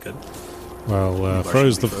 that's not good. Well, Bar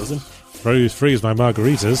freeze should be frozen. my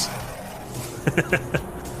margaritas.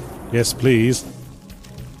 Yes, please.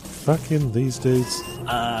 Fucking these dudes.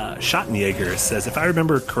 Schottenjäger says, if I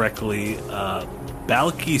remember correctly,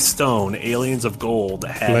 Balky Stone, Aliens of Gold,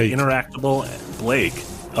 had Blake. interactable Blake.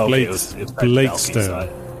 Oh, Blake- okay, it was Blake Balky, Stone.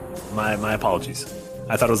 my apologies.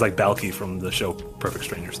 I thought it was like Balky from the show Perfect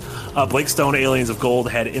Strangers. Blake Stone, Aliens of Gold,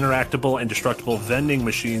 had interactable and destructible vending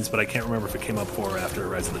machines, but I can't remember if it came up before or after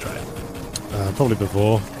Rise of the Triad. Probably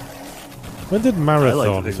before. When did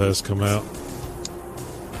Marathon the first come out?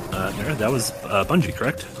 That was Bungie,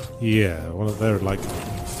 correct? Yeah, one of their like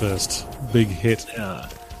first big hit.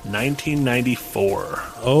 1994.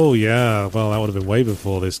 Oh yeah, well that would have been way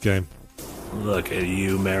before this game. Look at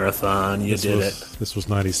you, Marathon. You did it. This was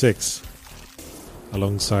 96,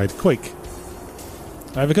 alongside Quake.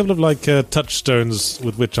 I have a couple of like touchstones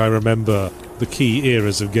with which I remember the key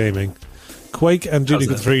eras of gaming. Quake and Duke Nukem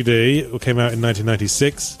that? 3D came out in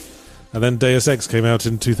 1996, and then Deus Ex came out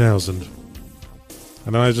in 2000.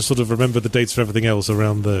 And then I just sort of remember the dates for everything else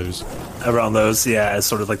around those. Around those, yeah, as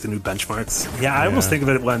sort of like the new benchmarks. Yeah, I almost Yeah. think of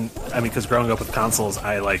it when, because growing up with consoles,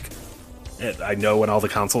 I know when all the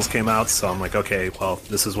consoles came out, so I'm like, okay, well,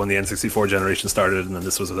 this is when the N64 generation started, and then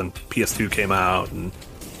this was when PS2 came out, and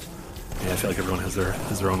yeah, I feel like everyone has their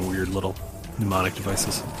own weird little mnemonic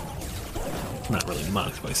devices. Not really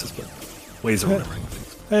mnemonic devices, but ways of remembering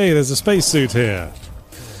things. Hey, there's a spacesuit here.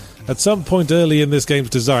 At some point early in this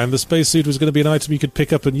game's design, the spacesuit was going to be an item you could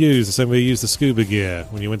pick up and use, the same way you used the scuba gear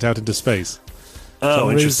when you went out into space. For Oh,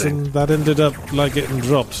 some interesting. reason, that ended up like getting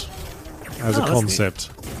dropped as a Oh, that's concept.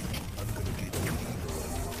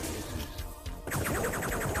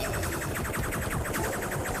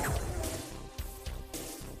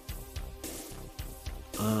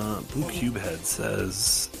 Blue Cube Head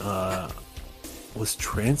says, was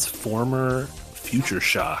Transformer Future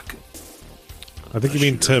Shock? I think you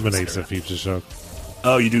mean Shooter in this Terminator era. Future Shock.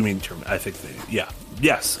 Oh, you do mean I think yeah.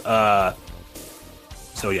 Yes.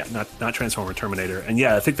 So yeah, not Transformer, Terminator. And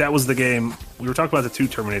yeah, I think that was the game. We were talking about the two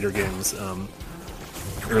Terminator games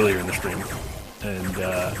earlier in the stream. And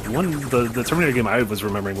the Terminator game I was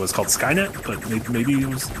remembering was called Skynet, but maybe it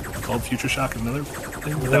was called Future Shock, another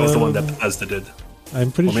thing. That was the one that Bethesda did. I'm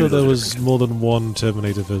pretty Well, sure maybe those there are was different more than one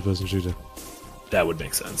Terminator first-person shooter. That would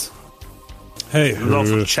make sense. Hey, There was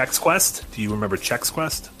also Chex Quest. Do you remember Chex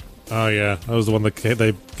Quest? oh yeah, that was the one that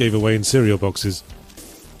they gave away in cereal boxes.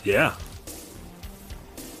 Yeah.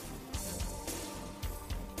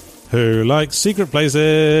 Who likes secret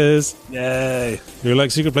places? Yay. Who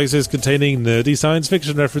likes secret places containing nerdy science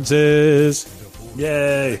fiction references?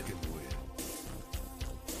 Yay.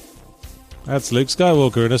 That's Luke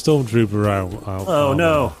Skywalker and a stormtrooper. Oh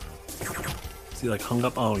no. Is he like hung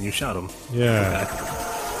up? Oh, you shot him. Yeah. Okay.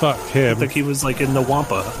 Fuck I him. think he was like in the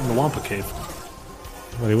Wampa cave.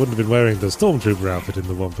 Well, he wouldn't have been wearing the stormtrooper outfit in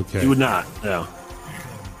the Wampa Cave. He would not. No.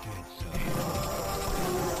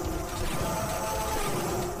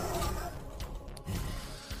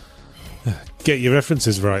 Get your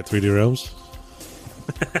references right, 3D Realms.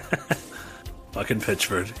 Fucking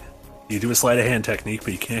Pitchford. You do a sleight of hand technique,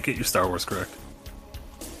 but you can't get your Star Wars correct.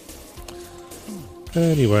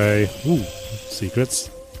 Anyway, ooh, secrets.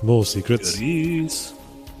 More secrets. Goodies.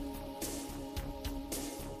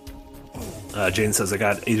 Jane says I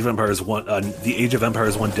got Age of Empires 1, the Age of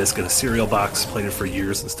Empires 1 disc in a cereal box, played it for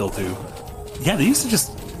years and still do. Yeah, they used to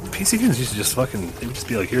just PC games used to just fucking they would just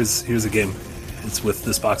be like, here's a game. It's with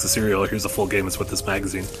this box of cereal, or here's a full game, it's with this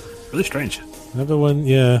magazine. Really strange. Everyone,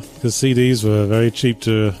 yeah, because CDs were very cheap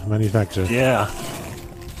to manufacture. Yeah.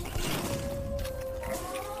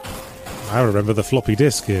 I remember the floppy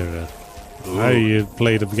disk era. I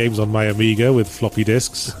played games on my Amiga with floppy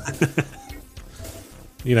disks.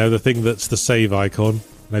 You know, the thing that's the save icon,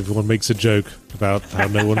 and everyone makes a joke about how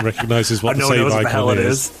no one recognizes what the No one save knows what the icon hell it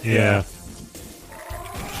is. is. Yeah.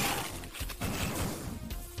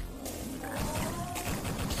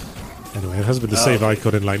 Anyway, it has been the save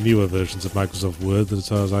icon in like newer versions of Microsoft Word, as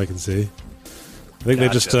far as I can see. I think they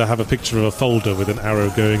just Gotcha. have a picture of a folder with an arrow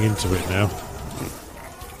going into it now.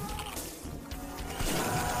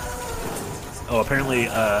 Oh, apparently,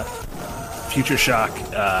 Future Shock,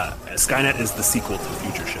 Skynet is the sequel to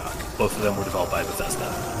Future Shock. Both of them were developed by Bethesda.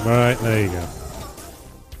 Right, there you go.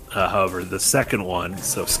 However, the second one,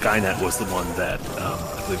 so Skynet was the one that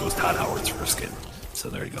I believe it was Todd Howard's first game. So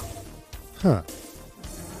there you go. Huh.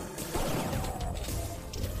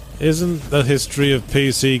 Isn't the history of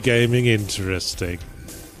PC gaming interesting?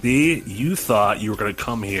 See, you thought you were going to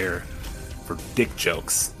come here for dick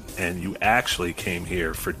jokes, and you actually came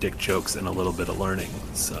here for dick jokes and a little bit of learning.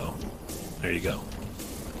 So there you go.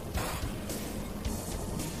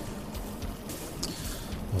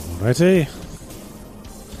 Alrighty.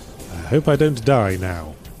 I hope I don't die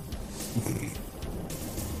now.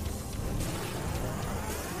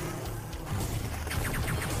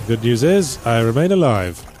 Good news is, I remain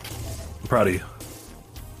alive. I'm proud of you.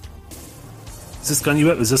 Is this gun you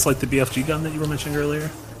have? Is this like the BFG gun that you were mentioning earlier?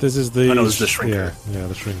 This is the... Oh, no, it's the Shrinker. Yeah,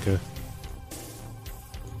 the Shrinker.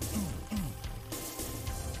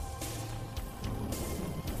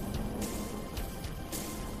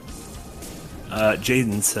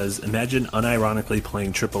 Jaden says, imagine unironically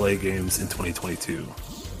playing AAA games in 2022.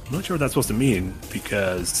 I'm not sure what that's supposed to mean,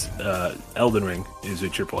 because Elden Ring is a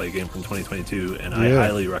AAA game from 2022, and I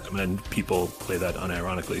highly recommend people play that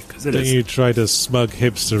unironically, because it Don't is... you try to smug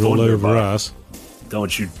hipster all over us.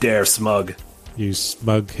 Don't you dare smug. You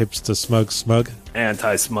smug hipster smug.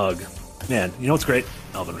 Anti-smug. Man, you know what's great?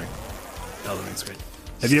 Elden Ring. Elden Ring's great.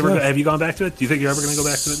 Have you gone back to it? Do you think you're ever going to go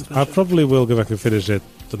back to it and finish I it? probably will go back and finish it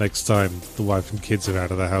the next time the wife and kids are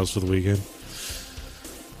out of the house for the weekend.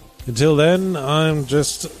 Until then, I'm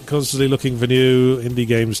just constantly looking for new indie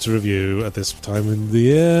games to review at this time in the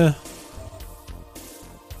year.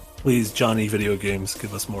 Please, Johnny Video Games,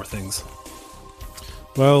 give us more things.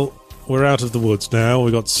 Well, we're out of the woods now.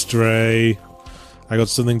 We got Stray. I got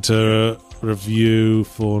something to review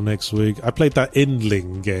for next week. I played that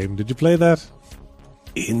Endling game. Did you play that?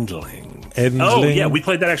 Endling. Endling? Oh, yeah, we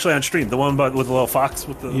played that actually on stream. The one with the little fox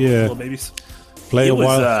with the little babies. Play It a was,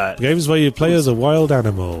 wild games where you play as a wild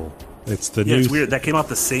animal. It's the Yeah, new. it's weird. That came out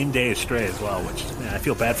the same day as Stray as well, which, man, I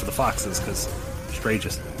feel bad for the foxes because Stray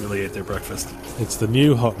just really ate their breakfast. It's the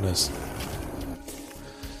new hotness.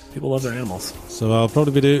 People love their animals. So I'll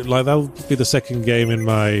probably be doing that'll be the second game in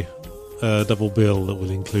my double bill that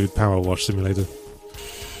will include Power Wash Simulator.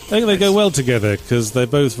 I think they go well together because they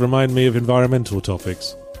both remind me of environmental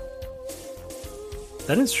topics.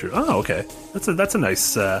 That is true. Oh, okay. That's a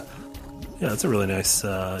nice. That's a really nice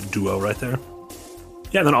duo right there.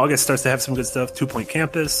 Yeah, and then August starts to have some good stuff. 2 Point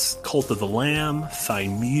Campus, Cult of the Lamb,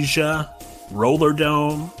 Thymesia, Roller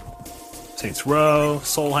Dome, Saints Row,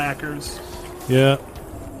 Soul Hackers. Yeah,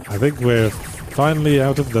 I think we're finally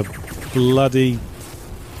out of the bloody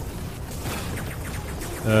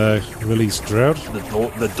release drought.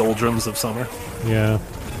 The doldrums of summer. Yeah.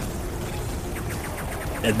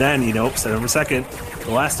 And then, September 2nd,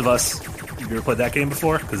 The Last of Us. You ever played that game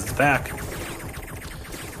before? Because it's back.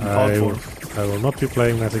 I will not be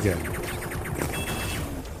playing that again.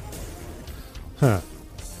 Huh.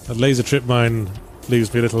 That laser trip mine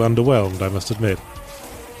leaves me a little underwhelmed, I must admit.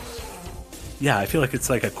 Yeah, I feel like it's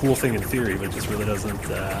like a cool thing in theory, but it just really doesn't...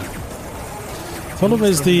 Problem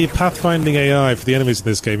is the pathfinding AI for the enemies in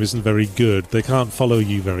this game isn't very good. They can't follow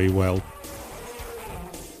you very well.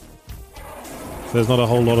 There's not a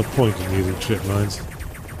whole lot of point in using trip mines.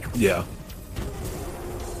 Yeah.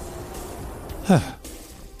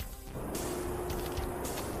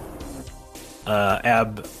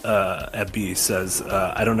 Ab B says,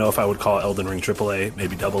 I don't know if I would call Elden Ring AAA,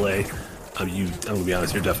 maybe AA. I'm going to be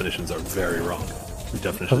honest, your definitions are very wrong. Your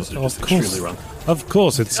definitions are just extremely wrong. Of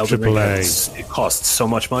course it's Elden Ring, AAA. it costs so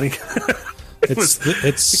much money.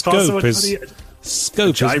 Its scope is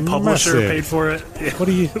Giant publisher massive. paid for it. Yeah.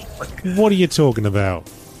 What are you talking about?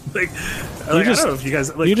 I don't know if you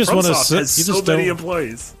guys... you just want to has so many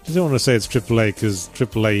employees. You don't want to say it's AAA because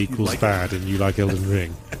AAA equals like bad and you like Elden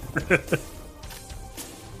Ring.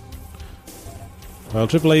 Well,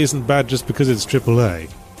 AAA isn't bad just because it's AAA.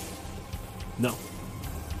 No.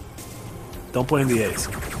 Don't blame the A's.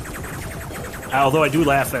 Although I do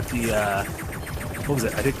laugh at the... what was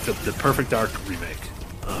it? I think the Perfect Dark remake,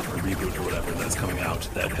 or reboot or whatever that's coming out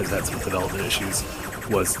that has had some development issues,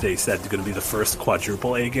 was they said going to be the first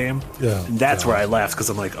quadruple A game. Yeah. And that's where I laughed because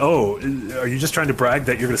I'm like, oh, are you just trying to brag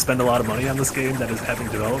that you're going to spend a lot of money on this game that is having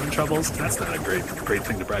development troubles? That's not a great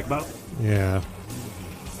thing to brag about. Yeah.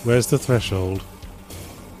 Where's the threshold?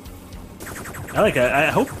 I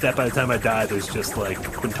hope that by the time I die, there's just like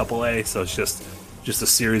quintuple A, so it's just a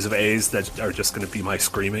series of A's that are just going to be my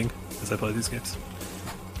screaming as I play these games.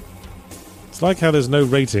 It's like how there's no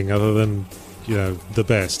rating other than, the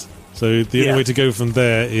best. So the only way to go from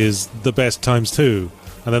there is the best times 2,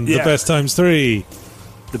 and then the best times 3.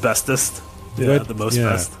 The bestest. Yeah, the most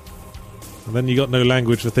best. And then you got no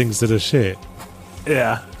language for things that are shit.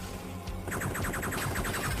 Yeah.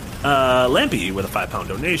 Lampy with a £5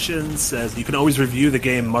 donation says, you can always review the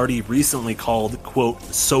game Marty recently called, quote,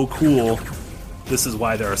 so cool, this is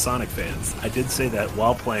why there are Sonic fans. I did say that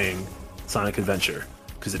while playing Sonic Adventure,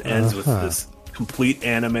 because it ends with this complete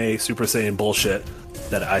anime Super Saiyan bullshit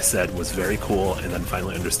that I said was very cool, and then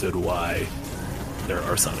finally understood why there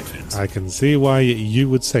are Sonic fans. I can see why you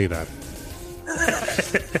would say that.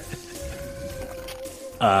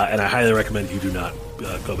 and I highly recommend you do not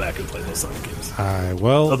go back and play those Sonic games.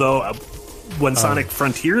 Although, when Sonic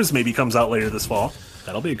Frontiers maybe comes out later this fall,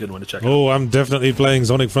 that'll be a good one to check out. Oh, I'm definitely playing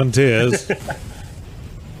Sonic Frontiers.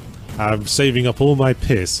 I'm saving up all my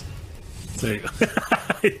piss. There you go.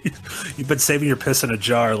 You've been saving your piss in a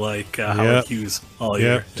jar like Howard Hughes all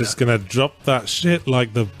year. Just gonna drop that shit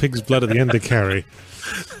like the pig's blood at the end of Carrie.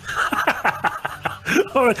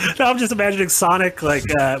 Now I'm just imagining Sonic like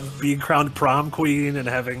being crowned prom queen and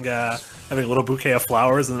having a little bouquet of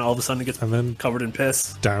flowers, and then all of a sudden he gets covered in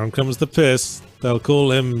piss. Down comes the piss. They'll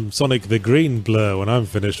call him Sonic the Green Blur when I'm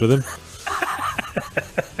finished with him.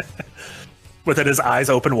 With his eyes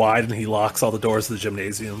open wide, and he locks all the doors to the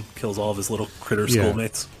gymnasium, kills all of his little critter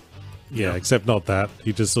schoolmates. Yeah, except not that.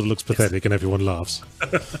 He just sort of looks pathetic, and everyone laughs.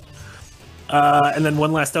 And then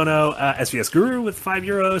one last dono, SVS Guru with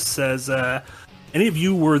 €5 says, any of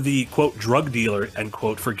you were the, quote, drug dealer, end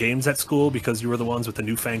quote, for games at school because you were the ones with the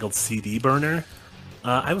newfangled CD burner?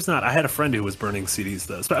 I was not. I had a friend who was burning CDs,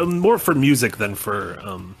 though. But more for music than for...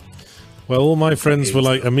 well, all my friends were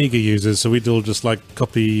like Amiga users, so we'd all just like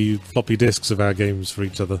copy floppy disks of our games for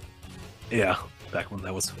each other. Yeah, back when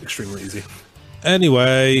that was extremely easy.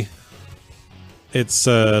 Anyway, it's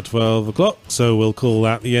 12 o'clock, so we'll call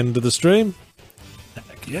that the end of the stream.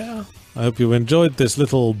 Heck yeah. I hope you enjoyed this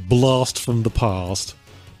little blast from the past.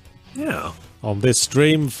 Yeah. On this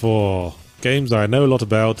stream for games I know a lot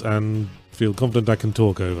about and feel confident I can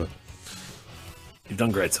talk over. You've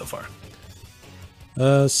done great so far.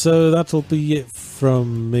 So that'll be it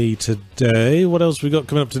from me today. What else we got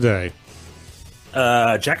coming up today?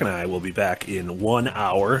 Jack and I will be back in 1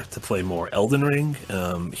 hour to play more Elden Ring.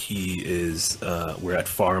 We're at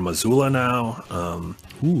Farum Azula now,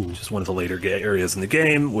 which is one of the later areas in the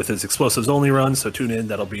game with his explosives only run. So tune in.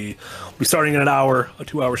 We'll be starting in an hour, a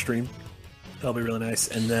 2-hour stream. That'll be really nice.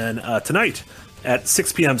 And then tonight at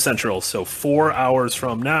 6 p.m. Central, so 4 hours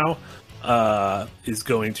from now, is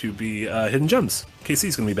going to be Hidden Gems.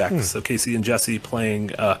 KC's going to be back. So KC and Jesse playing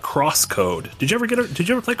Crosscode. Did you ever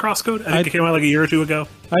play Crosscode? I think it came out like a year or two ago.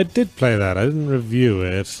 I did play that. I didn't review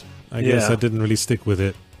it. I guess I didn't really stick with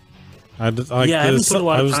it. I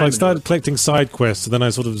started collecting side quests, and then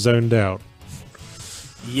I sort of zoned out.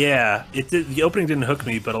 Yeah, it did. The opening didn't hook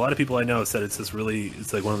me, but a lot of people I know said it's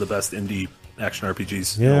like one of the best indie action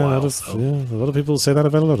RPGs in a while. A lot of people say that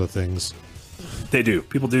about a lot of things. They do.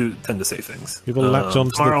 People do tend to say things. People latch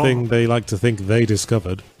on to the thing they like to think they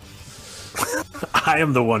discovered. I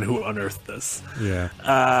am the one who unearthed this. Yeah.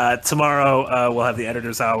 Tomorrow we'll have the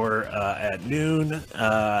Editor's Hour at noon,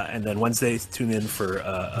 and then Wednesday tune in for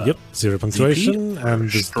Zero Punctuation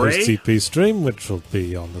and the post-CP stream, which will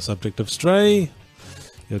be on the subject of Stray.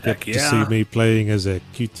 You'll get to see me playing as a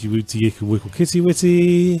cutie wooty wickle kitty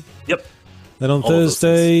witty. Yep. Then on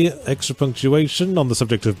Thursday, Extra Punctuation on the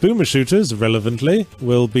subject of boomer shooters, relevantly,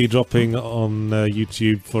 will be dropping on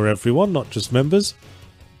YouTube for everyone, not just members.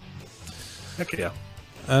 Heck yeah.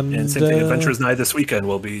 And same thing, Adventurers Night this weekend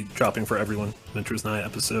will be dropping for everyone. Adventurers Night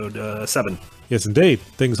episode 7. Yes, indeed.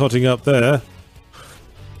 Things hotting up there.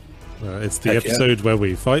 It's the episode where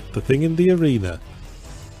we fight the thing in the arena.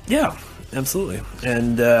 Yeah. Absolutely.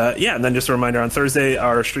 And and then just a reminder, on Thursday,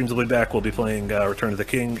 our streams will be back. We'll be playing Return of the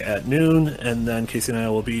King at noon, and then Casey and I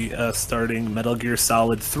will be starting Metal Gear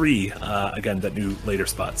Solid 3, again, that new later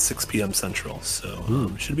spot, 6 p.m. Central.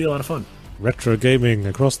 So should be a lot of fun. Retro gaming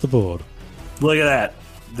across the board. Look at that.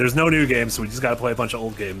 There's no new games, so we just got to play a bunch of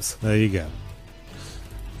old games. There you go.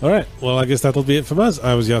 All right, well, I guess that'll be it from us.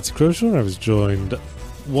 I was Yahtzee Crochet. I was joined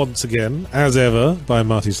once again, as ever, by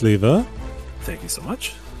Marty Sleever. Thank you so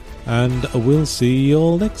much. And we'll see you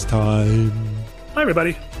all next time. Bye,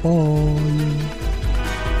 everybody. Bye.